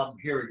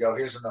 here we go.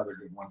 Here's another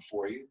good one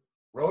for you.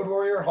 Road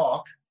Warrior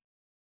Hawk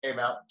came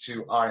out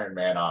to Iron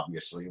Man,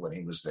 obviously, when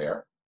he was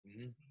there.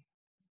 Mm-hmm.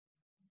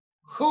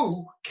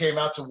 Who came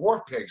out to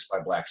War Pigs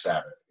by Black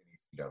Sabbath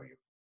in ECW?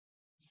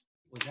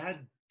 Was that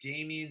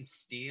Damian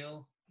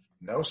Steele?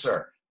 No,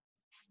 sir.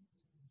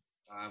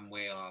 I'm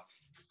way off.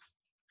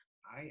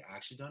 I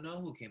actually don't know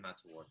who came out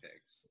to War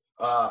Pigs.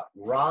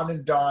 Ron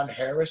and Don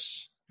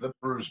Harris, the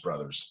Bruise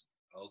Brothers.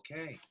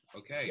 Okay.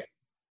 Yeah.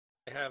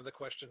 I have the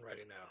question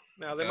ready now.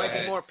 Now, there might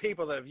be more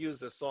people that have used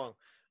this song,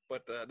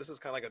 but this is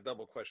kind of like a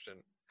double question.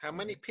 How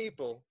many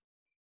people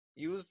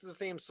used the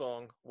theme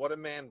song, What a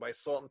Man by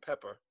Salt and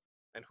Pepper,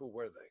 and who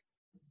were they?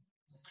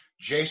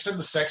 Jason,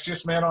 the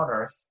sexiest man on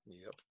earth.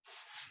 Yep.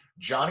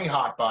 Johnny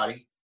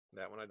Hotbody.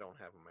 That one I don't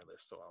have on my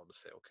list, so I'll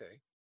just say okay.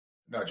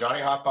 No, Johnny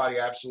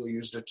Hotbody absolutely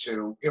used it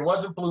too. It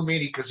wasn't Blue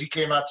Meanie because he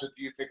came out to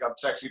You Think I'm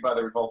Sexy by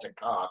the Revolting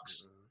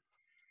Cocks.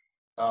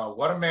 Mm-hmm.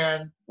 What a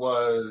Man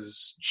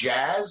was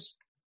Jazz,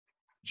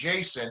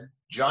 Jason,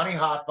 Johnny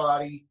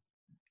Hotbody,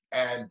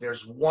 and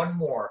there's one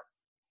more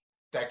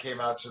that came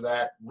out to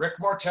that. Rick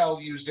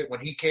Martel used it when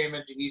he came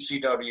into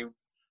ECW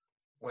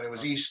when it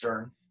was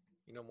Eastern.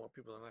 You know more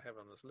people than I have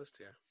on this list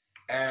here.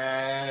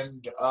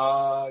 And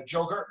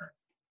Joe Gertner.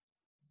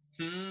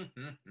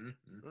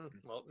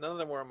 Well, none of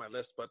them were on my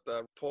list, but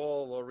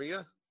Paul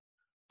Loria.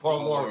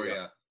 Paul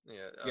Loria.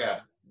 Yeah.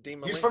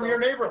 He's from your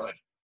neighborhood.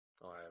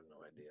 Oh, I have no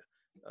idea.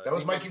 That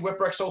was Mikey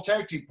Whipwreck's old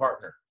tag team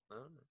partner.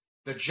 Oh.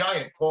 The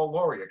giant Paul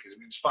Loria, because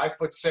he was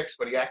 5'6",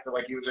 but he acted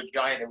like he was a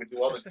giant and would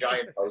do all the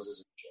giant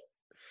poses and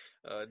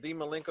shit. Dean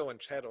Malenko and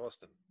Chad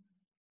Austin.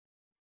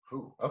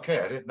 Who?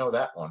 Okay, I didn't know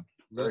that one.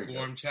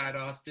 Lukewarm Chad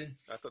Austin.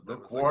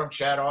 Lukewarm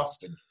Chad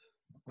Austin.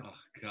 Oh,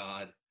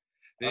 God.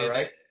 All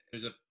right.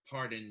 There's a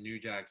part in New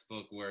Jack's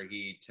book where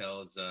he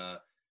tells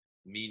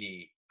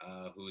Meanie,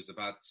 who is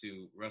about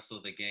to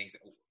wrestle the gangs,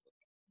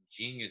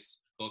 genius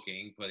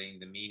booking, putting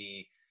the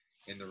Meanie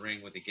in the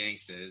ring with the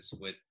gangsters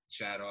with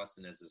Chad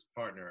Austin as his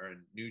partner.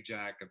 And New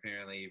Jack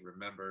apparently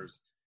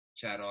remembers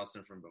Chad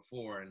Austin from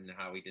before and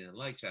how he didn't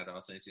like Chad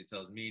Austin. So he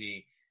tells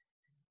Meanie,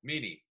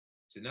 Meanie,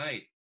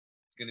 tonight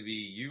it's going to be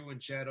you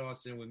and Chad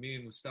Austin with me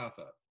and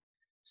Mustafa.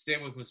 Stay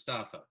with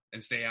Mustafa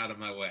and stay out of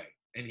my way.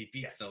 And he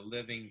beat the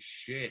living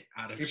shit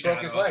out of Chad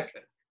broke his Austin. leg.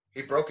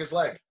 He broke his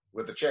leg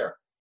with the chair.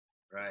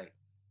 Right.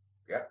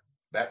 Yeah,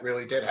 that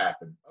really did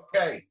happen.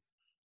 Okay.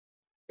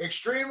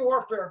 Extreme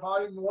Warfare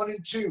Volume 1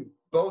 and 2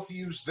 both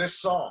use this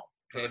song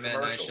for the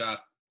commercial. Nice shot.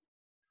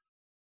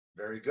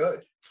 Very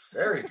good.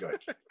 Very good.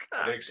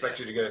 I didn't expect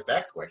you to get it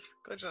that quick.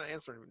 Glad you're not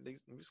answering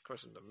this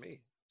question to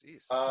me.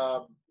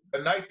 Jeez. The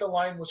night the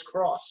line was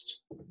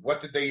crossed. What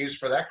did they use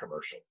for that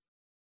commercial?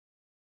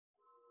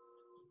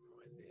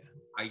 No idea.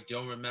 I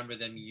don't remember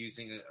them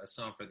using a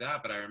song for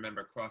that, but I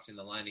remember Crossing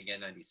the Line Again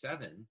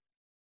 97.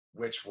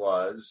 Which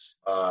was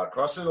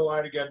Crossing the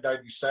Line Again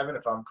 97,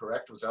 if I'm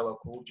correct, was LL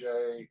Cool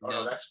J. Oh,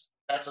 no,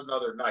 that's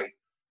another night.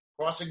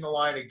 Crossing the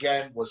Line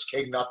Again was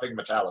King Nothing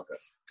Metallica.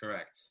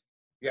 Correct.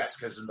 Yes,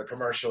 because in the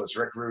commercial, it's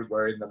Rick Rude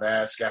wearing the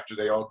mask after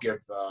they all give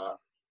the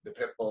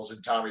pit bulls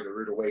and Tommy the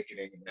Rude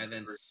Awakening. And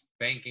then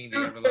spanking the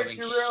you ever-loving think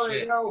you really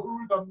shit. know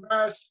who the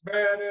masked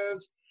man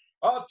is?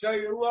 I'll tell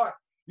you what.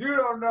 You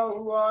don't know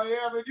who I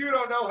am, and you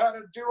don't know how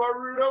to do a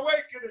Rude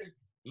Awakening.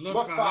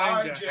 Look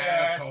behind you,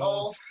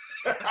 assholes.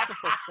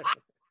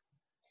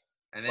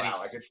 And then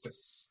wow, he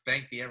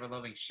spanked the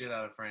ever-loving shit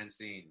out of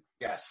Francine.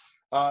 Yes.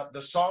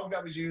 The song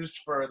that was used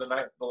for The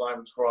Night the Line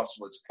was Crossed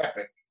was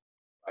Epic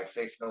by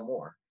Faith No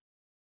More.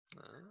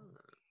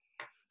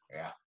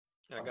 Yeah.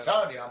 I'm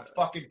telling you, I'm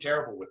fucking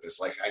terrible with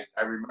this. Like,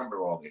 I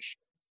remember all this shit.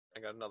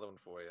 I got another one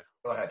for you.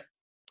 Go ahead.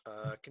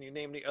 Can you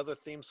name the other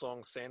theme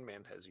song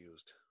Sandman has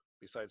used,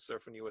 besides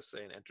Surfing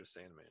USA and Enter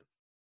Sandman?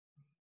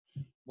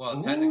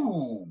 Well,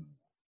 technically,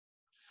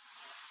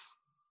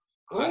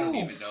 I don't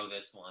even know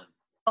this one.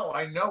 Oh,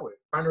 I know it.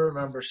 I'm trying to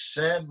remember.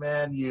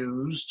 Sandman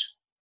used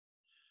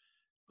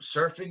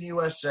Surfing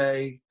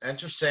USA,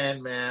 Enter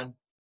Sandman,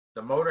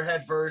 the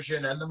Motorhead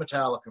version, and the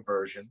Metallica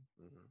version.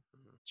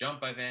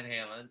 Jump by Van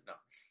Halen.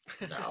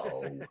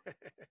 No.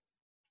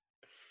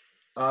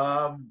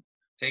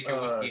 Take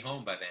Your Whiskey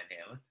Home by Van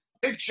Halen.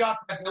 Big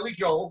Shot by Billy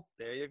Joel.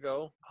 There you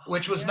go.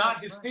 Which was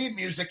not his theme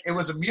music. It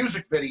was a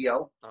music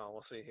video. Oh,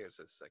 we'll see. Here's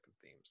his second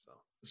theme.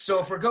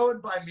 So if we're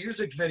going by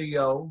music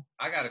video.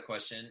 I got a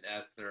question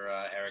after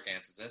Eric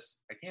answers this.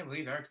 I can't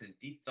believe Eric's in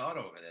deep thought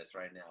over this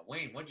right now.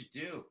 Wayne, what'd you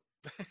do?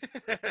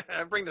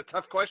 I bring the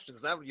tough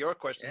questions, not your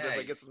questions.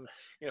 Everybody gets them,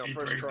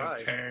 first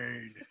try.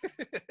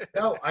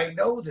 No, I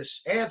know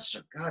this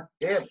answer. God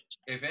damn it.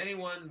 If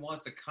anyone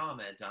wants to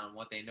comment on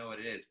what they know what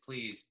it is,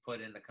 please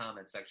put in the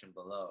comment section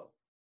below.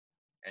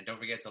 And don't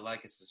forget to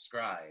like and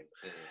subscribe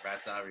to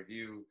Rat's Eye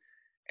Review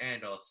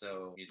and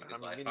also Music is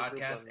Life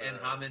Podcast and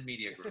Hammond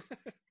Media Group.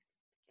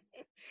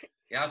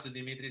 Yes, with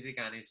Dimitri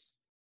Tikanis.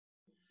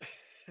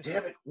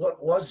 Damn it,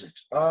 what was it?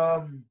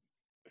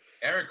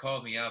 Eric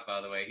called me up, by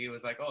the way. He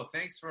was like, "Oh,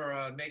 thanks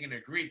for making a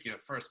Greek your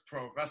first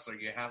pro wrestler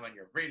you have on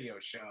your radio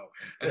show."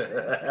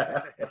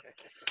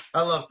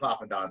 I love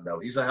Papa Don, though.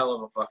 He's a hell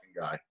of a fucking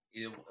guy.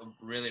 He's a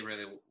really,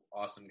 really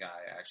awesome guy,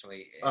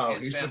 actually. Oh,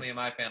 his family and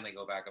my family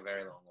go back a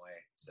very long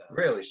way. So.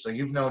 Really? So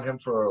you've known him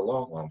for a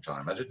long, long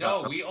time?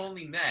 No, we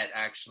only met,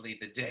 actually,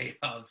 the day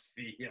of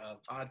the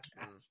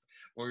podcast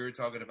where we were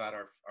talking about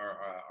our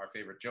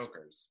favorite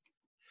jokers.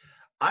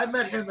 I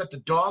met him at the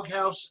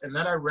Doghouse, and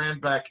then I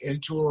ran back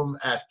into him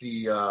at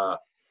the oh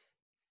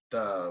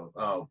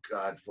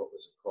God, what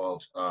was it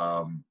called?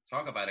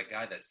 Talk about a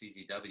guy that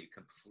CZW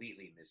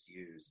completely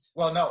misused.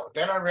 Well, no,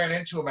 then I ran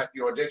into him at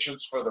the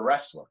auditions for The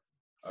Wrestler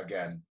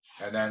again,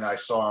 and then I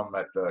saw him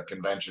at the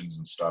conventions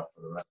and stuff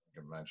for the wrestling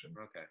convention.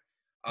 Okay.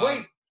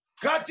 Wait,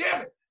 God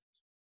damn it!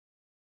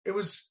 It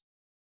was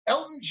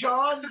Elton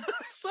John.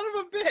 Son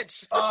of a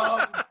bitch.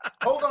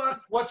 Hold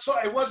on. What song?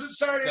 It wasn't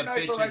Saturday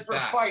Night's Alright for a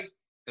Fight.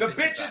 The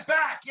bitch is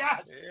back.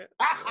 Yes. Yeah.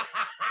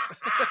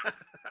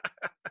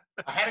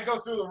 I had to go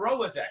through the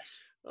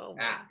Rolodex. Oh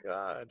my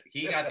God.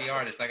 He got the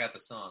artist. I got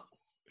the song.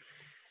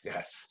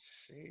 Yes.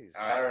 Jeez.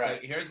 All right.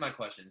 So here's my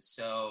question.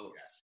 So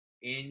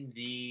in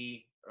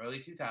the early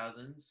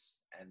 2000s,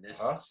 and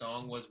this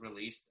song was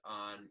released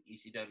on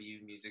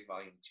ECW Music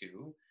Volume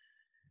 2,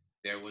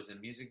 there was a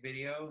music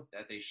video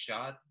that they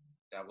shot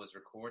that was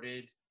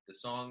recorded. The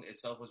song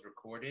itself was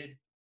recorded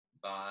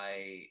by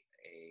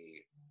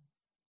a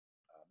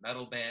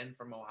metal band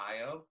from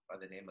Ohio by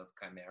the name of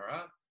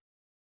Chimera.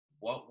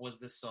 What was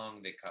the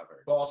song they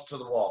covered? Balls to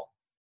the Wall.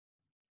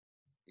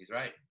 He's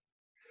right.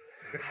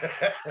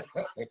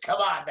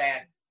 Come on,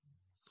 man.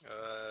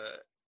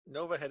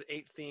 Nova had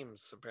 8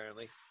 themes,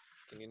 apparently.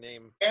 Can you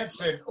name?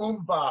 Anson,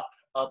 Bop,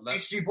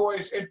 Beastie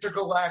Boys,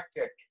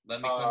 Intergalactic.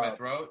 Let Me Clear My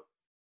Throat.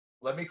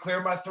 Let Me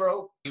Clear My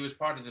Throat. He was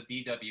part of the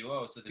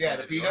BWO. So the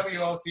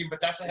BWO theme,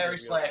 but that's a Harry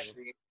Slash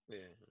theme.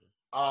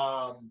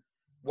 Yeah.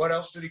 What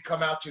else did he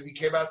come out to? He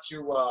came out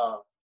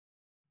to.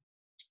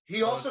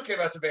 He also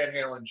came out to Van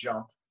Halen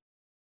Jump.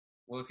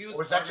 Well, if he was, or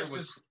was that just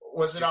was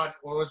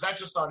that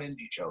just on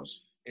indie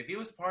shows? If he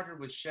was partnered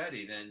with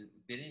Shetty, then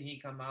didn't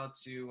he come out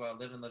to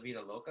Live in La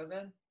Vida Loca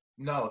then?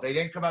 No, they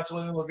didn't come out to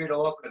Live in La Vida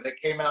Loca. They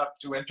came out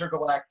to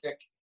Intergalactic,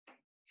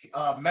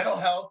 Metal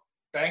Health,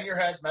 Bang Your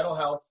Head, Metal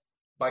Health,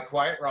 by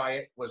Quiet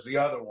Riot was the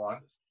other one.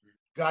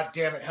 God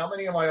damn it. How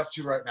many am I up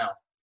to right now?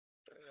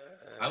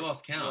 I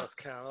lost count. Lost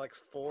count. Like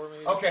 4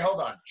 maybe. Okay, hold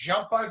on.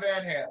 Jump by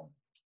Van Halen.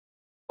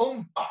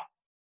 Oompa.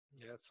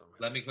 Yeah, that's something.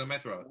 Let me clear my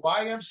throat.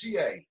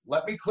 YMCA.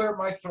 Let Me Clear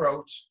My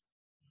Throat.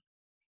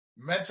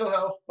 Mental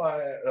Health by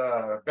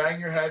Bang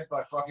Your Head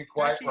by fucking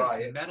Quiet Actually,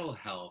 Riot. it's mental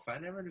health. I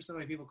never understood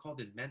why people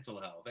called it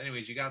mental health.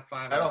 Anyways, you got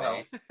 5 Mental out of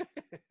Health. 8.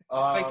 It's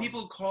like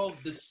people called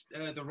this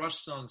the Rush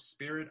song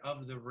 "Spirit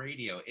of the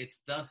Radio." It's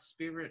the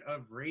spirit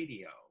of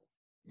radio.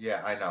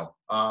 Yeah, I know.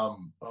 Oh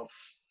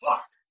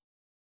fuck.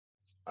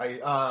 I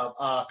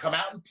Come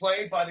Out and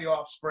Play by The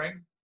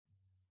Offspring.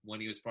 When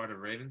he was part of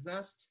Raven's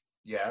Nest.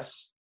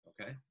 Yes.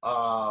 Okay.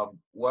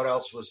 What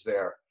else was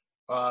there?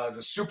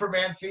 The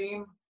Superman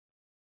theme.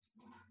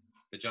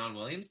 The John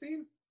Williams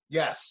theme.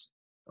 Yes.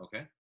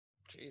 Okay.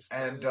 Jeez,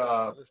 And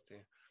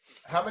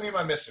how many am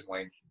I missing,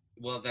 Wayne?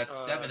 Well, that's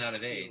 7 out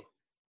of 8.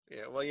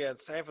 Yeah, well, yeah,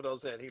 it's half of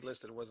those that he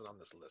listed wasn't on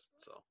this list.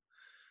 So,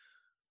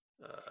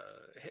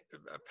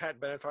 Pat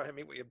Benatar, hit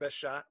me with your best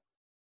shot.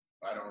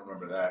 I don't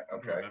remember that. I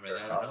Okay, don't remember fair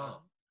that enough. at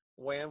all.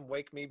 Wham,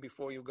 Wake Me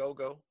Before You Go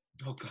Go.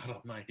 Oh God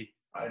Almighty!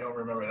 I don't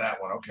remember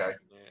that one. Okay,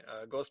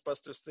 Yeah,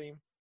 Ghostbusters theme.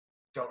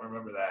 don't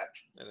remember that.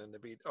 And then the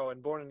beat. Oh,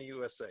 and Born in the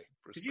USA.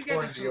 Bruce Did you Springsteen. get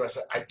Born this in the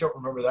USA. I don't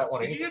remember that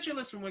one Did you either. get your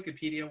list from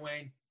Wikipedia,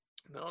 Wayne?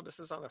 No, this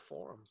is on a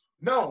forum.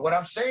 No, what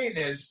I'm saying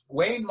is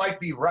Wayne might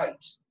be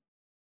right.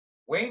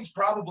 Wayne's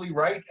probably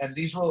right, and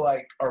these were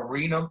like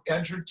arena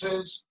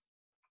entrances.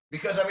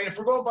 Because, I mean, if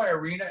we're going by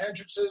arena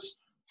entrances,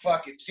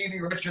 fucking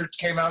Stevie Richards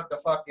came out to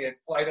fucking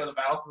Flight of the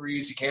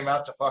Valkyries. He came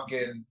out to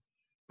fucking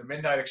the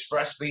Midnight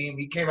Express theme.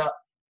 He came out,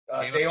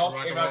 they all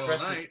came out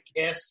dressed as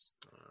Kiss.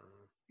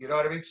 You know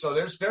what I mean? So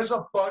there's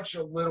a bunch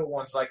of little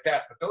ones like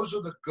that, but those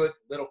are the good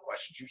little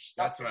questions. You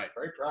stuck. That's right.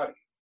 Very proud of you.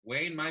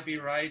 Wayne might be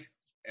right.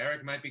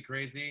 Eric might be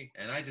crazy,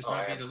 and I just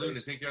might be the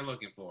lunatic you're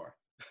looking for.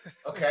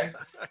 Okay.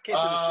 I can't do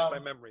this shit by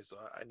memory, so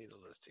I need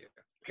a list here.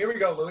 Here we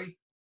go, Louis.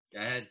 Go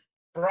ahead.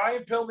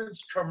 Brian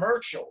Pillman's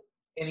commercial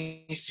in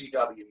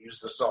ECW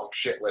used the song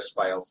Shitless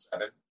by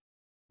 07.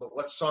 But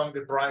what song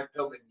did Brian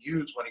Pillman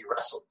use when he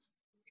wrestled?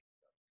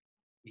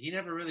 He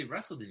never really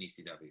wrestled in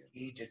ECW.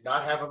 He did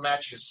not have a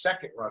match his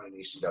second run in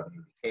ECW.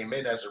 He came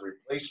in as a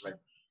replacement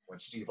when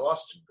Steve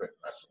Austin couldn't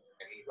wrestle.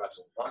 And he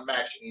wrestled one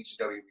match in ECW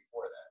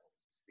before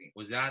that.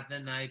 Was that the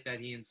night that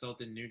he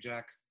insulted New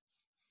Jack?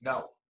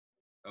 No.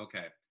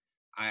 Okay.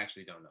 I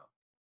actually don't know.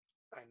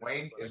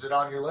 Wayne, is it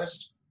on your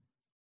list?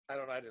 I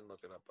don't know. I didn't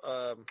look it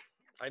up.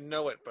 I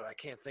know it, but I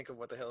can't think of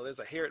what the hell it is.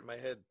 I hear it in my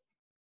head.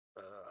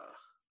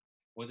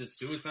 Was it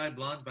Suicide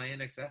Blondes by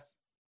NXS?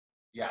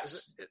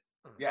 Yes.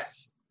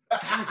 Yes.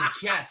 That was a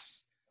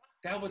guess.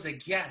 That was a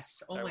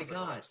guess. Oh, that my was what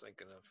I God. was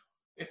thinking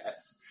of.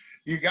 Yes.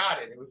 You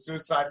got it. It was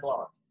Suicide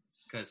Blonde.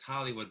 Because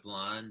Hollywood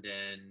Blonde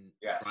and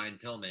Yes. Brian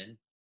Pillman.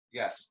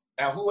 Yes.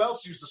 Now, who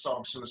else used the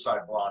song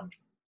Suicide Blonde?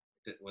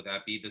 Would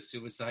that be the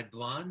Suicide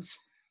Blondes?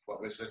 What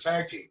was the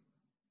tag team?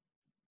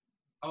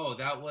 Oh,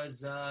 that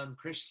was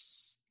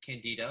Chris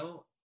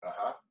Candido.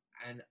 Uh-huh.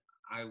 And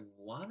I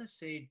want to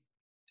say,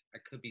 I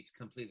could be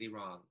completely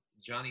wrong,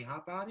 Johnny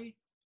Hotbody?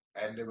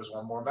 And there was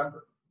one more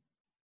member.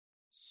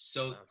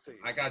 So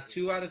I got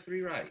 2 out of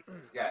 3 right.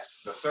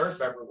 Yes. The third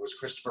member was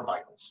Christopher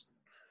Michaels.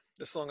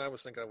 The song I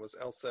was thinking of was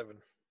L7.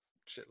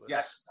 Shitless.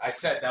 Yes. I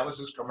said that was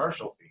his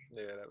commercial theme.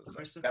 Yeah, that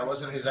was. That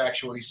wasn't his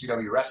actual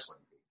ECW wrestling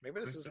theme.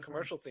 Maybe this is a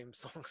commercial theme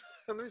song.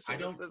 Let me see I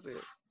don't- what it says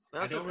here.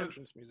 Now it says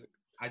entrance music.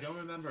 I don't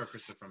remember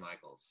Christopher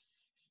Michaels.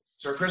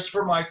 Sir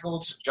Christopher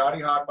Michaels,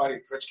 Johnny Hotbody,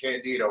 and Chris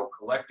Candido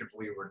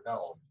collectively were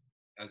known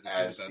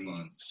as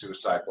the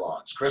Suicide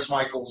Blondes. Chris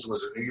Michaels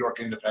was a New York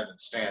independent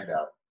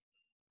standout.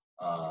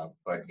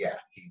 But yeah,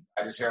 he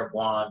had his hair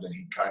blonde and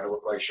he kind of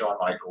looked like Shawn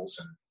Michaels.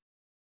 And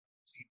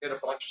he did a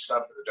bunch of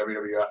stuff for the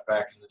WWF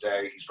back in the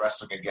day. He's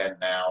wrestling again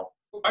now.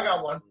 I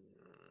got one.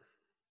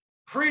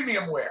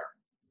 Premium Wear,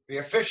 the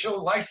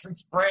official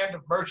licensed brand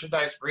of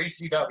merchandise for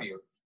ECW.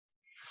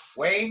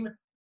 Wayne,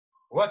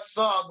 what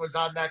song was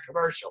on that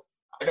commercial?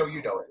 I know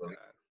you know it, Louis.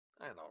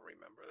 I don't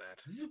remember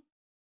that.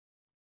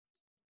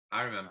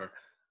 I remember.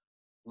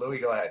 Louis,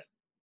 go ahead.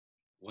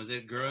 Was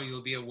it Girl,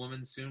 You'll Be a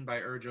Woman Soon by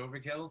Urge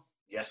Overkill?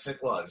 Yes, it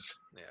was.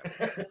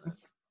 Yeah.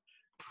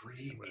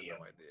 Premium No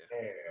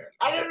idea.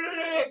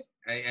 Wear.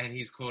 And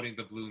he's quoting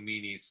the Blue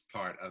Meanies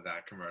part of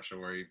that commercial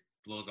where he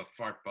blows a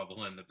fart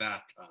bubble in the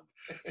bathtub.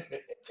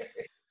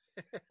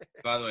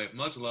 By the way,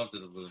 much love to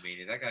the Blue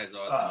Meanie. That guy's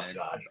awesome.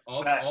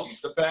 Oh, God. All,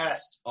 He's the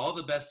best. all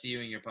the best to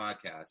you and your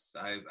podcasts.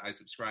 I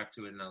subscribe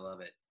to it and I love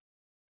it.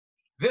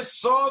 This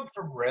song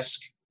from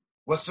Risk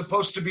was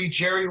supposed to be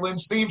Jerry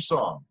Lynn's theme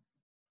song.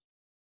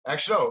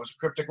 Actually, no, it was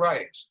Cryptic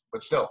Writings.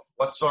 But still,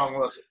 what song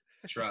was it?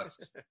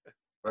 Trust.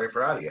 Very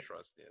proud of you.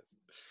 Trust, yes.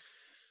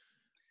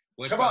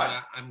 Which, Come by the on. way,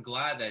 I'm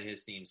glad that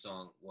his theme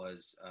song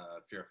was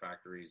Fear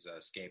Factory's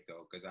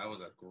Scapegoat because that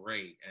was a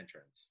great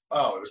entrance.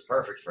 Oh, it was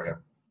perfect for him.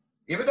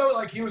 Even though,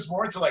 like, he was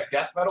more into, like,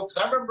 death metal. Because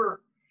I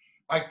remember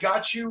I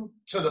got you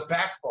to the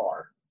back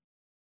bar.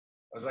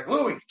 I was like,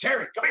 Louis,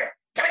 Terry, come here.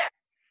 Come here.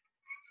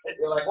 And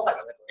you're like, what? I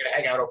was like, we're going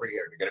to hang out over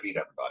here. You're going to meet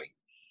everybody.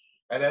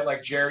 And then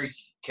like Jerry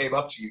came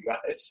up to you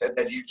guys, and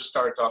then you just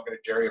started talking to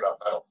Jerry about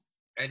metal.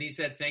 And he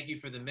said, "Thank you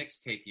for the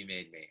mixtape you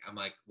made me." I'm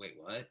like, "Wait,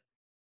 what?"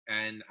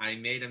 And I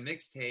made a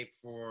mixtape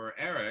for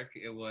Eric.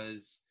 It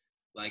was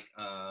like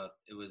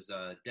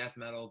death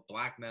metal,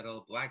 black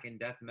and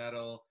death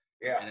metal.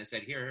 Yeah. And I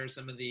said, here's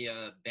some of the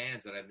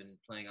bands that I've been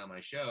playing on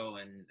my show,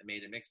 and I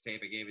made a mixtape.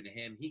 I gave it to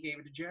him. He gave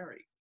it to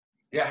Jerry.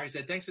 Yeah. Jerry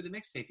said, "Thanks for the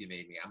mixtape you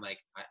made me." I'm like,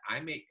 I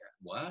made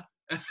what?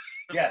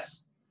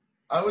 Yes.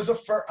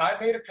 I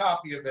made a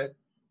copy of it,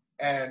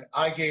 and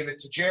I gave it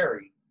to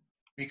Jerry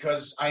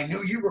because I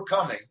knew you were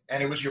coming,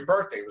 and it was your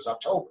birthday. It was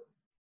October.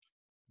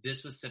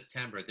 This was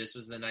September. This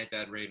was the night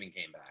that Raven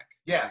came back.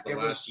 Yeah, it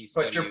was,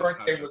 but your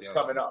birthday was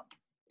coming up.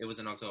 It was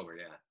in October,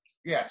 yeah.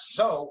 Yeah,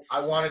 so I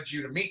wanted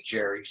you to meet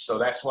Jerry, so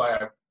that's why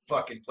I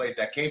fucking played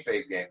that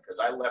kayfabe game, because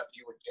I left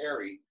you and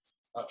Terry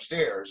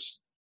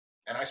upstairs,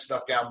 and I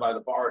snuck down by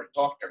the bar to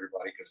talk to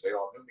everybody because they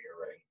all knew me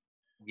already.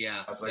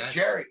 Yeah. I was like,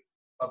 Jerry,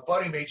 a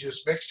buddy made you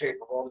this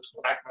mixtape of all this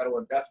black metal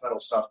and death metal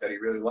stuff that he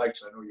really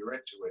likes. I know you're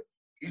into it.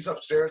 He's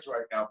upstairs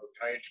right now, but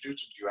can I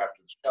introduce him to you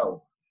after the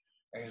show?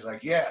 And he's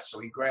like, yeah. So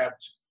he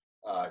grabbed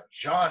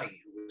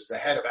Johnny, who was the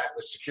head of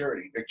Atlas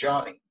Security, Big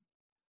Johnny.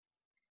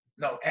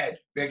 No, Ed,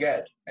 Big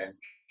Ed. And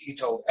he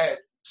told Ed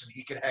so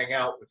he could hang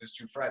out with his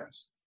two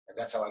friends. And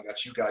that's how I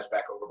got you guys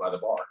back over by the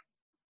bar.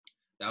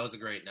 That was a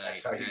great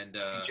night. That's how and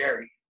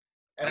Jerry.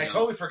 And I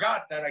totally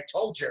forgot that I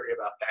told Jerry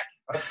about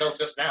that until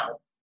just now.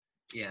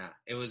 Yeah,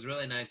 it was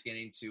really nice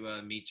getting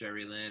to meet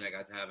Jerry Lynn. I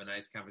got to have a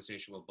nice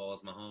conversation with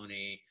Balls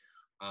Mahoney.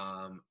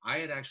 I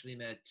had actually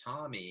met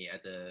Tommy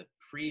at the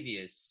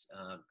previous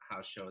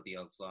house show at the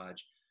Elks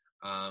Lodge.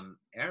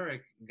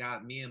 Eric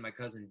got me and my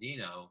cousin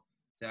Dino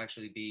to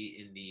actually be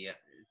in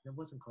it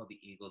wasn't called the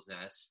Eagle's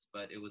Nest,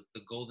 but it was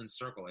the Golden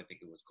Circle, I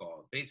think it was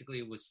called. Basically,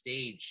 it was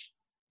stage.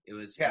 It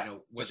was,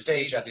 the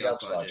stage at the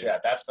Elks Lodge. Yeah,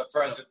 that's the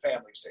friends and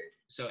family stage.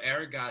 So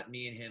Eric got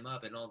me and him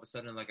up, and all of a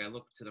sudden, like, I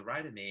looked to the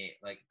right of me,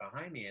 like,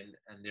 behind me,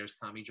 and there's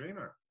Tommy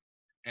Dreamer.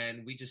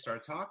 And we just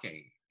started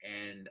talking.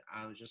 And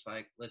I was just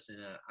like, listen,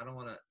 I don't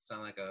want to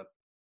sound like a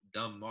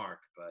dumb mark,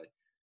 but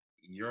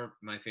you're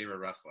my favorite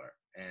wrestler,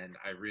 and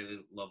I really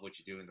love what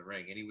you do in the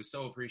ring. And he was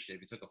so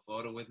appreciative. He took a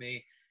photo with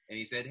me, and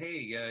he said, hey,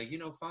 you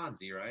know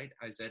Fonzie, right?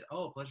 I said,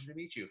 oh, pleasure to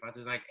meet you. Fonzie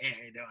was like, hey,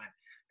 how you doing?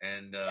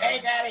 And hey,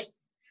 Daddy.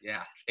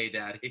 Yeah, hey,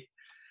 Daddy.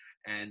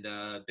 And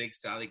Big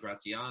Sally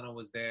Graziano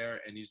was there,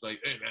 and he's like,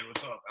 hey, man,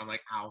 what's up? I'm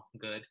like, ow,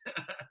 good.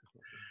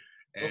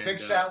 Well, Big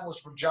Sal was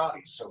from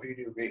Johnny's, so he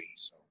knew me.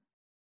 So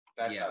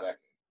that's how that came.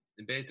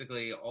 And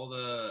basically, all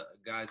the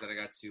guys that I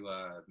got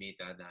to meet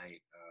that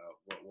night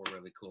were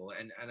really cool.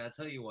 And I'll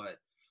tell you what,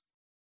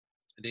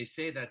 they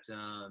say that,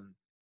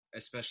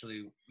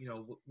 especially,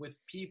 with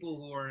people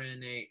who are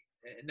in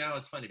now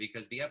it's funny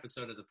because the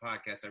episode of the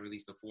podcast I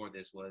released before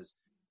this was,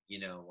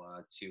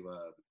 to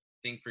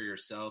think for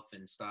yourself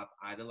and stop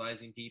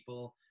idolizing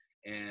people.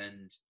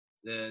 And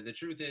the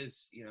truth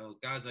is,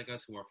 guys like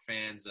us who are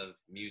fans of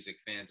music,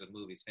 fans of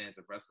movies, fans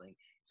of wrestling,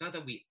 it's not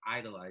that we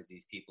idolize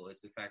these people.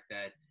 It's the fact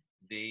that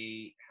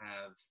they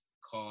have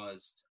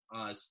caused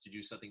us to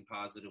do something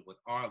positive with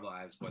our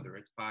lives, whether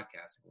it's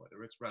podcasting,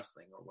 whether it's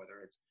wrestling, or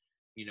whether it's,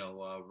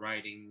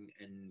 writing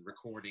and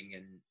recording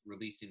and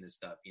releasing this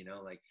stuff,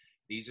 like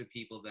these are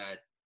people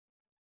that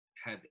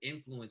have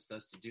influenced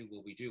us to do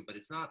what we do. But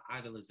it's not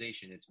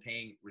idolization. It's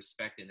paying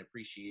respect and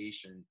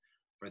appreciation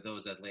for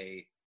those that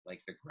lay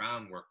like the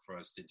groundwork for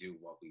us to do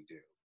what we do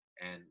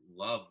and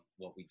love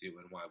what we do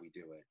and why we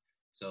do it.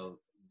 So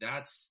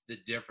that's the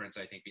difference,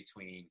 I think,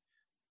 between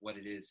what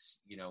it is,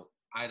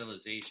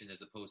 idolization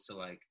as opposed to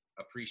like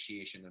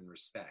appreciation and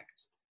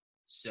respect.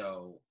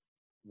 So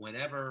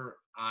whenever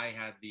I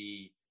had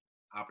the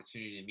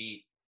opportunity to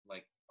meet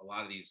like a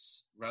lot of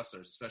these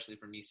wrestlers, especially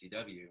from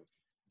ECW,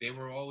 they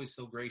were always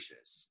so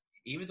gracious.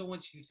 Even the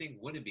ones you think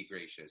wouldn't be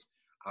gracious.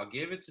 I'll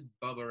give it to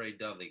Bubba Ray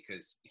Dudley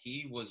because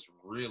he was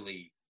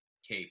really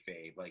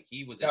kayfabe. Like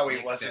he was. No, he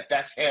wasn't.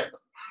 That's him.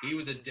 He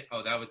was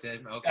oh, that was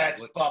him. Okay, that's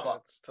Bubba.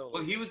 That's totally...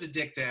 Well, he was a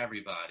dick to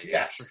everybody.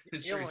 Yes,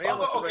 he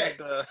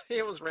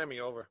almost ran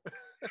me over.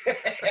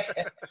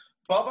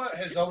 Bubba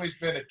has always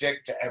been a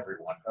dick to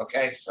everyone.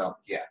 Okay, so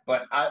yeah,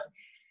 but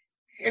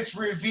it's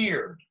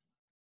revered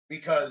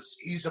because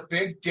he's a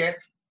big dick,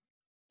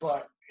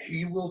 but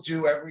he will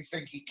do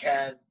everything he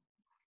can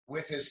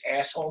with his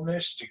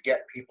assholeness to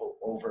get people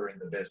over in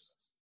the business.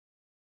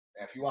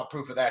 And if you want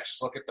proof of that,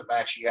 just look at the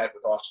match he had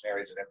with Austin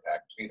Aries at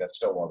Impact. To me, that's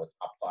still one of the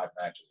top 5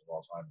 matches of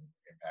all time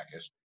in Impact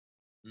history.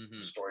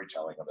 Mm-hmm.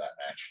 Storytelling of that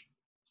match.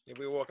 Yeah,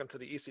 we were walking to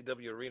the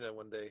ECW arena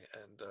one day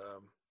and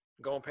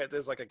going past,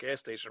 there's like a gas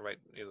station right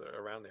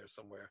around there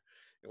somewhere.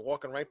 And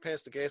walking right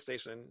past the gas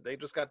station, and they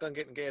just got done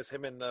getting gas,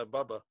 him and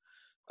Devon.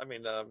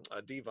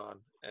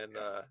 And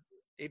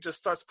he just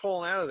starts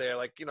pulling out of there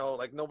like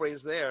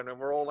nobody's there. And then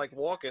we're all like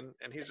walking,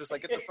 and he's just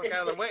like, get the fuck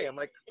out of the way. I'm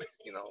like,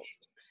 And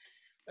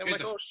I'm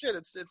like, oh shit,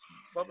 it's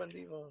Bubba and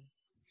Devon.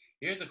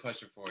 Here's a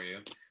question for you.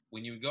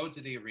 When you go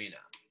to the arena,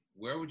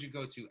 where would you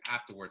go to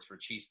afterwards for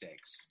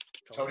cheesesteaks?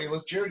 Tony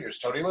Luke Jr.'s.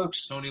 Tony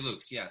Luke's. Tony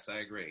Luke's, yes, I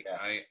agree.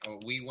 Yeah.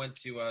 We went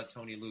to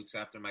Tony Luke's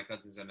after my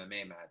cousin's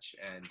MMA match,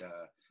 and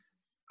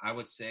I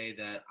would say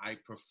that I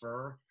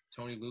prefer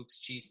Tony Luke's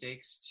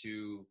cheesesteaks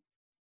to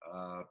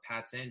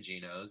Pat's and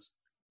Gino's.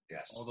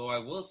 Yes. Although I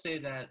will say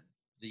that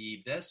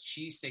the best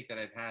cheesesteak that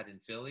I've had in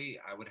Philly,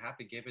 I would have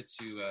to give it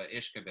to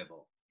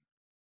Ishkabibble.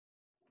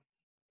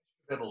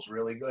 Bibble's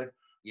really good.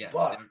 Yeah.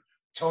 But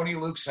Tony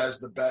Luke's has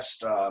the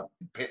best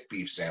pit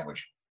beef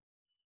sandwich.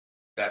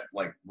 That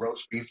like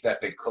roast beef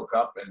that they cook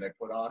up and they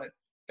put on it.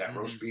 That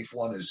roast beef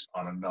one is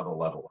on another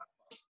level.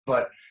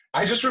 But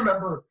I just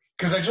remembered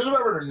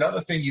another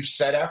thing you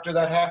said after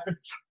that happened.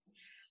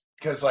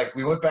 Because like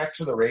we went back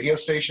to the radio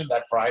station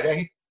that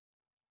Friday,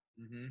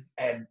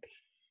 and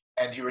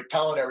you were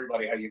telling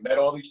everybody how you met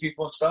all these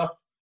people and stuff.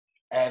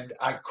 And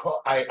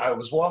I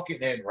was walking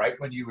in right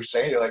when you were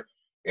saying, you're like,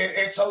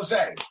 it's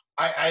Jose.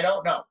 I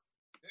don't know.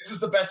 This is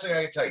the best thing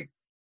I can tell you.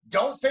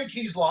 Don't think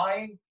he's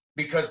lying,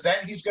 because then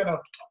he's going to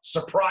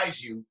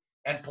surprise you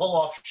and pull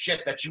off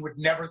shit that you would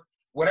never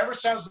 – whatever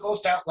sounds the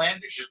most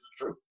outlandish is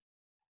the truth.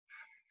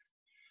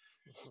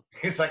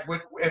 It's like,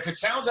 if it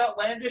sounds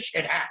outlandish,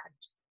 it happened.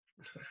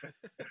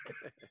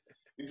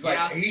 He's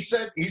like, he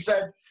said,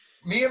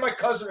 me and my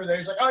cousin are there.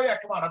 He's like, oh, yeah,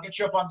 come on, I'll get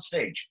you up on the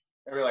stage.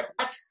 And we're like,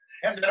 what?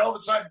 And then all of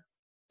a sudden,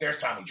 there's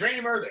Tommy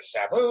Dreamer, there's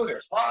Sabu,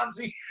 there's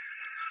Fonzie.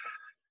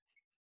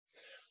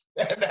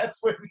 And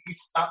that's when he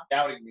stopped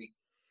doubting me.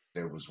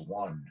 There was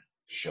one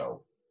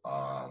show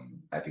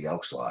at the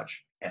Elks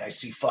Lodge, and I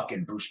see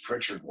fucking Bruce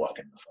Pritchard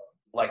walking the phone.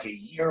 Like a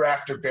year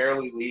after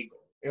Barely Legal.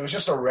 It was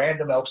just a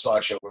random Elks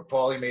Lodge show where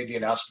Paulie made the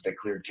announcement they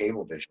cleared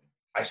Cablevision.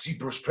 I see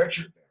Bruce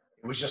Pritchard there.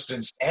 It was just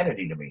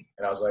insanity to me.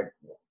 And I was like,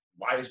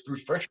 why is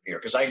Bruce Pritchard here?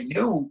 Because I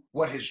knew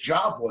what his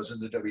job was in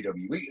the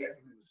WWE. He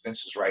was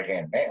Vince's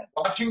right-hand man.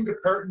 Watching the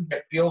curtain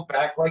get peeled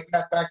back like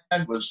that back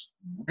then was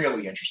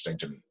really interesting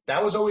to me.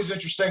 That was always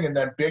interesting. And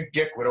then Big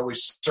Dick would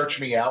always search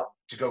me out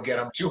to go get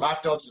him 2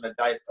 hot dogs and a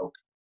Diet Coke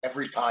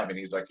every time. And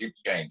he's like, you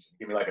change.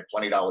 Give me like a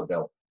 $20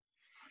 bill.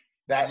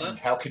 That, and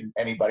how can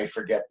anybody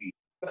forget the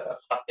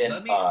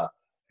fucking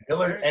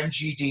Miller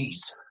MGDs?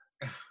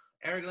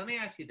 Eric, let me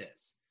ask you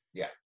this.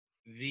 Yeah.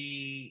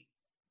 The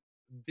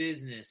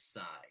business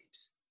side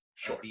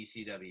of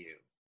ECW,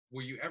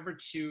 were you ever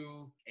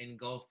too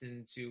engulfed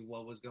into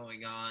what was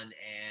going on,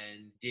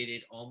 and did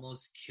it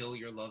almost kill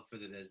your love for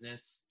the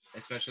business,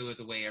 especially with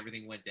the way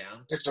everything went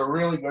down? It's a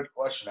really good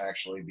question,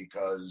 actually,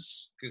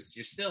 because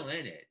you're still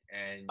in it,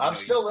 and I'm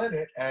still in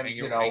it, and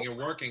you're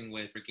working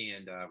with Ricky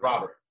and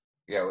Robert.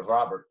 Yeah, with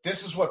Robert.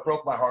 This is what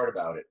broke my heart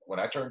about it. When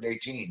I turned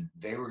 18,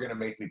 they were going to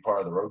make me part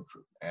of the road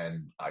crew.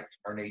 And I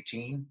turned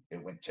 18,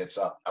 it went tits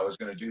up. I was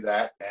going to do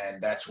that,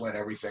 and that's when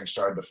everything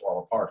started to fall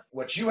apart.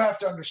 What you have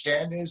to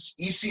understand is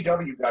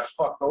ECW got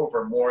fucked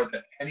over more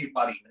than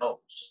anybody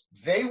knows.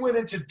 They went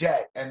into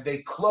debt, and they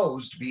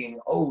closed being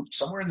owed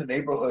somewhere in the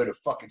neighborhood of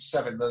fucking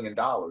 $7 million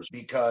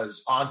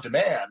because On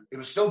Demand, it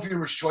was still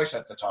Viewer's Choice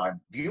at the time.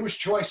 Viewer's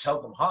Choice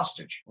held them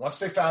hostage. Once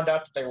they found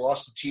out that they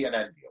lost the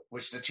TNN deal,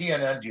 which the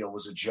TNN deal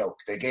was a joke.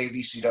 They gave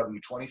ECW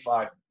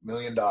 $25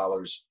 million,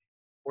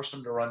 forced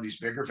them to run these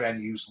bigger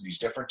venues in these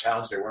different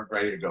towns they weren't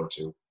ready to go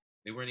to.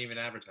 They weren't even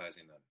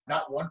advertising them.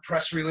 Not one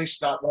press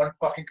release, not one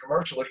fucking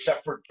commercial,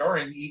 except for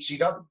during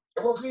ECW.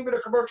 There wasn't even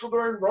a commercial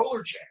during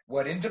Roller Jam.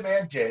 What In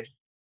Demand did,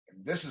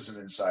 and this is an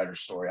insider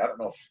story, I don't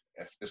know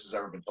if this has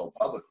ever been told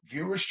public.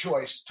 Viewer's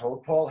Choice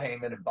told Paul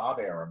Heyman and Bob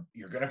Arum,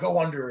 you're going to go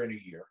under in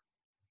a year,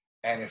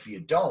 and if you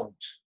don't,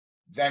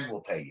 then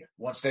we'll pay you.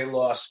 Once they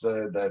lost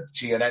the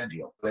TNN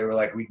deal, they were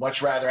like, we'd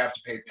much rather have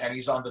to pay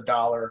pennies on the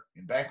dollar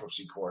in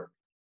bankruptcy court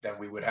than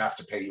we would have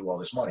to pay you all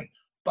this money.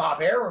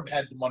 Bob Arum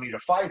had the money to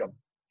fight him,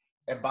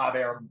 and Bob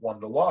Arum won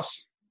the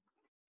lawsuit.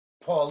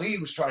 Paul Lee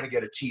was trying to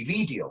get a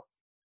TV deal,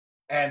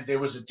 and there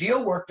was a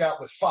deal worked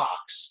out with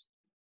Fox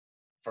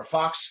for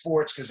Fox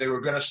Sports because they were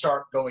going to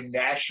start going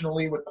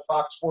nationally with the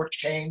Fox Sports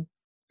chain.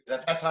 Because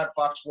at that time,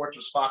 Fox Sports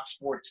was Fox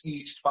Sports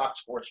East, Fox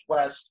Sports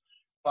West,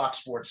 Fox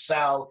Sports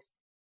South.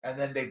 And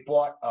then they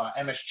bought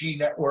MSG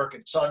Network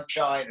and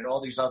Sunshine and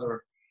all these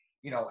other,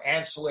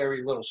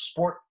 ancillary little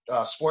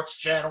sports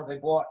channels they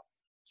bought.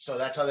 So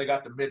that's how they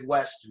got the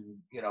Midwest,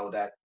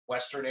 that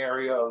western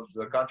area of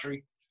the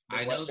country,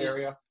 Midwest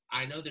area.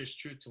 I know there's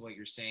truth to what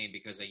you're saying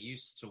because I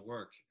used to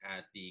work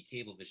at the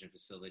Cablevision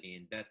facility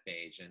in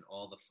Bethpage, and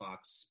all the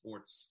Fox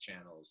Sports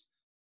channels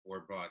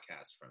were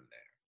broadcast from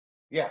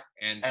there. Yeah.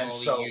 And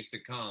Paulie used to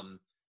come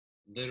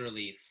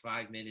literally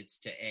 5 minutes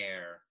to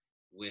air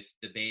with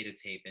the beta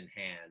tape in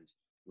hand,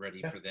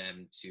 ready for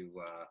them to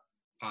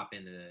pop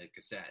into the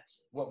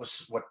cassettes.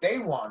 What they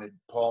wanted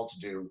Paul to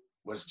do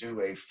was do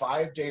a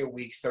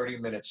 5-day-a-week,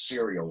 30-minute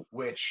serial,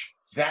 which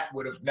that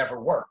would have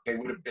never worked. They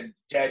would have been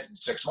dead in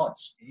 6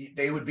 months.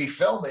 They would be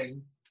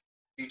filming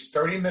these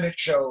 30-minute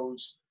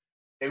shows.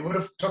 They would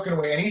have taken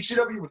away, and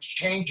ECW was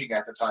changing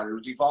at the time. It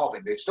was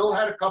evolving. They still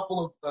had a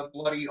couple of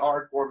bloody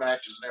hardcore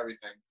matches and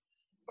everything,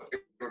 but they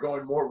were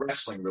going more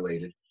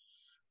wrestling-related.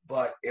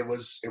 But it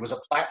was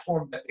a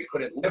platform that they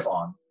couldn't live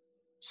on.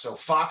 So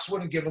Fox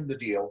wouldn't give them the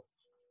deal.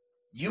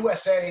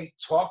 USA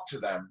talked to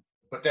them,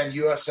 but then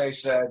USA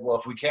said, well,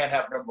 if we can't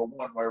have number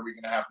one, where are we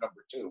going to have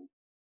number two?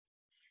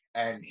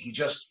 And he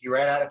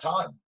ran out of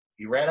time.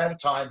 He ran out of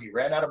time. He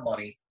ran out of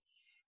money.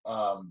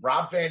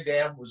 Rob Van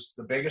Dam was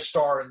the biggest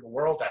star in the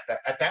world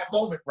at that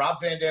moment. Rob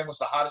Van Dam was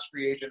the hottest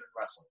free agent in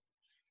wrestling.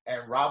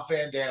 And Rob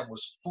Van Dam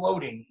was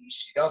floating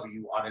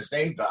ECW on his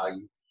name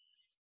value.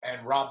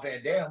 And Rob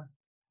Van Dam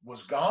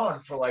was gone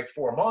for like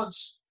 4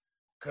 months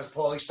because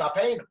Paulie stopped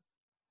paying him.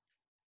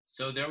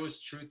 So there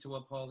was truth to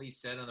what Paulie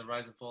said on the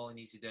Rise and Fall in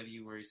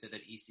ECW, where he said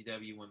that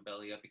ECW went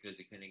belly up because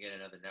he couldn't get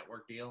another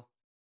network deal?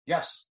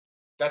 Yes.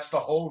 That's the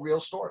whole real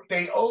story.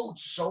 They owed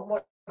so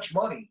much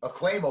money.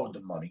 Acclaim owed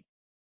them money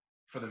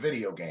for the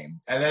video game.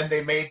 And then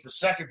they made the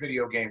second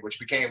video game, which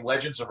became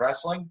Legends of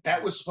Wrestling.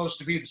 That was supposed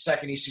to be the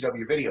second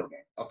ECW video game.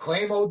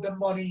 Acclaim owed them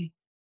money.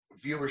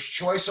 Viewers'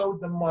 Choice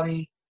owed them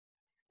money.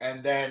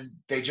 And then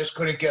they just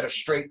couldn't get a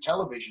straight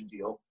television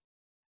deal.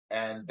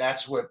 And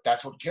that's what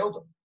killed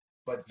them.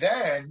 But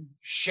then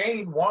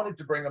Shane wanted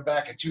to bring them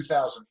back in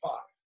 2005.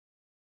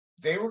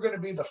 They were going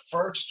to be the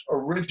first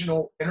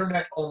original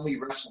internet-only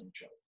wrestling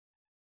show.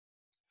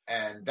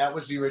 And that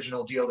was the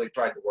original deal they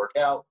tried to work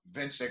out.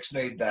 Vince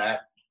ixnayed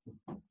that.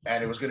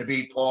 And it was going to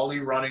be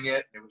Paulie running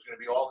it. And it was going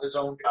to be all his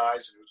own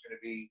guys. And it was going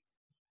to be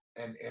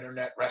an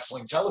internet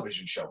wrestling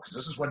television show. Because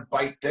this is when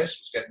Bite This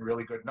was getting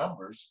really good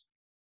numbers.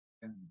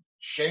 And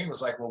Shane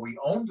was like, well, we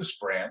own this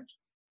brand.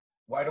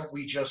 Why don't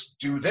we just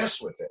do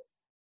this with it?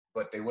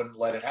 But they wouldn't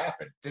let it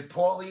happen. Did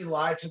Paulie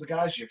lie to the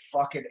guys? You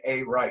fucking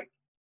A right.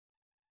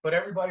 But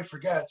everybody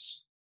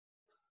forgets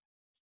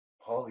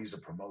Paulie's a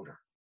promoter.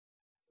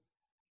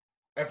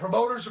 And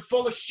promoters are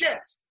full of shit.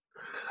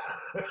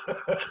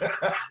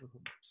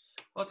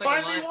 Well,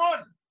 Find me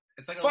one.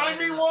 It's like Find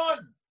me one.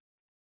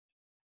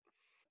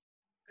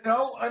 You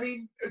know, I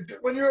mean,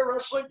 when you're a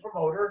wrestling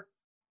promoter,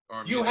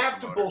 you have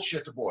to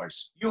bullshit the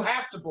boys. You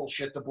have to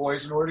bullshit the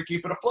boys in order to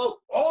keep it afloat.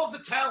 All of the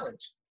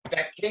talent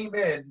that came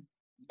in,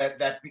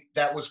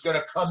 that was going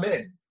to come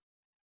in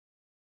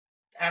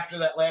after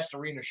that last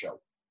arena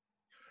show.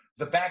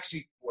 The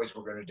Backseat Boys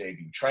were going to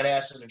debut. Trent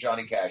Acid and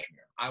Johnny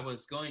Cashmere. I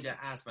was going to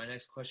ask, my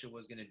next question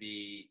was going to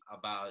be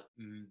about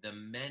the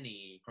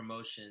many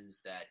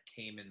promotions that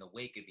came in the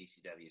wake of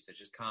ECW, such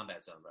as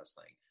Combat Zone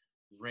Wrestling,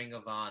 Ring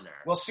of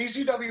Honor. Well,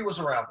 CZW was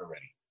around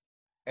already.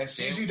 And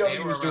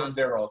CZW was doing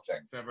their own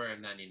thing. February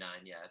of 99,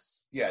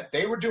 yes. Yeah,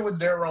 they were doing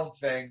their own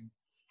thing.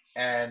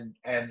 And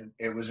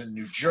it was in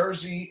New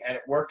Jersey, and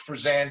it worked for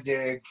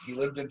Zandig. He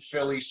lived in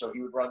Philly, so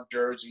he would run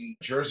Jersey.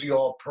 Jersey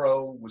All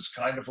Pro was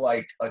kind of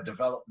like a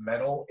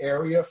developmental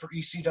area for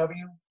ECW.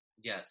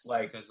 Yes,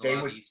 like because a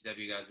lot of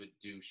ECW guys would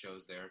do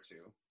shows there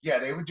too. Yeah,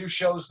 they would do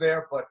shows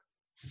there, but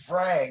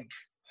Frank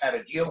had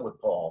a deal with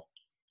Paul.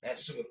 And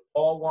so if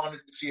Paul wanted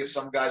to see if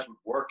some guys would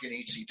work in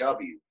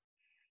ECW,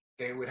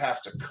 they would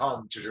have to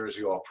come to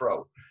Jersey All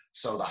Pro.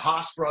 So the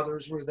Haas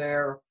brothers were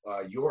there,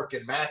 York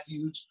and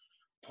Matthews.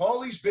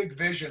 Paulie's big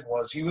vision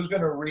was he was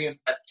going to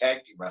reinvent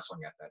tag team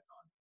wrestling at that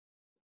time.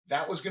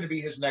 That was going to be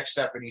his next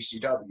step in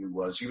ECW,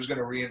 was he was going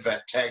to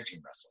reinvent tag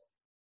team wrestling.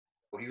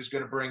 Well, he was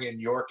going to bring in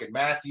York and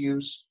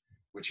Matthews,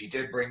 which he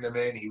did bring them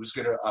in. He was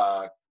going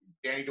to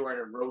Danny Doran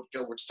and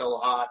Roadkill were still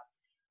hot.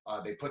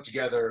 They put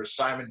together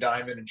Simon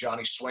Diamond and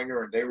Johnny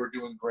Swinger, and they were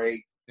doing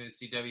great.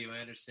 C.W.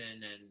 Anderson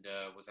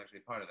and was actually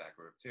part of that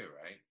group too,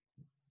 right?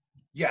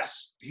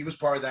 Yes, he was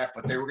part of that,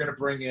 but they were going to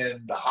bring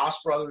in the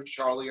Haas brothers,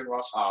 Charlie and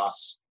Russ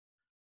Haas.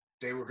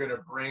 They were going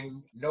to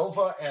bring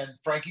Nova and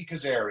Frankie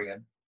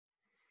Kazarian.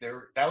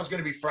 That was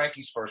going to be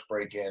Frankie's first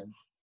break-in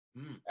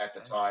at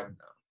the time.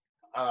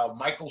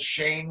 Michael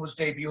Shane was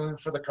debuting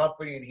for the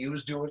company, and he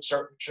was doing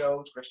certain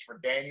shows. Christopher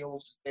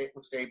Daniels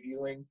was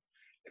debuting.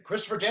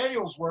 Christopher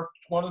Daniels worked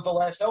one of the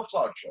last Elks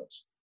Lodge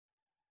shows,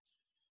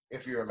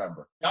 if you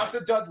remember. Not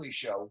the Dudley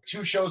show,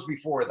 2 shows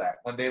before that,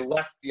 when they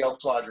left the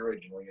Elks Lodge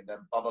originally, and then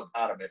Bubba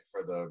got him it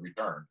for the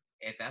return.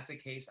 If that's the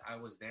case, I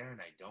was there,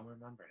 and I don't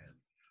remember him.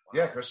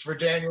 Wow. Yeah, Christopher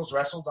Daniels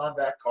wrestled on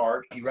that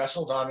card. He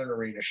wrestled on an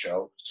arena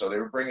show, so they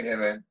were bringing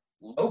him in.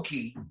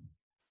 Loki,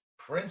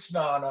 Prince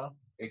Nana,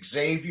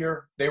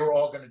 Xavier, they were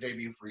all going to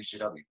debut for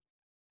ECW.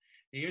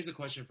 Here's a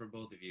question for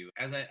both of you.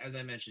 As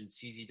I mentioned,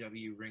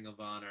 CZW, Ring of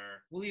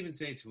Honor, we'll even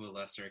say to a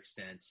lesser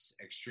extent,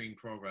 Extreme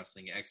Pro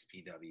Wrestling,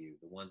 XPW,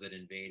 the ones that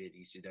invaded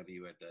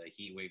ECW at the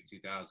Heatwave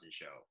 2000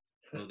 show.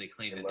 Though they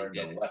claim that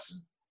they did a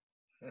lesson.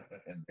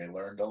 And they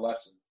learned a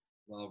lesson.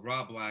 Well,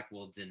 Rob Black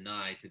will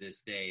deny to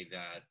this day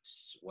that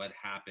what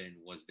happened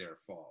was their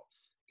fault.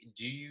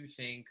 Do you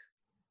think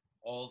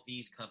all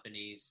these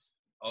companies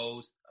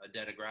owe a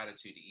debt of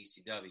gratitude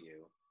to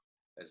ECW?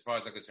 As far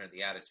as I'm concerned,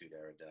 the Attitude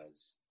Era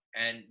does.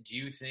 And do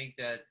you think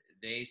that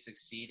they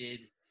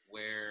succeeded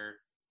where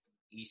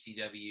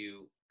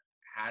ECW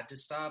had to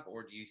stop?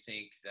 Or do you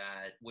think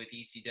that with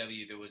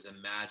ECW there was a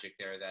magic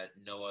there that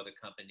no other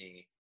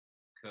company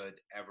could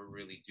ever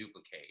really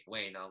duplicate?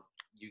 Wayne,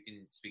 you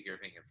can speak your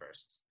opinion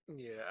first.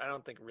 Yeah, I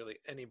don't think really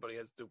anybody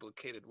has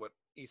duplicated what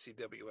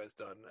ECW has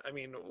done. I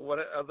mean, what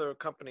other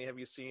company have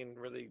you seen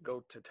really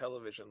go to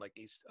television like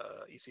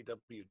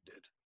ECW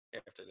did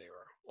after they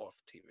were off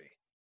TV?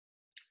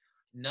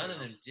 None of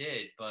them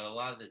did, but a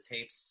lot of the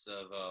tapes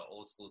of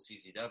old school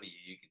CCW,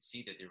 you could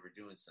see that they were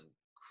doing some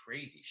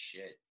crazy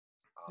shit.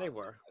 They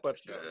were, but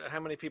how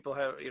many people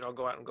have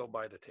go out and go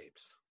buy the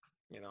tapes?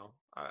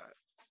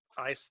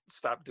 I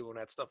stopped doing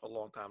that stuff a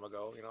long time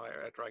ago.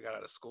 After I got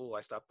out of school,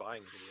 I stopped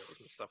buying videos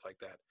and stuff like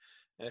that.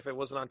 And if it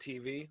wasn't on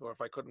TV or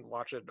if I couldn't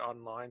watch it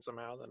online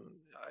somehow, then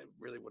I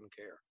really wouldn't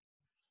care.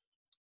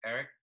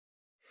 Eric?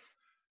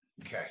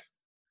 Okay.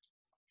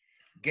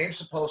 Gabe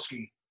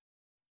Sapolsky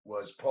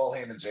was Paul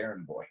Heyman's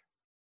errand boy.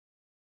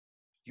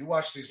 You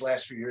watch these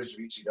last few years of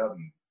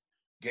ECW,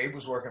 Gabe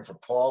was working for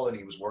Paul and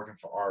he was working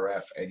for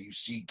RF, and you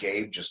see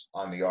Gabe just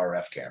on the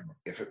RF camera.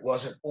 If it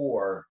wasn't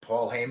for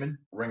Paul Heyman,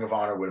 Ring of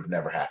Honor would have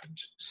never happened.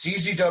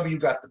 CZW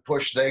got the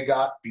push they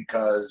got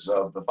because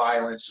of the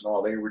violence and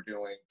all they were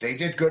doing. They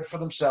did good for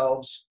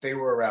themselves. They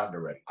were around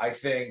already. I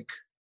think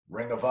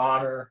Ring of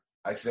Honor,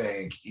 I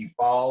think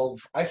Evolve,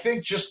 I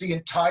think just the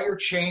entire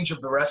change of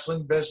the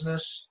wrestling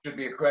business should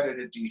be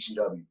accredited to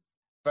ECW,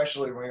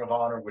 especially Ring of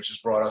Honor, which has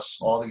brought us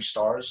all these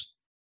stars.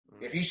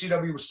 If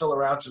ECW was still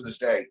around to this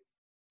day,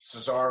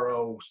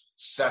 Cesaro,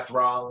 Seth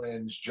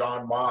Rollins,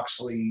 John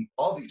Moxley,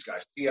 all these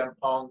guys, CM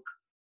Punk,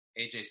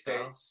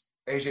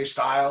 AJ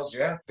Styles,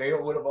 yeah, they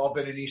would have all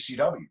been in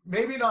ECW.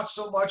 Maybe not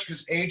so much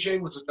because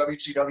AJ was a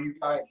WCW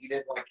guy and he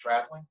didn't like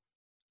traveling.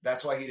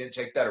 That's why he didn't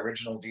take that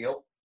original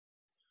deal.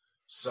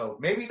 So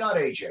maybe not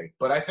AJ,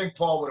 but I think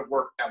Paul would have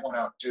worked that one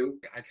out too.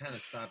 I kind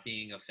of stopped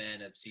being a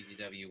fan of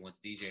CZW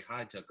once DJ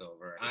Hyde took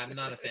over. I'm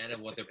not a fan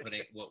of what they're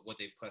putting, what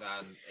they put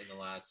on in the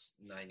last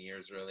 9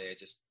 years. Really, I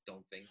just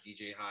don't think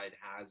DJ Hyde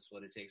has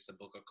what it takes to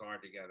book a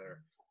card together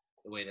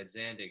the way that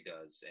Zandig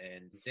does.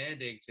 And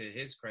Zandig, to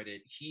his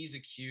credit, he's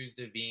accused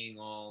of being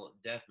all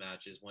death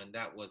matches when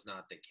that was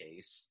not the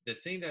case. The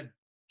thing that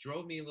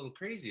drove me a little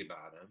crazy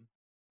about him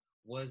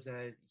was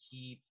that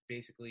he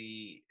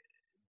basically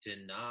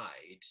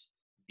denied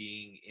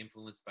being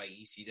influenced by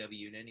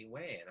ECW in any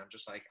way. And I'm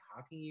just like,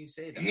 how can you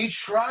say that? He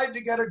tried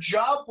to get a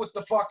job with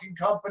the fucking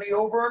company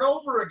over and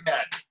over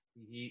again.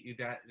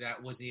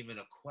 That wasn't even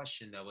a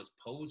question that was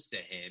posed to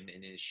him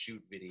in his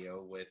shoot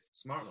video with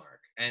Smart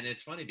Mark. And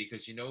it's funny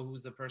because you know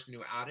who's the person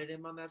who outed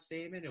him on that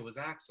statement? It was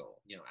Axel.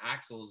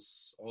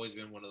 Axel's always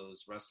been one of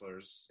those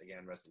wrestlers,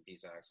 again, rest in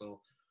peace,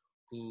 Axel,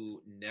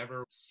 who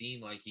never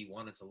seemed like he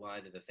wanted to lie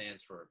to the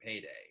fans for a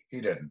payday.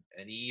 He didn't.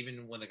 And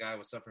even when the guy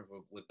was suffering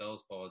with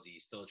Bell's palsy, he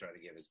still tried to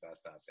give his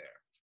best out there.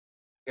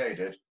 Yeah, he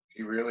did.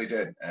 He really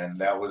did. And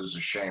that was a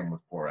shame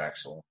with poor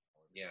Axel.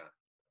 Yeah.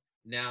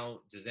 Now,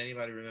 does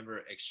anybody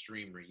remember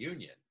Extreme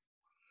Reunion?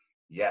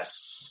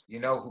 Yes. You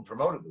know who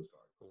promoted those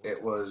cards?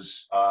 It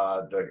was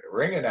the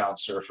ring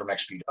announcer from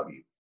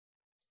XPW.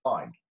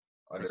 Fine.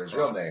 Under his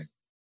real name.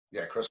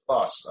 Yeah, Chris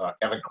Kloss.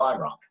 Kevin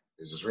Kleinrock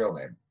is his real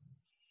name.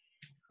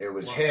 It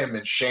was him,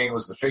 and Shane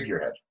was the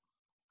figurehead.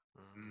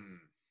 Mm.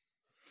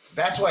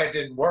 That's why it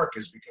didn't work,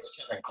 is because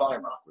Kevin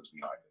Kleinrock was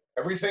behind it.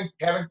 Everything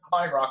Kevin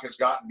Kleinrock has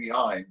gotten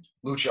behind,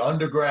 Lucha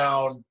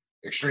Underground,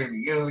 Extreme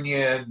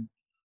Union,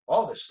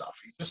 all this stuff.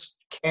 He just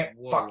can't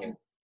fucking...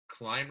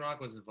 Kleinrock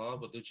was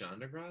involved with Lucha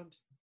Underground?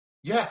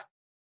 Yeah.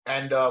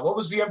 And what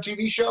was the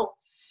MTV show?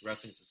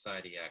 Wrestling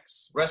Society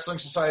X. Wrestling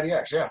Society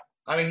X, yeah.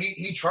 I mean,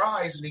 he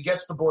tries, and he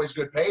gets the boys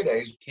good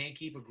paydays. Can't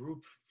keep a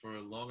group for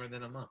longer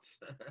than a month.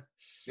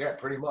 Yeah,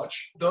 pretty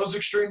much. Those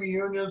Extreme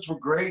Unions were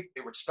great.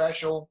 They were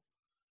special.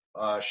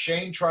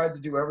 Shane tried to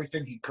do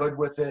everything he could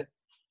with it.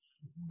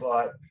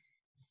 But,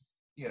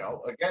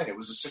 again, it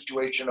was a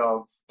situation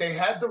of they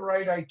had the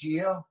right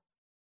idea.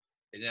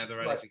 They didn't have the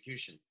right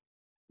execution.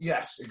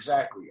 Yes,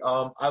 exactly.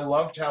 I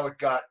loved how it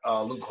got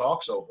Luke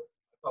Hawx over.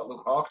 I thought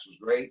Luke Hawx was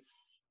great.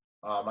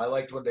 I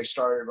liked when they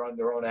started running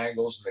their own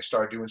angles and they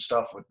started doing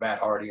stuff with Matt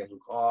Hardy and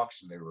Luke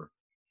Hawx, and they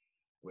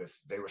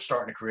were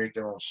starting to create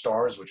their own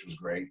stars, which was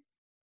great.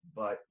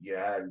 But you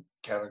had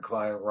Kevin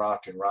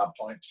Kleinrock and Rob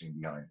Feinstein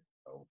behind it.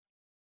 So.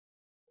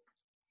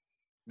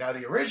 Now,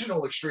 the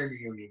original Extreme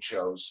Reunion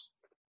shows,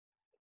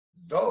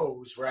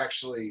 those were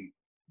actually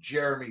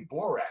Jeremy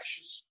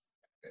Borash's.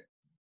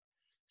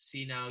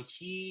 See, now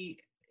he,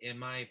 in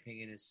my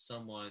opinion, is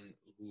someone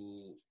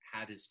who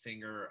had his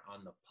finger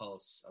on the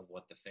pulse of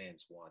what the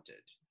fans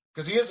wanted.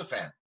 Because he is a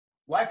fan.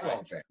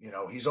 Lifelong fan.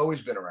 He's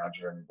always been around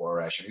Jeremy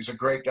Borash, and he's a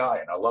great guy,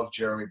 and I love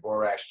Jeremy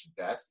Borash to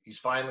death. He's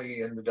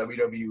finally in the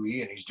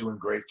WWE, and he's doing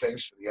great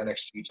things for the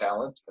NXT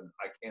talent, and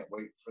I can't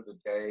wait for the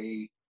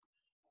day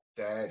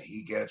that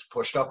he gets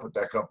pushed up with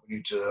that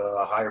company to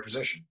a higher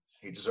position.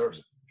 He deserves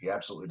it. He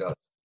absolutely does.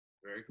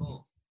 Very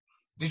cool.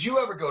 Did you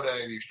ever go to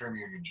any of the Extreme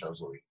Union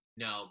shows, Louis?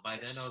 No, by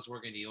then I was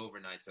working the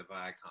overnights at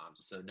Viacom,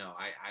 so no,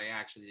 I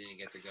actually didn't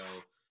get to go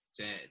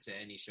to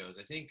any shows.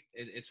 I think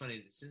it's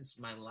funny, since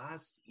my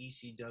last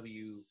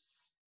ECW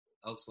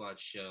Elks Lodge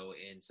show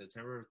in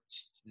September of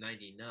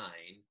 '99,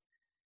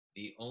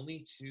 the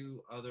only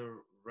two other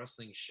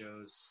wrestling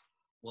shows,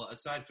 well,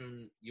 aside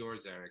from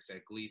yours, Eric's,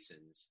 at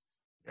Gleason's,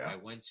 I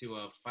went to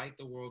a Fight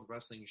the World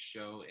wrestling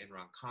show in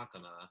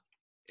Ronkonkoma.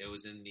 It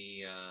was in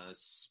the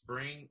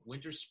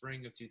winter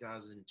spring of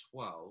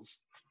 2012.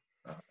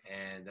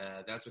 And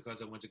that's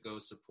because I went to go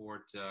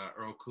support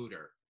Earl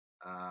Cooter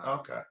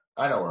Okay.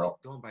 I know Earl.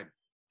 Going by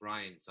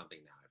Brian something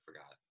now. I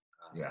forgot.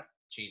 Yeah.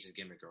 Changed his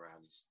gimmick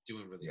around. He's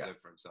doing really good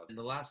for himself. And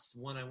the last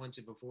one I went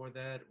to before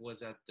that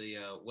was at the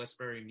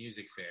Westbury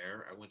Music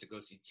Fair. I went to go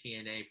see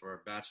TNA for a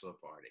bachelor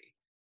party.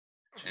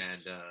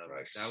 Jesus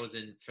Christ. That was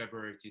in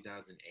February of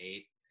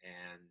 2008.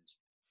 And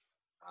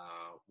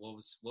what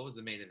was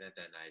the main event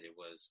that night? It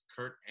was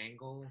Kurt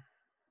Angle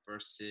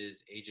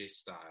versus AJ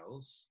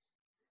Styles.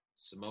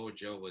 Samoa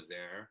Joe was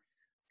there.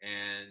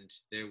 And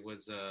there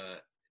was a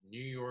New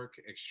York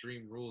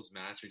Extreme Rules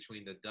match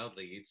between the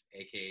Dudleys,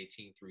 a.k.a.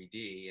 Team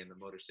 3D, and the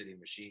Motor City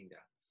Machine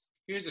Guns.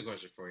 Here's a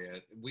question for you.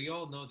 We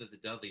all know that the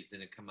Dudleys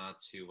didn't come out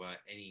to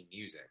any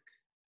music.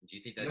 Do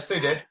you think that? Yes, they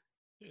did.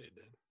 Yeah,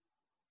 they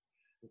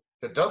did.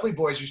 The Dudley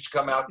Boys used to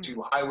come out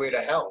to Highway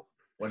to Hell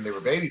when they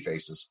were baby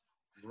faces.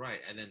 Right,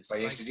 and then By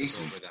Spike took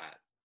AC/DC. over that.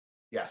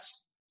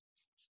 Yes.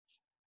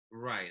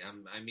 Right.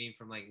 I mean,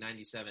 from like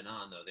 97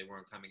 on, though, they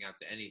weren't coming out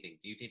to anything.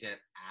 Do you think that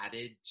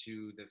added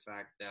to the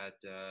fact that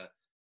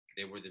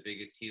they were the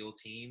biggest heel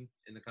team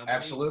in the company?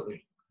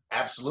 Absolutely.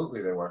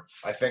 Absolutely they were.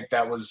 I think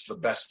that was the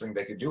best thing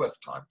they could do at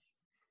the time.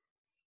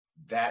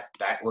 That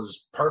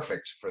was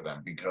perfect for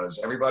them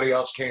because everybody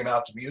else came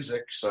out to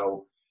music.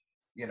 So,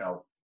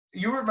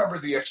 you remember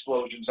the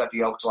explosions at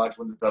the Elks Lodge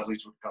when the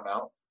Dudleys would come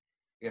out?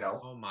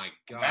 Oh, my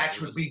God.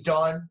 Match would be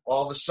done.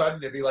 All of a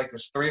sudden, there'd be like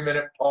this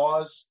 3-minute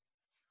pause.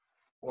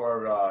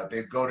 Or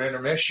they'd go to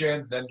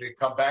intermission, then they'd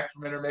come back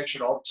from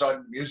intermission. All of a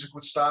sudden, music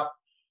would stop.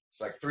 It's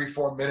like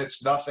 3-4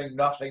 minutes, nothing.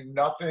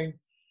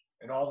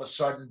 And all of a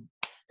sudden,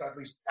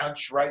 Dudley's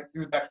punched right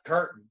through that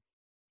curtain.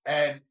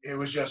 And it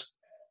was just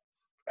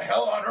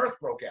hell on earth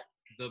broke out.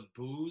 The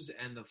boos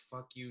and the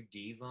fuck you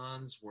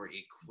Devons were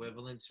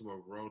equivalent to a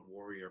Road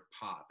Warrior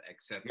pop,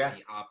 except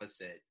the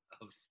opposite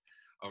of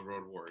a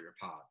Road Warrior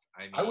pop.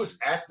 I was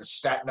at the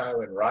Staten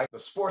Island, right? The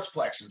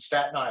Sportsplex in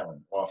Staten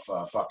Island off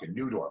fucking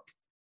Newdorp.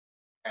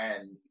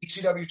 And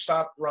ECW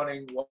stopped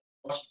running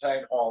West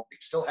Battalion Hall. They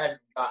still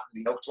hadn't gotten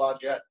the Elks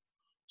Lodge yet.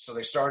 So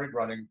they started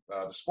running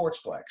the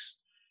Sportsplex.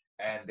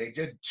 And they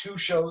did 2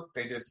 shows.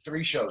 They did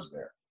 3 shows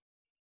there.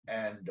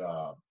 And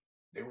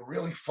they were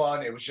really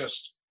fun. It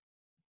was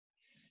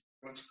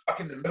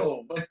fucking the middle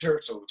of winter,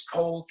 so it was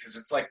cold because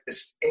it's like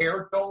this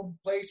air dome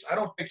place. I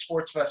don't think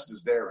Sports Fest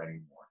is there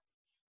anymore.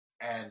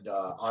 And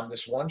on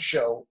this one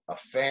show, a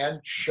fan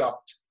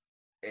chucked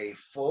a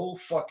full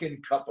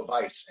fucking cup of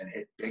ice and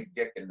hit Big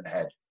Dick in the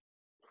head.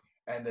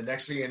 And the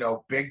next thing you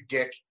know, Big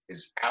Dick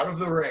is out of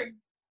the ring,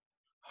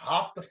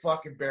 hopped the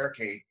fucking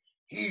barricade.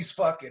 He's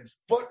fucking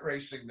foot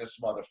racing this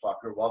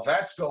motherfucker. While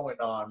that's going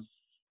on,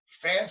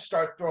 fans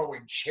start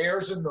throwing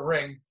chairs in the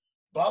ring.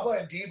 Bubba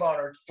and Devon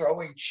are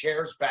throwing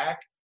chairs back.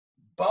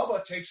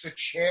 Bubba takes a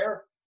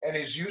chair and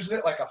is using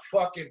it like a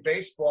fucking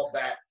baseball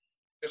bat,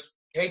 just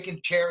taking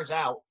chairs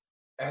out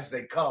as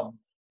they come.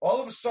 All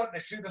of a sudden, I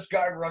see this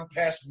guy run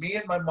past me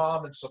and my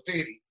mom and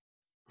Safiri.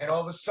 And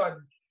all of a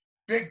sudden,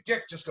 Big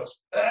Dick just goes,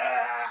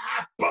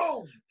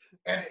 boom!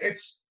 And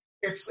it's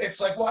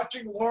like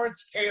watching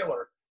Lawrence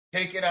Taylor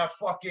taking out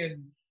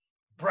fucking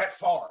Brett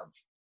Favre.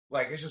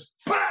 Like, it's just,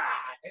 bah!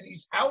 And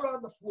he's out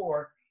on the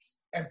floor.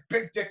 And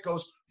Big Dick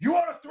goes, you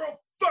want to throw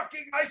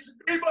fucking ice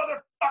at me,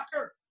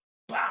 motherfucker?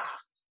 Bah!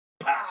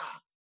 Bah!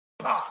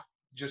 Bah!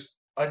 Just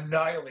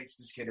annihilates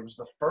this kid. It was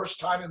the first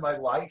time in my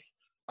life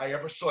I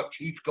ever saw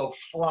teeth go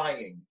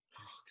flying.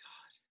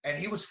 Oh, God. And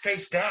he was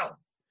face down.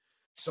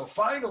 So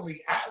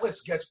finally,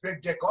 Atlas gets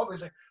Big Dick off.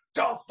 He's like,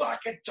 don't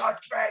fucking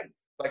touch me.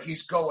 Like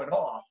he's going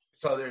off.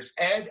 So there's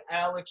Ed,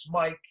 Alex,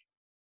 Mike,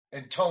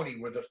 and Tony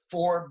were the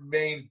 4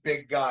 main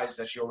big guys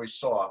that you always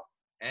saw.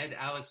 Ed,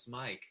 Alex,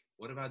 Mike.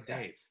 What about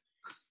Dave?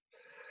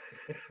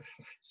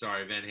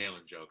 Sorry, Van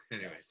Halen joke.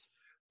 Anyways. Yes.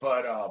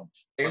 But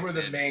they were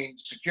the main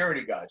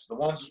security guys. The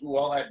ones who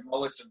all had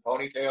mullets and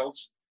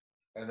ponytails.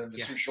 And then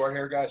the 2 short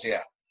hair guys.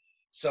 Yeah.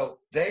 So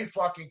they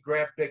fucking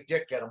grabbed Big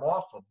Dick, get him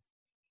off him.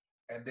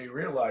 And they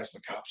realized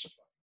the cops are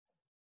fucking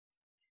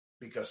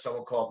because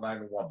someone called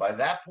 911. By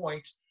that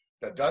point,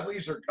 the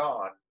Dudleys are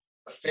gone.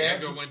 The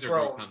fans Never Winter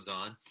Group comes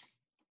on.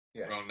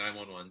 Yeah. Wrong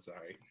 911,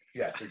 sorry.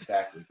 Yes,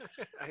 exactly.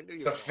 I knew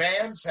you the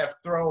fans have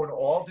thrown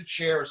all the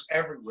chairs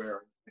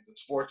everywhere in the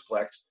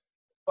Sportsplex.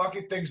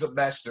 Fucking thing's a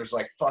mess. There's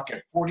like fucking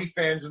 40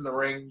 fans in the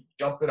ring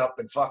jumping up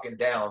and fucking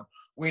down.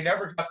 We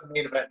never got the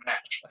main event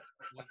match.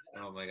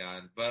 Oh my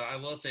God. But I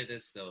will say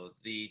this though,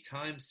 the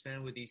time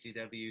spent with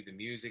ECW, the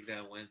music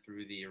that went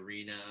through the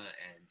arena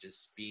and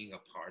just being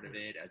a part of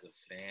it as a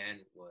fan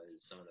was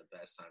some of the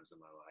best times of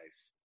my life.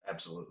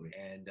 Absolutely.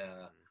 And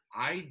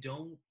I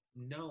don't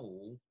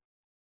know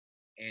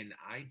and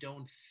I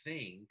don't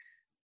think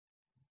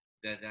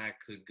that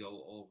could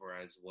go over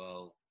as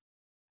well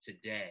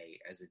today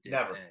as it did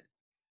then.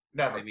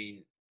 Never. I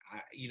mean,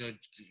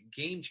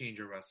 Game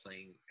Changer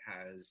Wrestling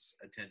has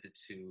attempted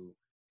to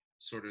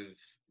sort of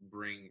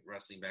bring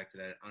wrestling back to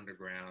that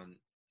underground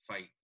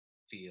fight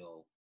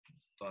feel.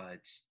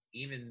 But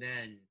even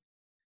then,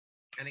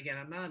 and again,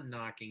 I'm not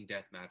knocking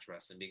deathmatch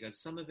wrestling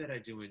because some of it I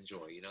do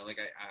enjoy.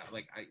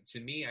 To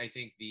me, I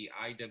think the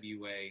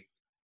IWA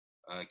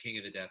King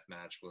of the Death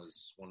match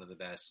was one of the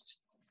best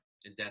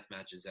death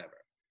matches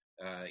ever.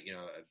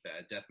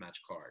 Death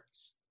match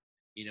cards.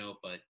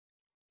 But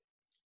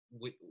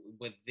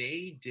what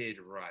they did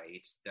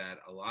right, that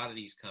a lot of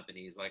these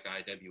companies like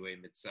IWA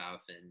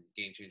Mid-South and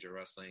Game Changer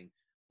Wrestling,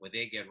 what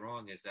they get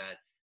wrong is that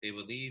they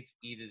would leave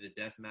either the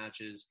death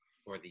matches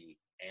for the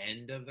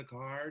end of the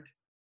card,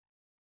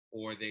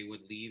 or they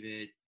would leave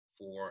it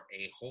for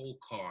a whole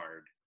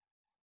card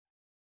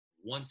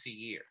once a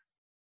year.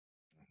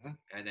 Mhm.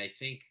 And I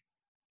think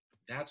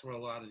that's where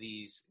a lot of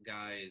these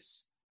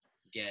guys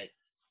get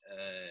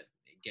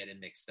it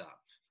mixed up.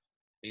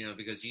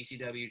 Because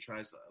GCW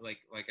tries, like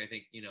I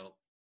think,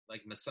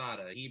 like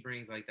Masada, he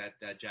brings like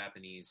that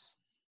Japanese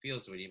feel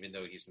to it, even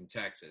though he's from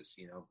Texas,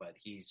 but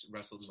he's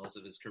wrestled most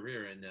of his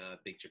career in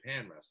Big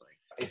Japan Wrestling.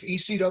 If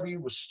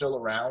ECW was still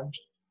around,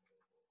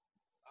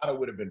 Masada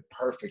would have been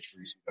perfect for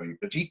ECW.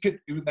 But he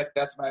could do that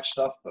deathmatch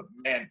stuff, but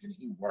man, can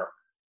he work.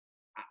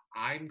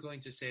 I'm going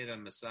to say that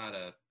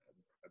Masada,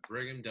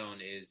 Brigham Doan,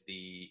 is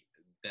the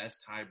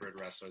best hybrid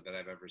wrestler that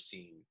I've ever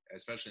seen,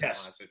 especially in the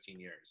last 15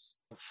 years.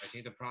 I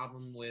think the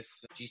problem with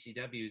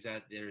GCW is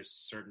that there's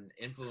certain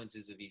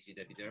influences of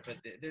ECW there, but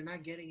they're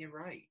not getting it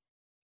right.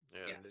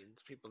 Yeah.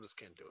 People just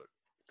can't do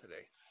it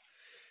today.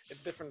 It's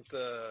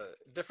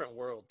different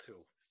world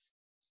too.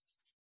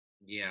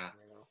 Yeah,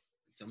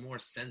 it's a more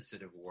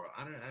sensitive world.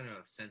 I don't know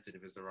if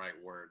sensitive is the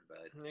right word,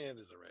 but yeah, it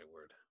is the right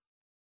word.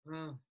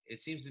 Well,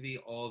 it seems to be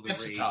all the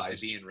rage to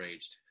be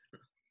enraged.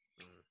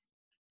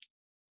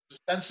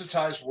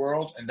 Sensitized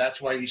world, and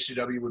that's why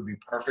ECW would be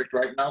perfect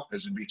right now,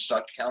 because it'd be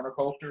such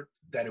counterculture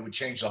that it would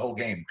change the whole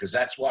game, because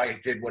that's why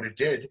it did what it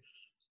did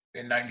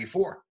in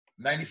 94.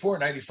 94,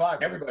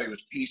 95, everybody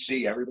was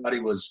PC, everybody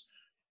was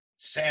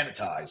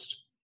sanitized.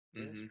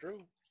 That's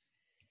true.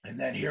 And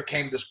then here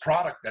came this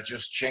product that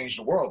just changed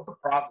the world. The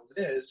problem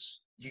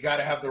is you got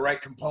to have the right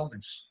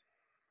components.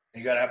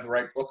 You got to have the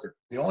right booker.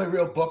 The only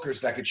real bookers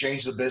that could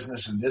change the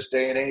business in this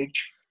day and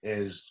age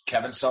is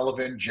Kevin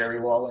Sullivan, Jerry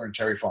Lawler, and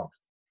Terry Funk.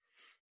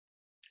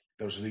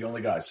 Those are the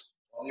only guys.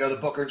 All the other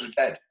bookers are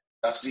dead.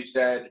 Dusty's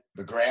dead.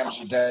 The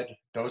Grahams are dead.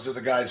 Those are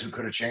the guys who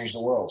could have changed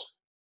the world.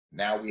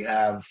 Now we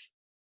have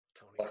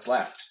Tony. what's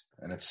left,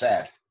 and it's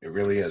sad. It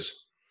really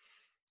is.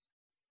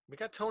 We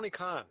got Tony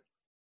Khan.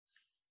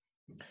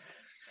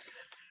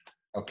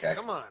 Okay.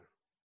 Come on.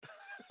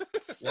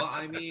 Well,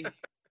 I mean,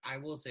 I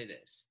will say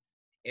this.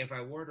 If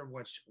I were to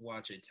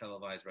watch a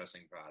televised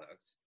wrestling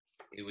product,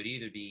 it would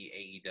either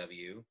be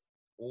AEW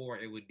or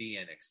it would be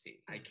NXT.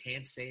 I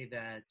can't say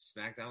that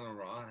SmackDown or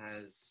Raw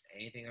has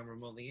anything I'm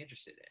remotely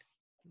interested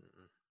in.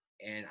 Mm-mm.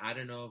 And I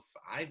don't know if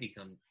I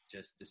become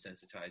just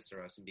desensitized to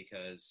wrestling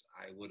because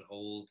I would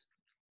hold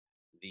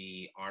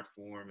the art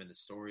form and the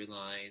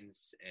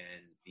storylines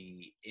and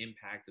the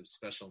impact of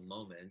special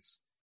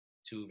moments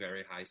to a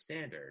very high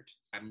standard.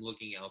 I'm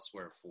looking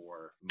elsewhere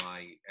for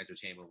my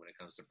entertainment when it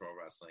comes to pro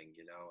wrestling,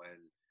 and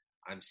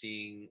I'm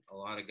seeing a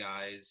lot of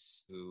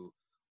guys who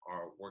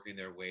are working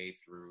their way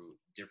through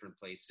different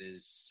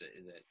places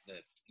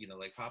that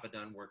like Papa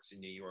Dunn works in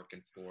New York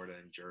and Florida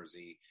and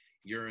Jersey.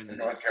 You're in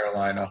North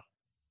Carolina.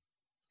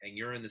 And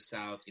you're in the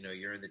South,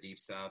 you're in the deep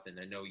South, and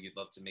I know you'd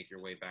love to make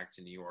your way back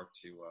to New York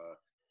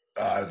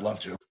to I'd love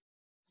to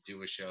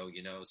do a show,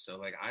 so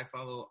like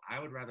I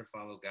would rather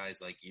follow guys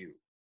like you.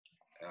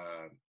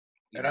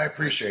 And I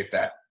appreciate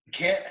that. You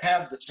can't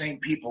have the same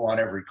people on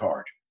every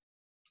card.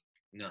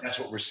 No. That's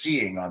what we're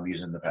seeing on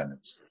these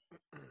independents.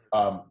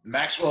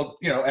 Maxwell,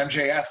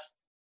 MJF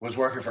was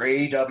working for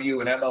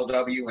AEW and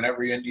MLW and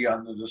every indie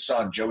under the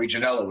sun. Joey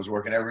Janela was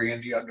working every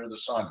indie under the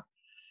sun.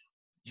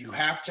 You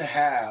have to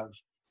have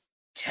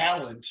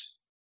talent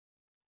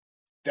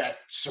that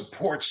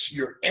supports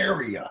your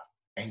area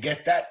and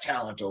get that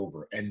talent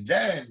over. And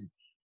then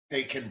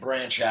they can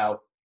branch out,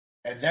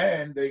 and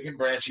then they can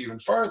branch even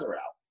further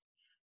out.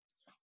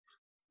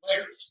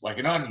 Layers, like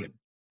an onion.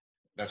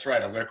 That's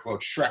right. I'm going to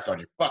quote Shrek on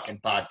your fucking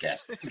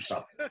podcast. Do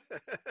something.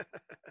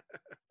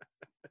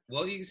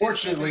 Well, you can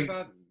say something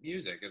about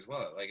music as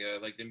well,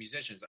 like the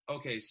musicians.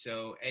 Okay,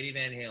 so Eddie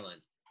Van Halen,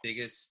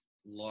 biggest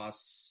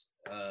loss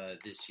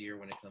this year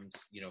when it comes,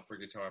 for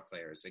guitar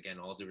players. Again,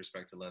 all due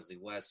respect to Leslie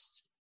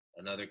West,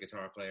 another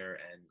guitar player,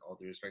 and all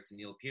due respect to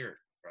Neil Peart,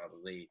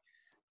 probably,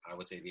 I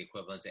would say the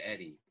equivalent to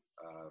Eddie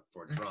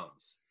for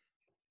drums.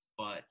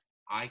 But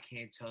I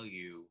can't tell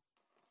you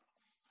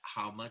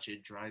how much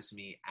it drives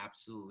me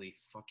absolutely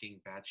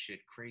fucking batshit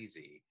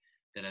crazy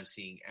that I'm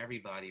seeing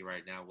everybody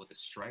right now with a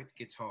striped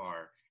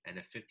guitar and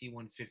a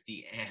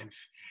 5150 amp,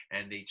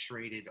 and they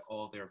traded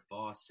all their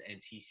Boss and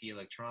TC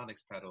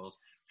Electronics pedals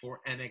for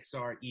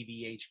MXR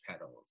EVH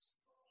pedals.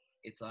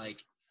 It's like,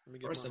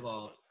 first of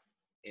all,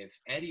 if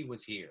Eddie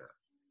was here,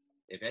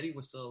 if Eddie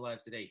was still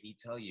alive today, he'd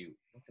tell you,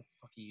 what the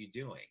fuck are you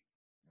doing?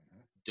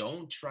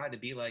 Don't try to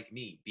be like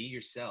me. Be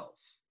yourself.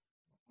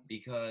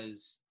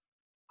 Because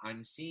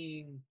I'm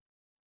seeing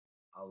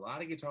a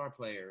lot of guitar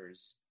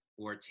players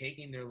who are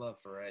taking their love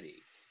for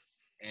Eddie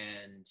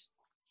and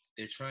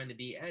they're trying to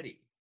be Eddie.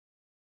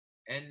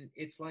 And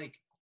it's like,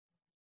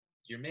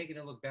 you're making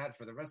it look bad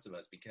for the rest of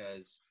us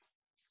because,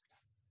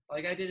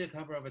 like, I did a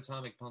cover of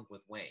Atomic Punk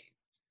with Wayne.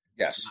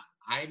 Yes.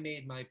 I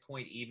made my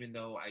point even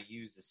though I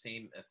used the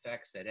same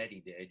effects that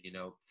Eddie did,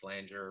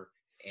 flanger.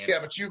 Yeah,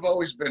 but you've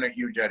always been a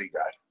huge Eddie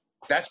guy.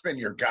 That's been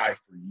your guy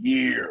for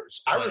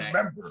years. I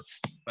remember.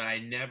 But I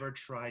never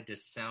tried to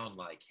sound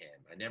like him.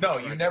 I never No,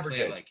 tried you to never play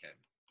did. like him.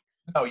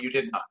 No, you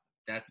did not.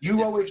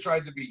 You always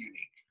tried to be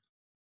unique.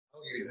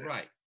 I'll give you that.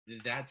 Right.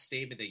 That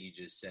statement that you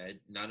just said,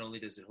 not only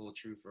does it hold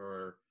true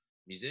for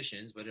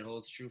musicians, but it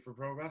holds true for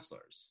pro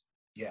wrestlers.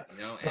 Yeah.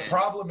 The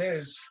problem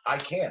is I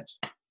can't.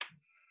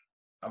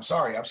 I'm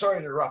sorry to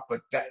interrupt,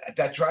 but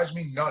that drives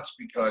me nuts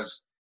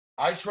because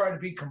I try to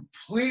be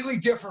completely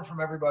different from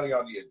everybody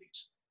on the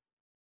indies.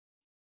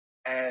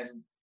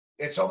 And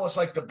it's almost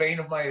like the bane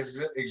of my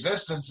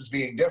existence is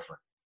being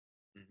different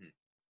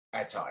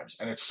at times.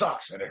 And it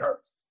sucks and it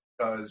hurts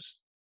because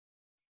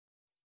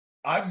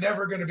I'm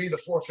never going to be the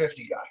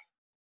 450 guy.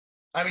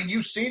 I mean,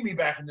 you've seen me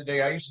back in the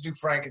day. I used to do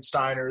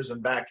Frankensteiners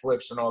and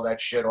backflips and all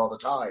that shit all the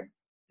time.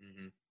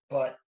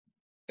 But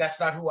that's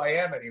not who I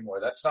am anymore.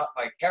 That's not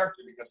my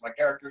character because my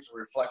character is a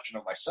reflection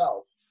of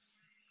myself.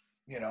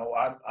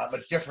 I'm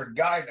a different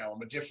guy now.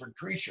 I'm a different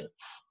creature.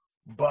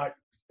 But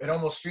it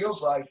almost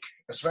feels like,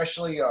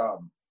 especially a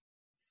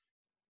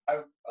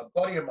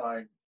buddy of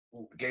mine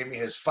who gave me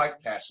his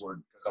fight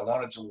password because I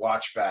wanted to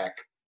watch back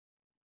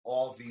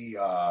all the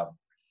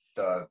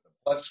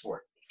Bloodsport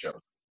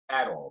shows.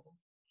 At all of them.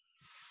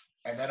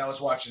 And then I was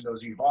watching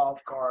those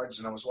Evolve cards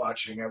and I was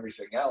watching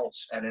everything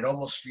else. And it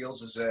almost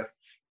feels as if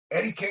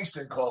Eddie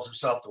Kingston calls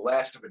himself the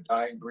last of a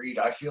dying breed.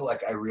 I feel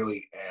like I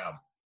really am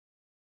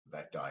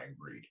that dying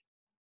breed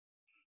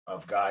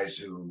of guys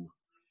who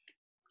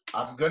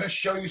I'm going to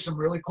show you some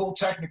really cool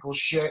technical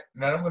shit.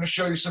 And then I'm going to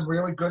show you some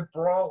really good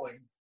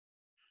brawling.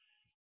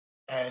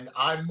 And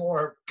I'm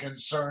more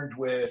concerned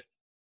with,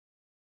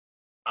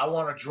 I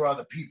want to draw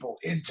the people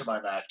into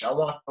my match. I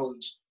want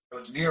those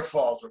near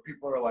falls where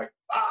people are like,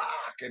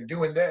 and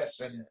doing this.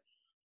 And,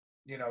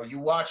 you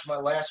watch my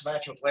last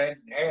match with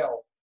Landon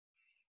Hale.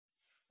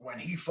 When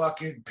he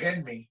fucking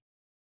pinned me,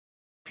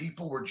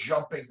 people were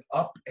jumping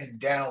up and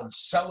down,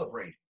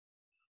 celebrating.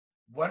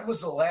 When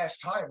was the last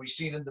time we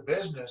seen in the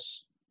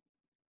business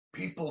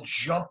people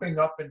jumping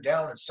up and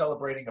down and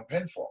celebrating a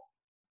pinfall?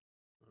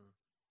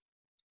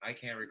 I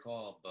can't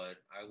recall, but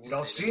I will. You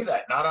don't see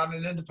that. Not on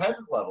an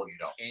independent level, you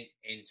don't.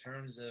 In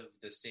terms of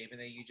the statement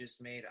that you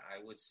just made, I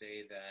would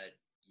say that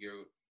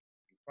you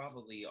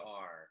probably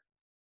are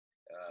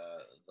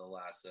the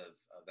last of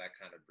that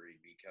kind of breed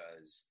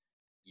because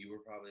you were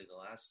probably the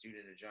last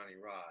student of Johnny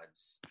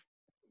Rodz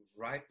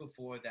right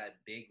before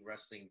that big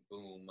wrestling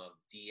boom of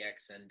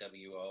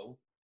DXNWO.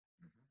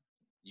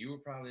 You were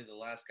probably the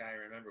last guy I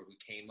remember who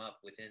came up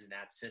within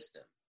that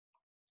system.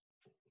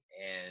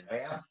 And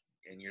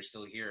you're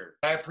still here.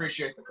 I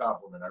appreciate the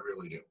compliment. I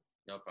really do.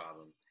 No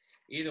problem.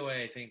 Either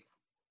way, I think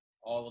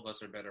all of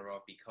us are better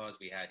off because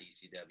we had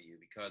ECW,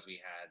 because we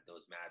had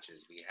those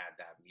matches, we had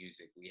that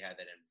music, we had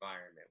that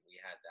environment, we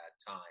had that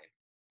time.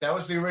 That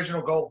was the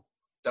original goal.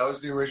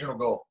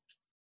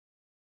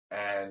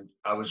 And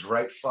I was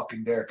right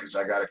fucking there because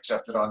I got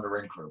accepted on the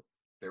ring crew.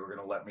 They were going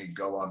to let me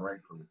go on ring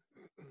crew,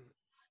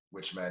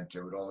 which meant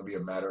it would only be a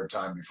matter of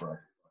time before I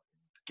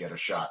get a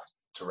shot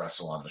to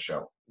wrestle on the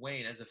show.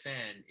 Wayne, as a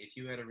fan, if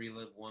you had to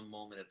relive one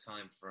moment of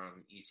time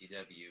from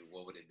ECW,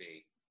 what would it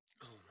be?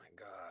 Oh my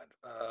God.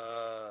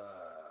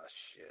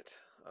 Shit.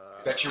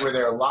 That you were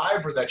there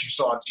live or that you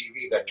saw on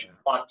TV that you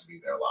want to be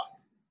there live?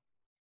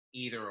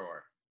 Either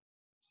or.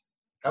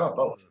 How about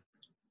both?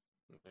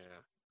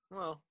 Yeah.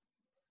 Well,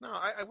 no,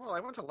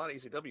 I went to a lot of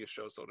ECW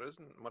shows, so there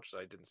isn't much that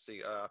I didn't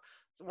see.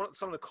 Some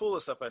of the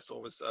coolest stuff I saw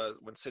was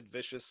when Sid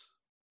Vicious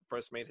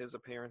first made his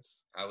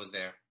appearance. I was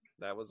there.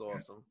 That was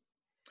awesome.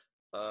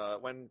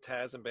 When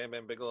Taz and Bam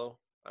Bam Bigelow,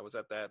 I was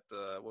at that,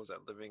 what was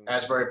that, Living...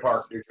 Asbury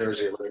Park, New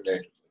Jersey, Living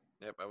Dangerously.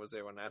 Yep, I was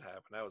there when that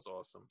happened. That was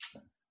awesome.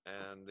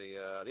 And the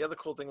other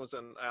cool thing was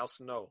when Al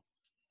Snow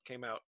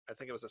came out. I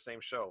think it was the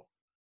same show.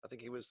 I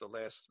think he was the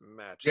last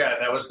match. Yeah,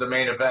 that was the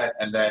main event.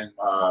 And then,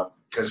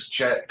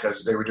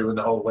 because they were doing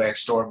the whole Lance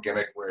Storm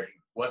gimmick where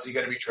was he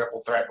going to be triple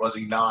threat, was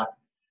he not?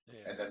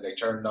 Yeah. And then they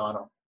turned on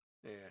him.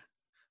 Yeah.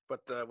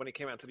 But when he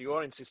came out to the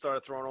audience, he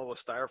started throwing all the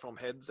styrofoam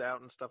heads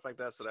out and stuff like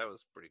that. So that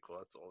was pretty cool.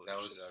 That's all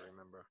that shit I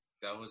remember.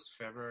 That was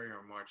February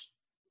or March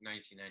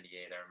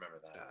 1998. I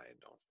remember that. I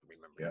don't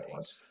remember. Yeah, it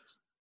was.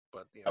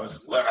 But I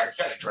was Living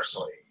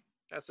Dangerously.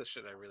 That's the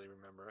shit I really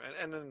remember.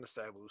 And then the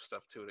Sabu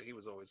stuff, too. He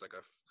was always like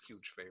a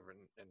huge favorite.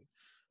 And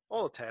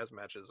all the Taz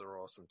matches are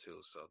awesome,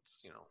 too. So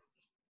it's,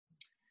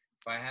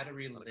 If I had to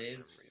relive,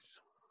 an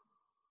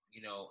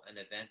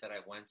event that I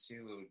went to,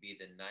 it would be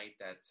the night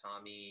that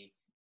Tommy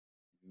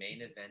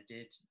main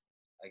evented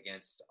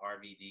against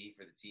RVD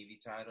for the TV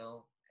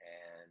title.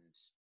 And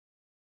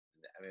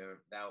I mean,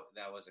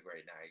 that was a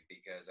great night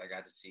because I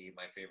got to see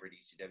my favorite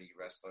ECW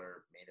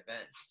wrestler main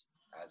event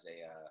as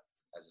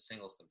a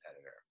singles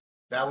competitor.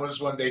 That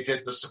was when they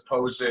did the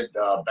supposed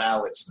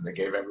ballots, and they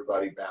gave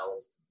everybody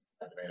ballots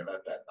at the main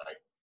event that night.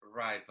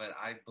 Right, but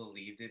I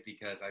believed it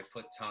because I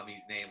put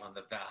Tommy's name on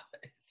the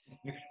ballot.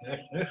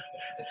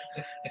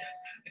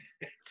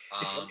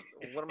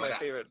 One of my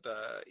favorite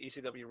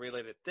ECW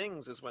related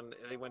things is when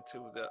they went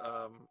to the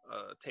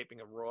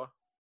taping of Raw.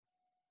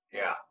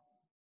 Yeah.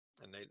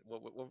 And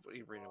what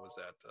arena was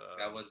that?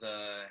 That was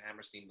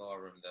Hammerstein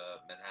Ballroom, the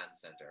Manhattan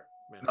Center.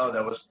 No,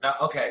 that was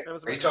not okay.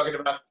 Are you talking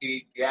about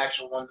the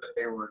actual one that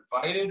they were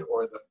invited,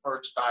 or the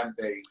first time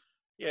they?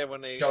 Yeah,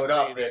 when they showed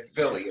up in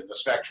Philly in the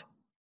Spectrum.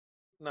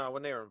 No,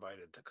 when they were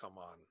invited to come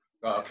on.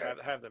 Oh, okay.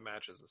 Have the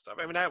matches and stuff.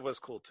 I mean, that was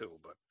cool too,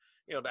 but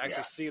to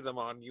actually see them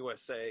on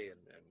USA and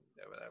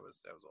that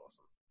was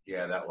awesome.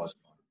 Yeah, that was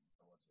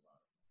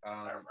fun.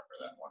 I remember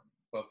that one.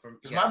 But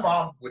because my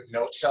mom would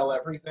no sell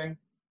everything,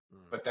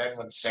 but then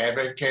when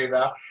Sandman came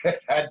out,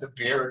 it had the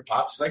beer and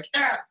pop. She's like,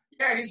 yeah,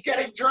 he's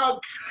getting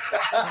drunk.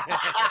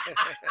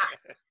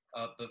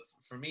 But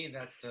for me,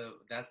 that's the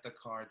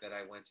card that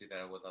I went to that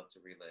I would love to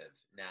relive.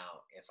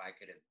 Now, if I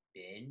could have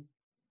been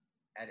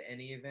at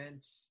any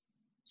event,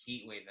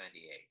 Heatwave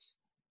 '98.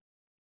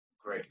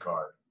 Great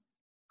card.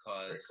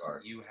 Because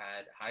you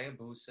had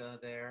Hayabusa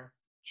there.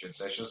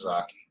 Shinsei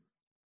Shizaki.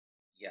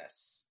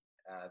 Yes.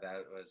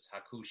 That was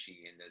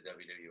Hakushi in the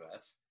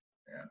WWF.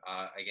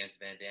 Yeah. Against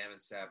Van Dam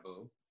and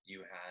Sabu. You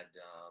had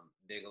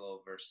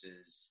Bigelow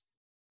versus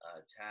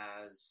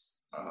Taz.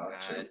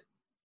 You had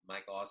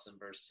Mike Awesome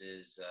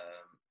versus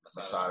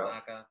Masato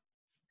Tanaka.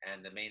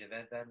 And the main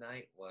event that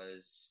night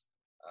was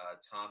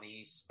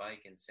Tommy,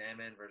 Spike, and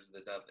Sandman versus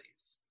the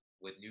Dudleys,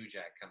 with New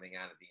Jack coming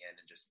out at the end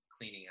and just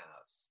cleaning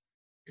house.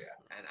 Yeah.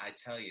 And I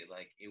tell you,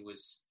 like, it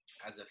was,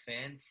 as a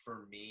fan,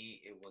 for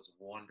me, it was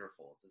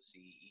wonderful to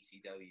see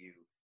ECW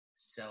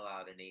sell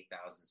out an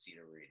 8,000-seat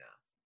arena.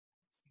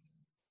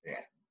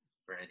 Yeah.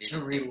 Granted, it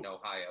didn't in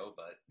Ohio,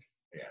 but...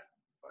 Yeah,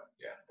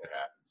 it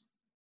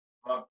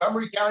happened.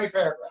 Montgomery County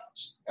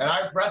Fairgrounds. And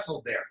I've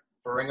wrestled there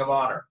for Ring of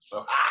Honor.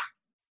 So,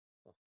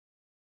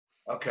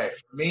 Okay,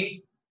 for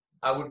me,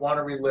 I would want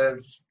to relive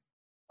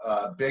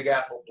Big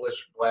Apple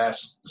Blizzard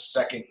Blast, the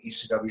second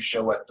ECW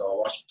show at the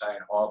Lost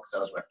Battalion Hall, because that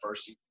was my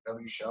first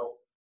ECW show.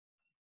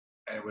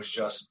 And it was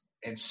just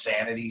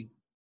insanity.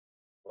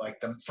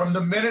 Like, from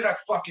the minute I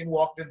fucking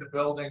walked in the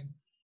building,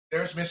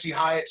 there's Missy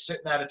Hyatt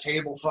sitting at a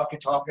table fucking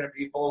talking to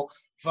people.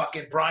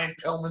 Fucking Brian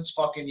Pillman's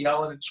fucking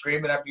yelling and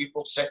screaming at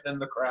people sitting in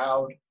the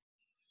crowd.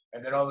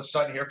 And then all of a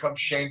sudden, here comes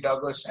Shane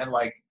Douglas, and,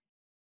 like,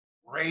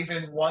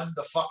 Raven won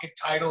the fucking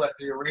title at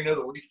the arena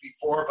the week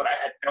before, but I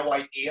had no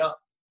idea.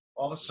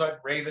 All of a sudden,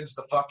 Raven's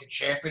the fucking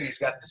champion. He's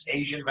got this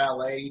Asian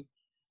valet,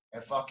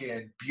 and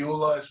fucking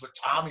Beulah is with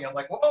Tommy. I'm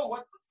like, whoa,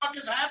 what the fuck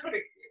is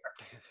happening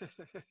here?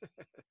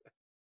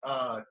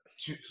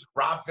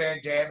 Rob Van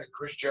Dam and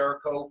Chris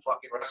Jericho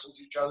fucking wrestled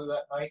each other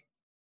that night.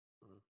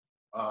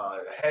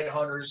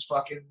 Headhunters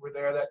fucking were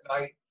there that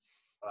night.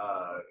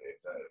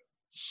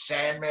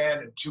 Sandman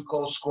and Too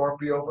Cold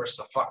Scorpio versus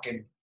the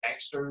fucking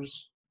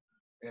gangsters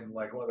in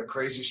like one of the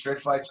crazy street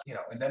fights,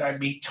 and then I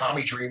meet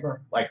Tommy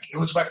Dreamer. Like, it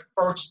was my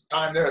first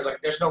time there. I was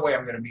like, there's no way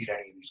I'm going to meet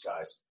any of these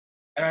guys.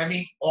 And I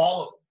meet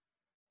all of them.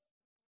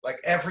 Like,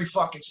 every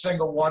fucking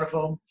single one of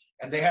them.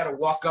 And they had to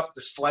walk up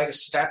this flight of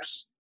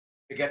steps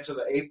to get to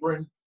the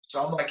apron.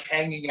 So I'm like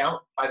hanging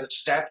out by the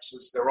steps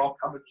as they're all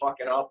coming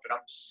fucking up. And I'm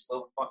just this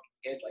little fucking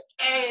kid like,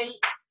 hey.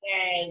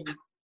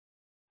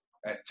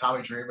 And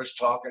Tommy Dreamer's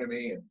talking to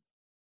me. And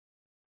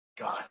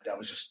God, that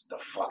was just the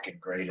fucking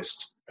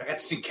greatest. I got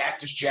to see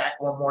Cactus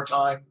Jack one more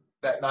time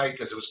that night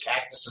because it was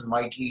Cactus and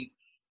Mikey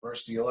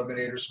versus the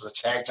Eliminators for the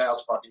tag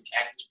titles. Fucking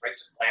Cactus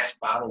breaks a glass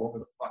bottle over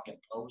the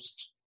fucking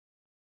post.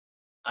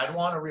 I'd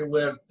want to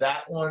relive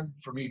that one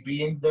for me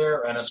being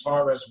there, and as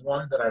far as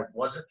one that I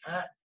wasn't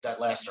at, that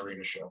last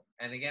arena show.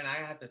 And again,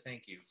 I have to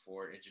thank you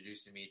for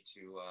introducing me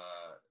to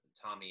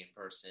Tommy in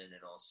person,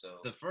 and also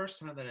the first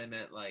time that I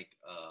met like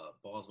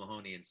Balls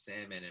Mahoney and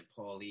Sandman and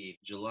Paul Eve,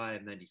 July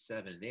of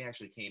 '97. They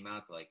actually came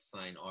out to like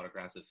sign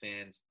autographs with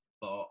fans.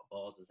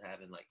 Balls is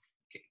having like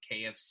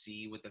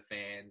KFC with the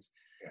fans.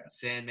 Yeah.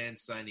 Sandman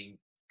signing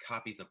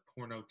copies of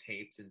porno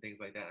tapes and things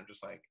like that. I'm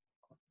just like,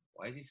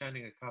 why is he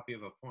signing a copy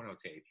of a porno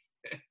tape?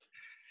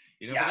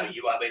 You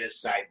want me to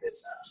sign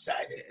this?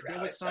 Sign it, bro. They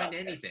would sign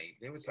anything.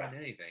 They would sign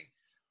anything.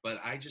 But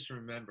I just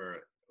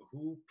remember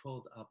who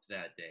pulled up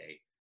that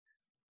day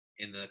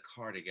in the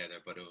car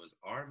together, but it was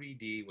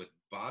RVD with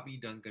Bobby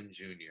Duncan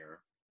Jr.,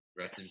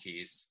 rest in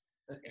peace,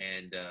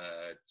 and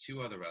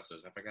two other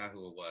wrestlers. I forgot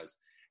who it was.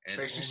 And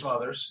Tracy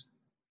Smothers.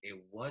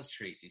 It was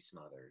Tracy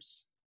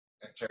Smothers.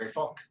 And Terry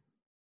Funk.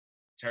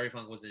 Terry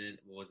Funk wasn't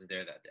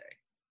there that day.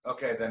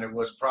 Okay, then it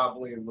was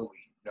probably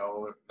Louis.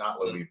 No, not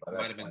Louis.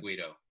 Might have been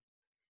Guido.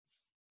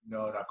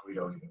 No, not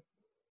Guido either.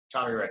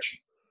 Tommy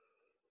Ricci.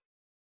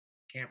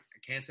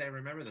 Can't say I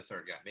remember the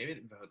third guy. Maybe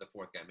the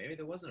fourth guy. Maybe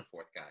there wasn't a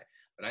fourth guy.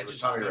 But it was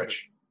Tommy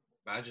Ricci.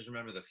 I just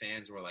remember the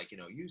fans were like,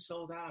 you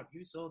sold out.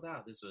 You sold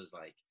out. This was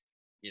like,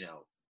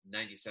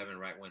 97,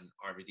 right when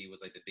RVD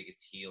was like the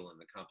biggest heel in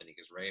the company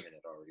because Raven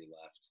had already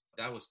left.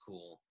 That was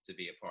cool to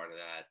be a part of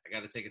that. I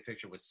got to take a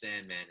picture with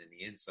Sandman in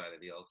the inside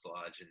of the Elks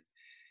Lodge, and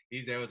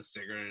he's there with a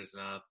cigarette in his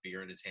mouth,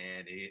 beer in his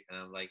hand. And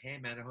I'm like, hey,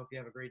 man, I hope you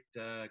have a great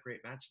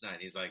match tonight.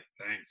 And he's like,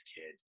 thanks,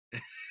 kid.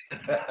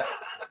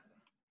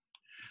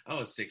 I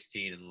was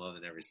 16 and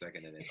loving every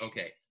second of it.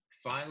 Okay,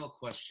 final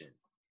question.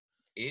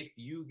 If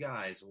you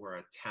guys were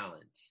a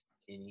talent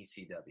in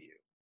ECW,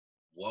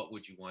 what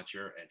would you want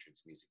your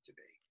entrance music to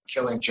be?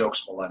 Killing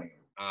Jokes Millennium.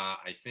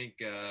 I think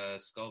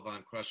Skull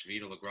Von Crush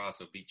Vito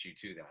LaGrasso beat you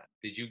to that.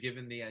 Did you give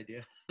him the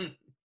idea?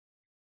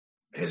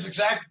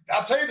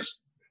 I'll tell you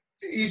this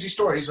easy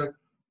story. He's like,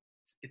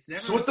 it's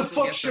never so what the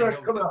fuck should I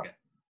come out?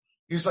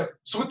 He's like,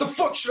 so what the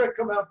fuck should I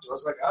come out to? I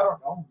was like, I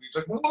don't know. He's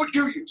like, well, what would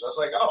you use? I was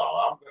like,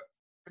 oh, I'm good.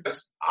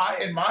 Because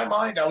in my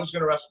mind, I was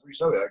going to wrestle for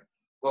ECW. Like,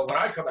 well, when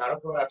I come out, I'm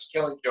coming out to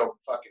Killing Joke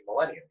fucking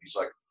Millennium. He's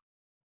like,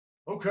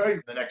 okay.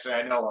 The next thing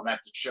I know, I'm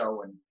at the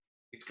show and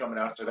he's coming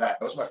out to that.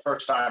 That was my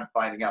first time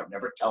finding out.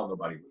 Never tell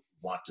nobody what you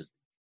wanted.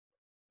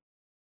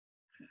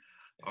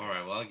 All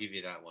right, well, I'll give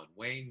you that one.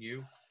 Wayne,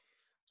 you?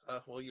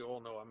 Well, you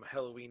all know I'm a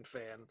Halloween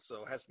fan,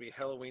 so it has to be a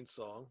Halloween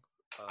song.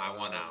 I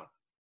want out.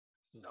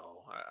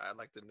 No, I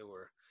like the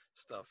newer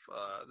stuff.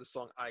 The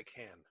song I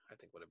Can, I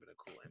think, would have been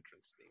a cool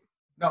entrance theme.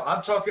 No,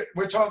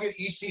 we're talking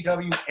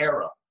ECW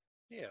era.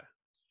 Yeah.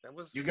 That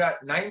was. You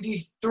got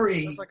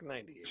 93. That was like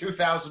 98.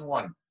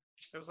 2001.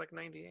 It was like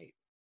 98.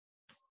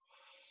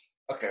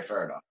 Okay,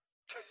 fair enough.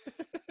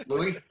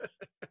 Louis?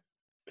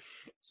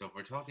 So if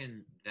we're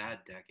talking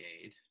that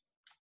decade,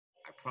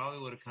 I probably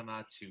would have come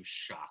out to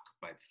Shock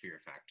by the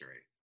Fear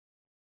Factory.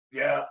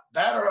 Yeah,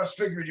 that or I was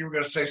figuring you were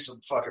going to say some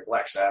fucking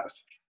Black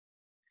Sabbath.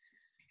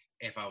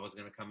 If I was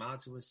going to come out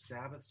to a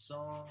Sabbath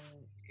song,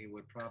 it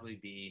would probably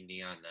be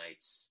Neon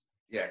Nights.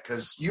 Yeah,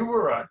 because you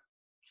were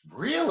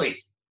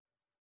really?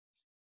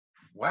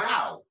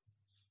 Wow.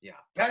 Yeah.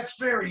 That's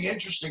very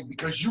interesting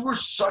because you were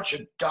such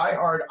a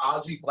diehard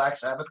Ozzy Black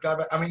Sabbath guy.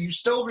 But, I mean, you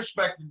still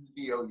respected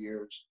the Dio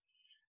years.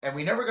 And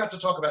we never got to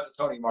talk about the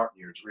Tony Martin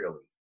years, really.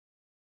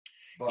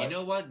 But, you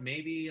know what?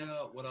 Maybe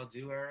what I'll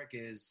do, Eric,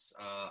 is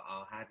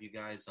I'll have you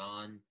guys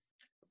on,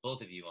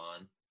 both of you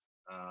on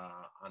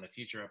a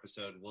future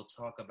episode. We'll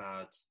talk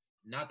about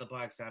not the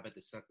Black Sabbath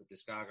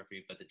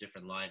discography, but the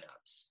different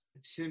lineups.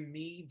 To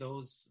me,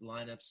 those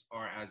lineups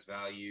are as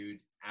valued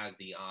as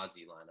the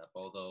Ozzy lineup,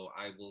 although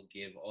I will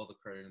give all the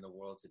credit in the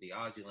world to the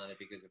Ozzy lineup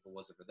because if it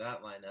wasn't for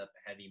that lineup,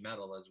 heavy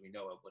metal, as we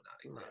know it, would not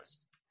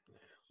exist. Right.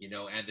 You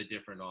know, and the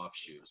different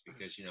offshoots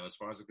because, you know, as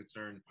far as I'm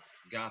concerned,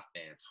 goth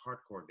bands,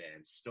 hardcore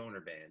bands, stoner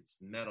bands,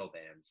 metal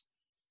bands,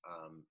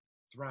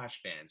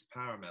 thrash bands,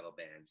 power metal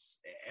bands,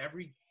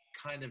 every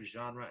kind of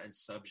genre and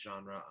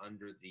subgenre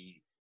under the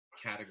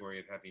category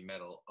of heavy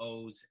metal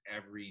owes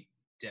every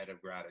debt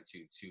of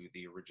gratitude to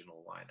the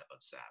original lineup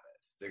of Sabbath.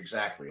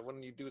 Exactly.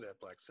 When you do that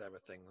Black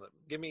Sabbath thing,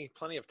 give me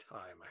plenty of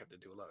time. I have to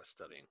do a lot of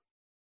studying.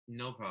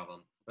 No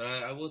problem. But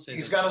I will say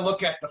he's got to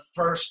look at the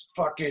first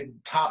fucking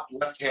top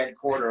left-hand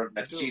corner of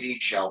that CD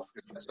shelf.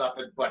 It's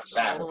nothing but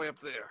Sabbath. All the way up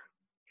there.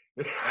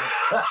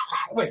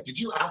 Wait, did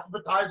you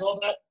alphabetize all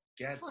that?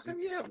 Yeah,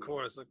 of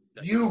course.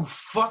 You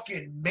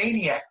fucking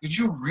maniac. Did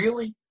you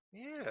really?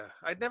 Yeah,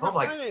 I'd never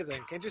find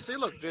anything. Can't you see?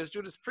 Look, there's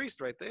Judas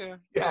Priest right there.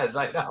 Yes,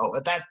 I know.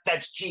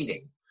 That's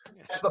cheating.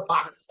 Yeah. That's the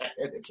box set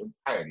in its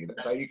entirety.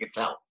 That's how you can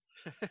tell.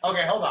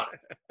 Okay, hold on.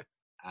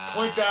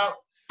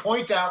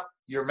 Point out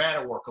your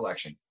Manowar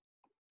collection.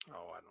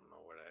 Oh, I don't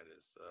know where that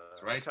is.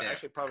 It's right there.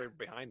 Actually, probably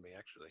behind me,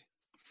 actually.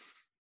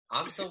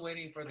 I'm still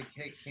waiting for the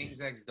King's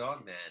X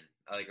Dog Man.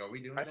 Like, are we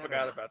doing that? I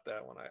forgot about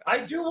that one. I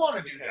do want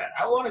to do that.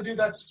 I want to do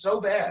that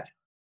so bad.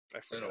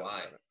 So do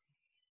I.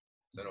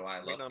 So do I.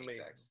 I love King's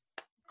X.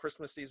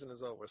 Christmas season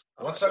is over.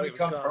 Once I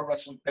become pro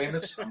wrestling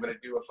famous, I'm going to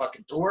do a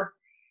fucking tour,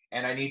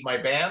 and I need my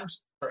band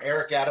for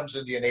Eric Adams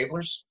and the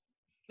Enablers.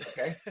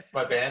 Okay?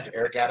 My band,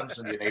 Eric Adams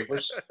and the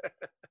Enablers.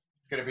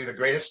 It's going to be the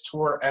greatest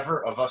tour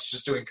ever of us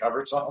just doing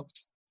cover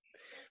songs.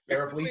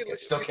 Terribly.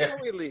 Before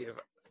we leave,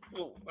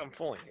 well, I'm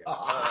falling here.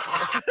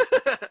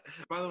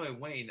 By the way,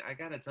 Wayne, I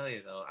got to tell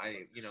you, though,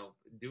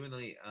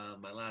 doing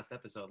my last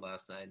episode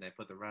last night, and I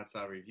put the Rat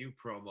Style Review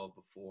promo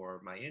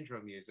before my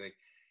intro music,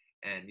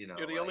 and, you know.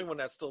 You're the only one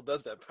that still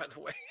does that, by the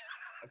way.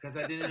 Because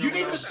I didn't know. You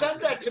need to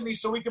send that to me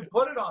so we can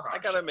put it on our I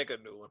got to make a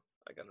new one.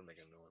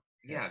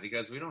 Yeah,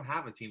 because we don't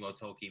have a Timo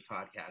Tolkki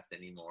podcast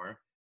anymore.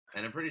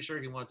 And I'm pretty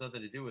sure he wants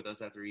something to do with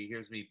us after he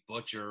hears me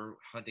butcher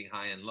Hunting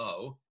High and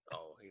Low.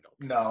 Oh, he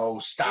don't. No,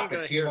 stop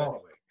it, Timo.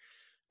 Anyway.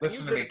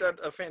 Listen to me. You did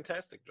a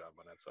fantastic job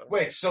on that. So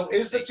wait, so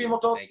is the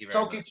Timo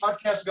Tolkki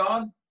podcast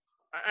gone?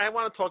 I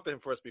want to talk to him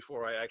first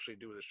before I actually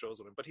do the shows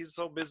with him. But he's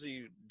so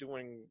busy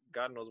doing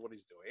God knows what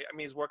he's doing. I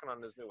mean, he's working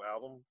on his new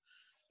album,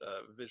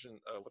 Vision.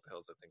 What the hell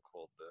is that thing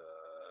called?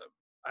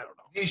 I don't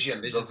know.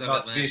 Visions of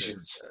not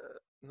Visions.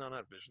 No,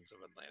 not Visions of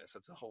Atlantis.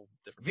 That's a whole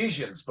different.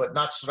 Visions, but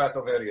not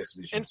Stratovarius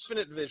Visions.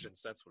 Infinite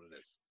Visions. That's what it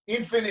is.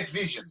 Infinite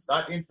Visions,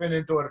 not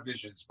Infinite or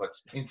Visions, but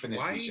Infinite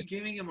Why Visions. Why are you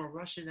giving him a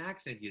Russian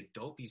accent, you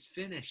dope? He's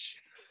Finnish.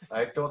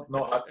 I don't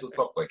know how to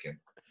talk like him.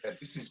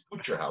 This is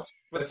Butcher House.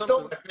 But it's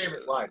still my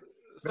favorite line.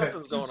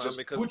 Something's going on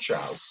because Butcher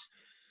House.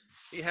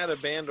 He had a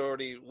band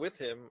already with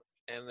him,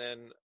 and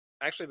then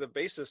actually the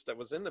bassist that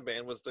was in the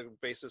band was the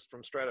bassist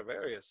from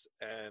Stratovarius,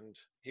 and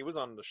he was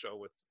on the show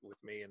with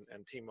me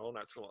and Timo.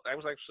 Not too long. I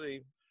was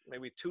actually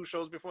maybe 2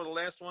 shows before the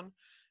last one,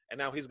 and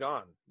now he's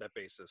gone. That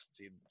bassist,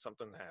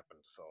 something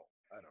happened. So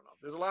I don't know.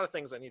 There's a lot of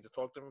things I need to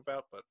talk to him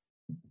about, but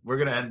we're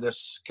gonna end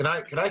this. Can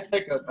I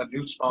take a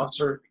new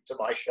sponsor to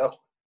my show?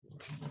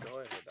 Go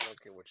ahead. I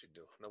don't care what you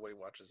do. Nobody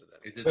watches it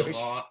anymore. Is it the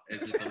law?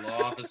 Is it the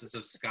law offices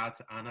of Scott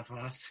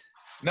Anafas?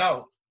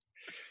 No,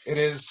 it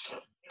is.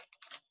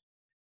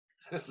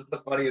 This is the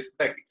funniest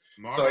thing.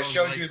 So I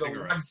showed you the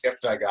one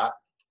gift I got.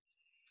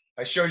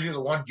 I showed you the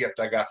one gift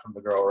I got from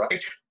the girl,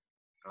 right?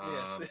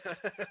 Yes.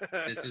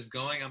 This is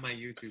going on my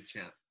YouTube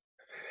channel.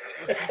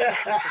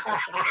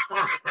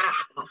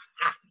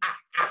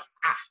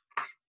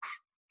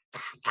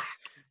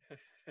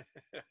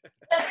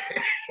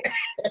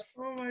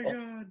 Oh my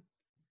God.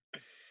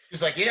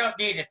 She's like, you don't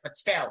need it, but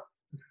still.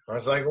 I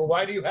was like, well,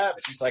 why do you have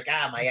it? She's like,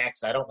 my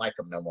ex, I don't like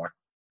him no more.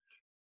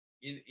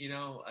 You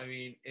know, I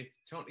mean, if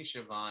Tony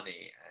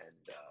Schiavone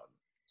and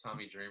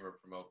Tommy Dreamer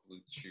promote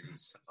Blue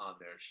Chews on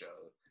their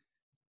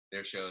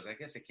shows, I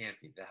guess it can't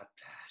be that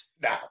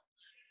bad. No.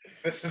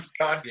 This is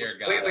gone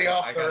completely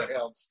off the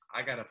rails.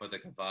 I gotta put the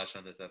kibosh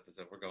on this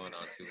episode. We're going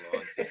on too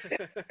long.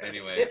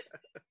 Anyways,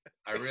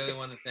 I really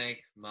want to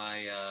thank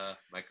my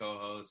my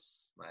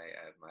co-hosts,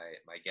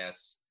 my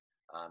guests,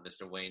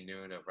 Mr. Wayne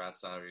Noon of Rat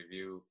Style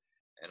Review,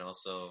 and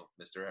also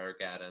Mr.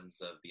 Eric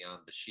Adams of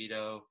Beyond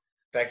Bushido.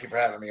 Thank you for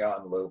having me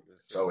on, Lou.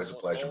 It's always a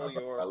pleasure.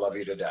 I love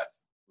you to death.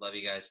 Love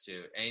you guys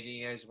too. Anything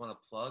you guys want to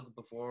plug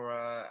before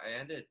I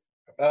end it?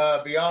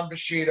 Beyond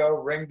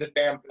Bushido,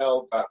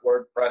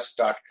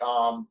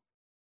 ringthedamnbell.wordpress.com,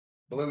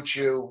 Blue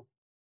Chew,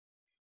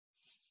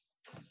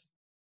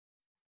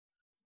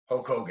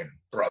 Hulk Hogan,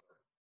 brother.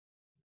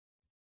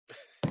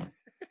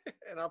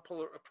 And I'll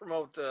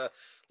promote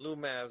Lou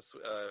Mavs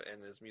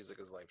and his Music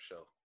is Life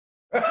show,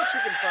 which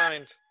you can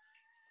find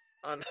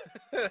on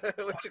the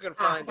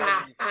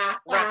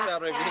Rats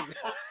Out Review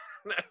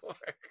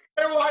Network.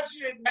 They're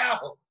watching it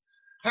now.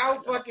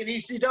 How fucking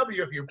ECW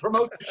if you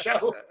promote the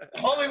show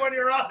only when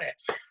you're on it.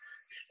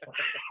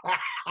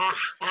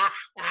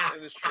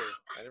 It is true.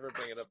 I never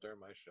bring it up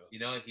during my show. You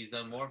know, he's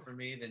done more for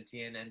me than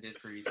TNN did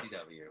for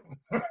ECW.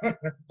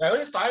 At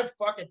least I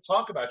fucking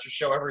talk about your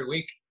show every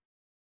week.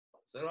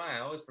 So do I.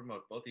 I always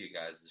promote both of you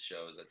guys'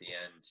 shows at the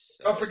end.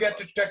 So don't forget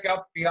to check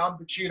out Beyond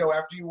Bushido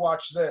after you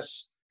watch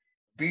this.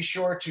 Be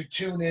sure to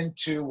tune in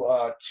to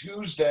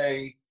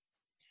Tuesday,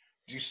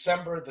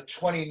 December the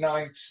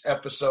 29th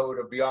episode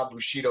of Beyond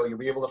Bushido. You'll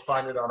be able to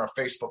find it on our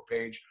Facebook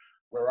page,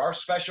 where our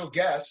special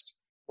guest,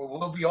 where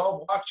we'll be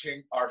all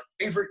watching our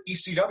favorite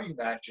ECW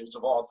matches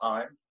of all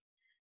time,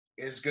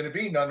 is going to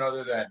be none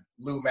other than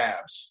Lou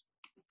Mavs.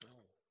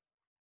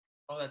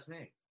 Oh, that's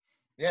me.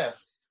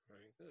 Yes.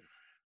 Very good.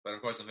 But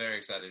of course, I'm very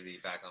excited to be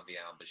back on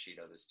Beyond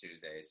Bushido this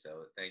Tuesday.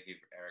 So thank you,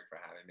 Eric, for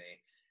having me.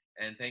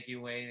 And thank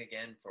you, Wayne,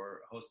 again,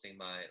 for hosting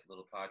my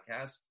little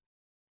podcast.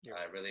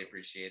 I really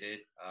appreciate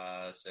it.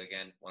 So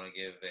again, want to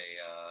give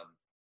a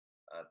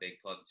big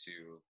plug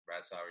to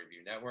Rat Style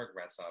Review Network,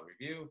 Rat Style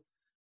Review.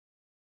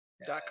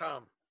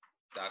 .com.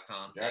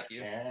 Thank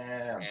you.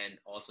 And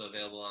also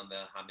available on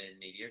the Hamin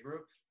Media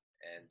Group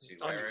and to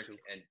on Eric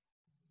YouTube.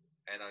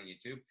 and on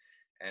YouTube.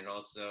 And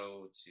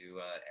also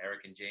to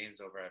Eric and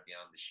James over at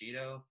Beyond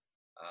Bushido.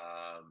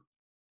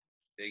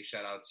 Big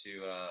shout out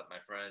to my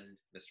friend,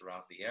 Mr.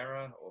 Ralph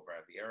Vieira over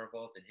at Vieira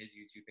Vault and his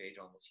YouTube page,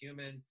 Almost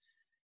Human.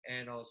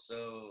 And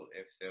also,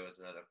 if there was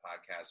another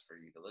podcast for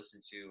you to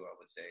listen to, I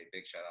would say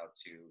big shout out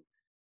to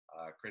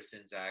Chris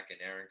Sinzak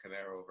and Aaron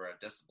Camaro over at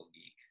Decibel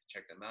Geek.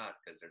 Check them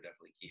out because they're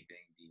definitely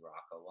keeping the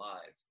rock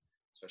alive,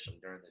 especially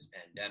during this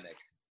pandemic,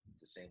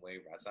 the same way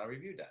Rat Style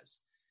Review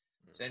does.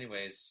 So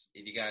anyways,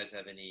 if you guys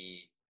have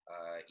any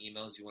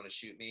emails you want to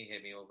shoot me,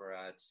 hit me over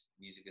at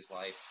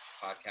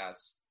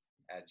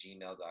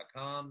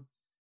musicisLifepodcast@gmail.com.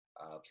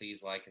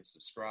 Please like and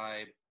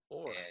subscribe.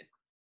 Or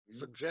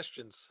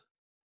suggestions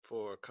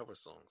for cover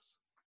songs.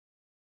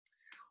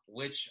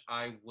 Which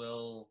I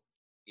will,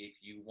 if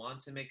you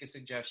want to make a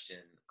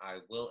suggestion, I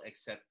will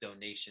accept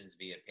donations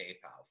via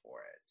PayPal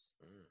for it.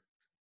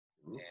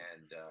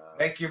 And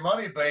make your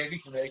money,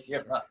 baby. Make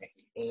your money.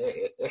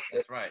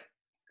 That's right.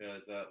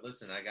 Because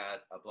listen, I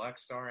got a Black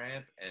Star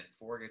amp and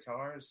 4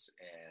 guitars,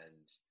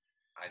 and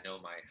I know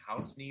my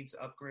house needs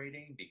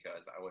upgrading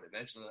because I would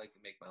eventually like to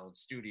make my own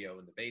studio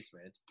in the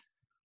basement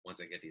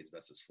once I get the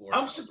asbestos floor.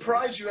 I'm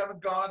surprised you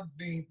haven't gone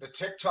the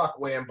TikTok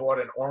way and bought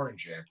an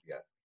orange amp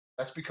yet.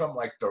 That's become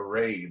like the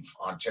rave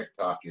on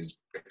TikTok is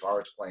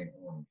guitars playing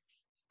orange.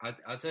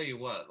 I'll tell you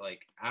what,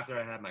 like after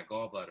I had my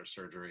gallbladder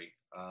surgery,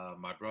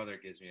 my brother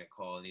gives me a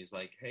call and he's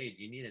like, hey,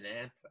 do you need an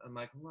amp? I'm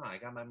like, no, I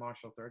got my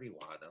Marshall 30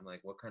 watt. I'm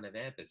like, what kind of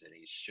amp is it?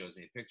 He shows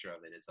me a picture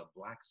of it. It's a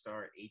Black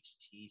Star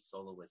HT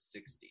Soloist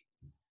 60,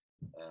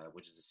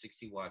 which is a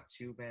 60 watt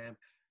tube amp.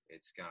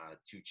 It's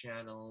got 2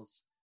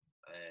 channels.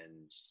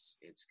 And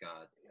it's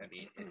got, I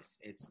mean, it's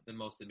the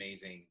most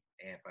amazing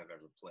amp I've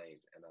ever played,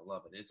 and I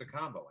love it. It's a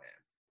combo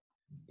amp,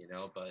 you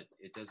know, but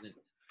it doesn't.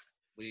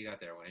 What do you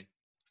got there, Wayne?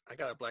 I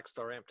got a Black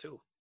Star amp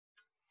too.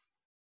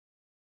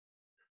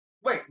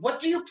 Wait, what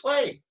do you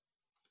play?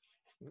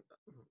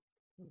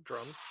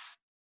 Drums.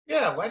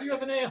 Yeah, why do you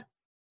have an amp?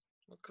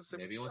 Well,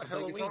 maybe he wants to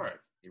play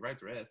guitar. He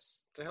writes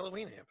riffs. It's a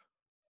Halloween amp.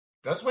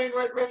 Does Wayne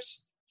write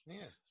riffs?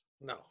 Yeah.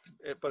 No,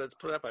 but it's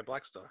put out by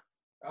Black Star.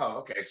 Oh,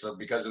 okay. So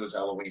because it was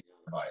Halloween, you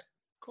would buy it.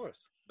 Of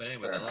course. But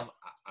anyways, Fair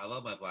I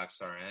love my Black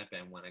Star amp,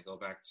 and when I go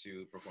back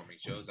to performing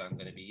shows, I'm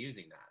going to be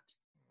using that.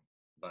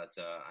 But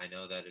I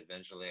know that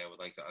eventually I would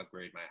like to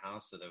upgrade my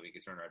house so that we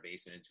could turn our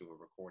basement into a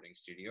recording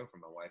studio for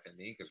my wife and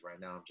me. Because right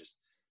now I'm just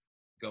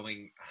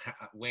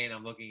Wayne,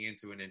 I'm looking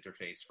into an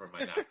interface for my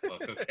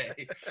MacBook,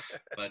 okay?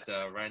 But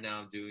right now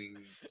I'm doing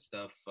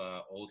stuff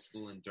old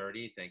school and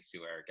dirty, thanks to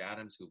Eric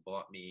Adams, who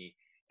bought me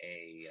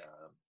a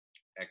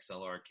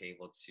XLR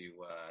cable to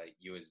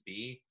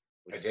USB,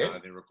 which is how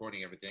I've been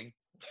recording everything.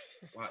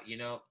 Wow,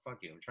 fuck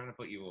you. I'm trying to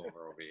put you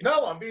over here.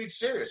 No, I'm being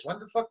serious. When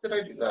the fuck did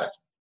I do that?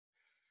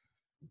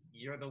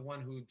 You're the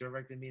one who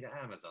directed me to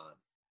Amazon.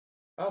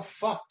 Oh,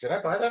 fuck. Did I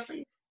buy that for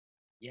you?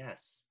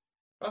 Yes.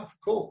 Oh,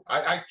 cool.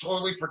 I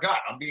totally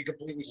forgot. I'm being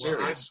completely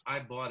serious. I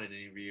bought it and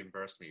he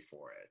reimbursed me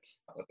for it.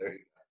 Oh, there you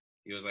go.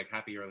 He was like,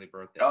 happy early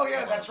birthday. Oh,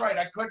 yeah, that's right.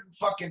 I couldn't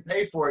fucking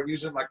pay for it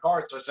using my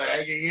card, so I said,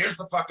 hey, here's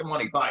the fucking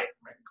money. Buy it.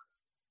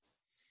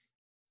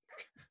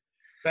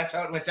 That's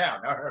how it went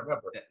down. Now I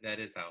remember. That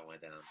is how it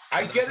went down.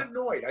 I get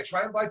annoyed. I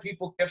try and buy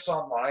people gifts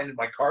online, and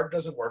my card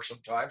doesn't work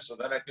sometimes, so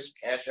then I just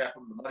cash out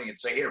them the money and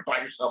say, here, buy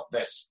yourself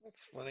this.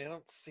 That's funny. I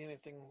don't see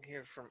anything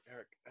here from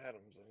Eric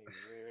Adams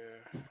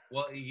anywhere.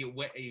 Well,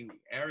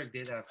 Eric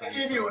did that for I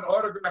gave you an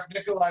autograph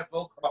Nikolai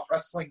Volkov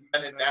Wrestling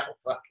Men and Now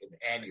fucking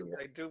annual.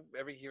 I do.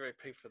 Every year I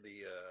pay for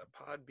the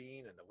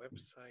Podbean and the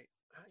website.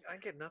 I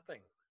get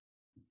nothing.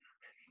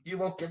 You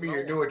won't give me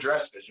your new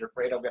address because you're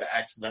afraid I'm going to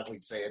accidentally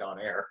say it on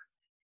air.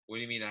 What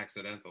do you mean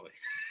accidentally?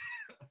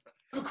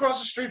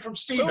 Across the street from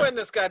Steven. Who in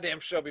this goddamn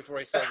show before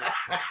he says it?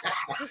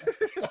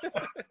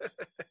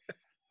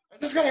 I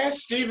just got to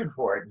ask Steven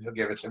for it, and he'll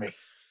give it to me.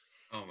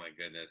 Oh, my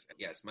goodness.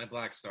 Yes, my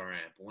Black Star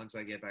amp. Once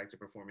I get back to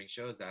performing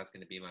shows, that's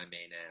going to be my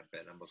main amp,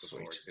 and I'm looking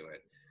forward to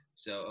it.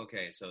 So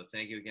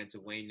thank you again to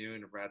Wayne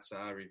Noon of Rat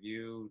Style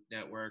Review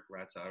Network,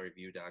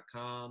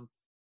 ratstylereview.com.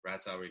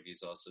 Rat Style Review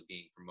is also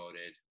being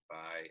promoted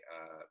by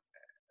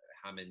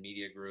Hammond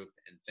Media Group,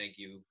 and thank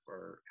you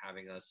for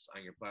having us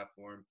on your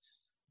platform.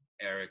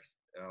 Eric,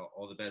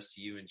 all the best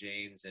to you and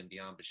James and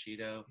Beyond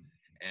Bushido.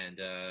 And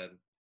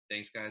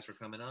thanks, guys, for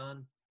coming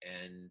on,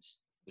 and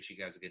wish you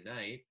guys a good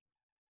night.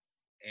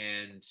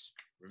 And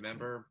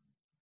remember,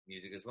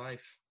 music is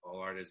life. All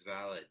art is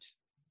valid.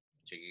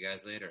 Check you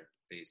guys later.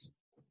 Peace.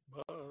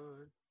 Bye.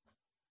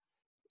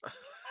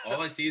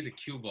 All I see is a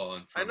cue ball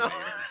in front I know. of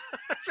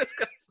me. Just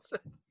gonna say.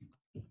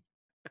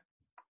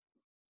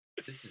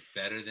 This is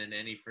better than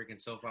any freaking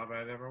soap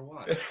opera I've ever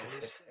watched.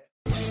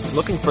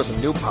 Looking for some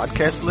new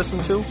podcasts to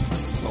listen to?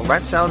 Well,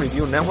 Rat Salad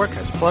Review Network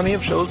has plenty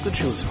of shows to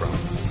choose from.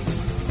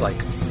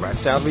 Like Rat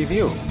Salad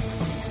Review,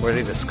 where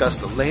they discuss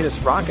the latest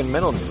rock and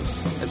metal news,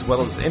 as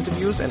well as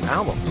interviews and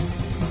albums.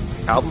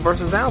 Album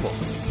versus Album,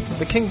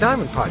 the King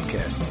Diamond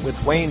Podcast,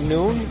 with Wayne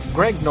Noon,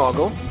 Greg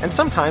Noggle, and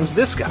sometimes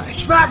this guy.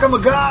 Smack him a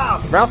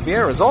gob! Ralph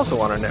Vieira is also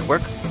on our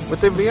network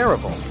with the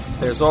Vieira Bowl.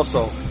 There's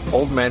also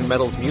Old Man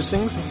Metal's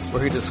Musings,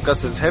 where he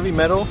discusses heavy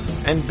metal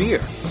and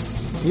beer.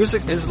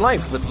 Music is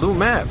Life with Lou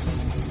Mavs.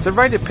 The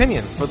Right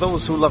Opinion for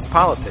those who love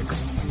politics.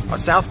 A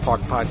South Park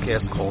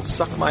podcast called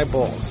Suck My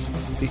Balls.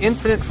 The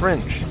Infinite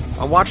Fringe,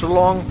 a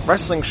watch-along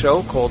wrestling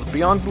show called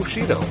Beyond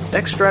Bushido.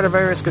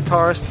 Ex-Stradivarius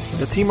guitarist,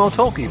 the Timo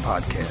Tolkki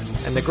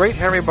podcast. And the Great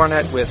Harry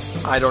Barnett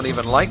with I Don't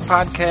Even Like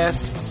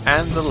Podcast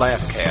and the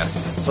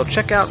Laughcast. So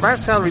check out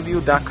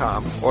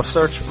ratsaladreview.com or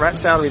search Rat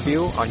Salad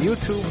Review on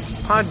YouTube,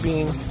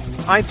 Podbean,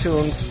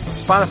 iTunes,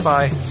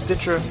 Spotify,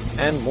 Stitcher,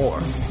 and more.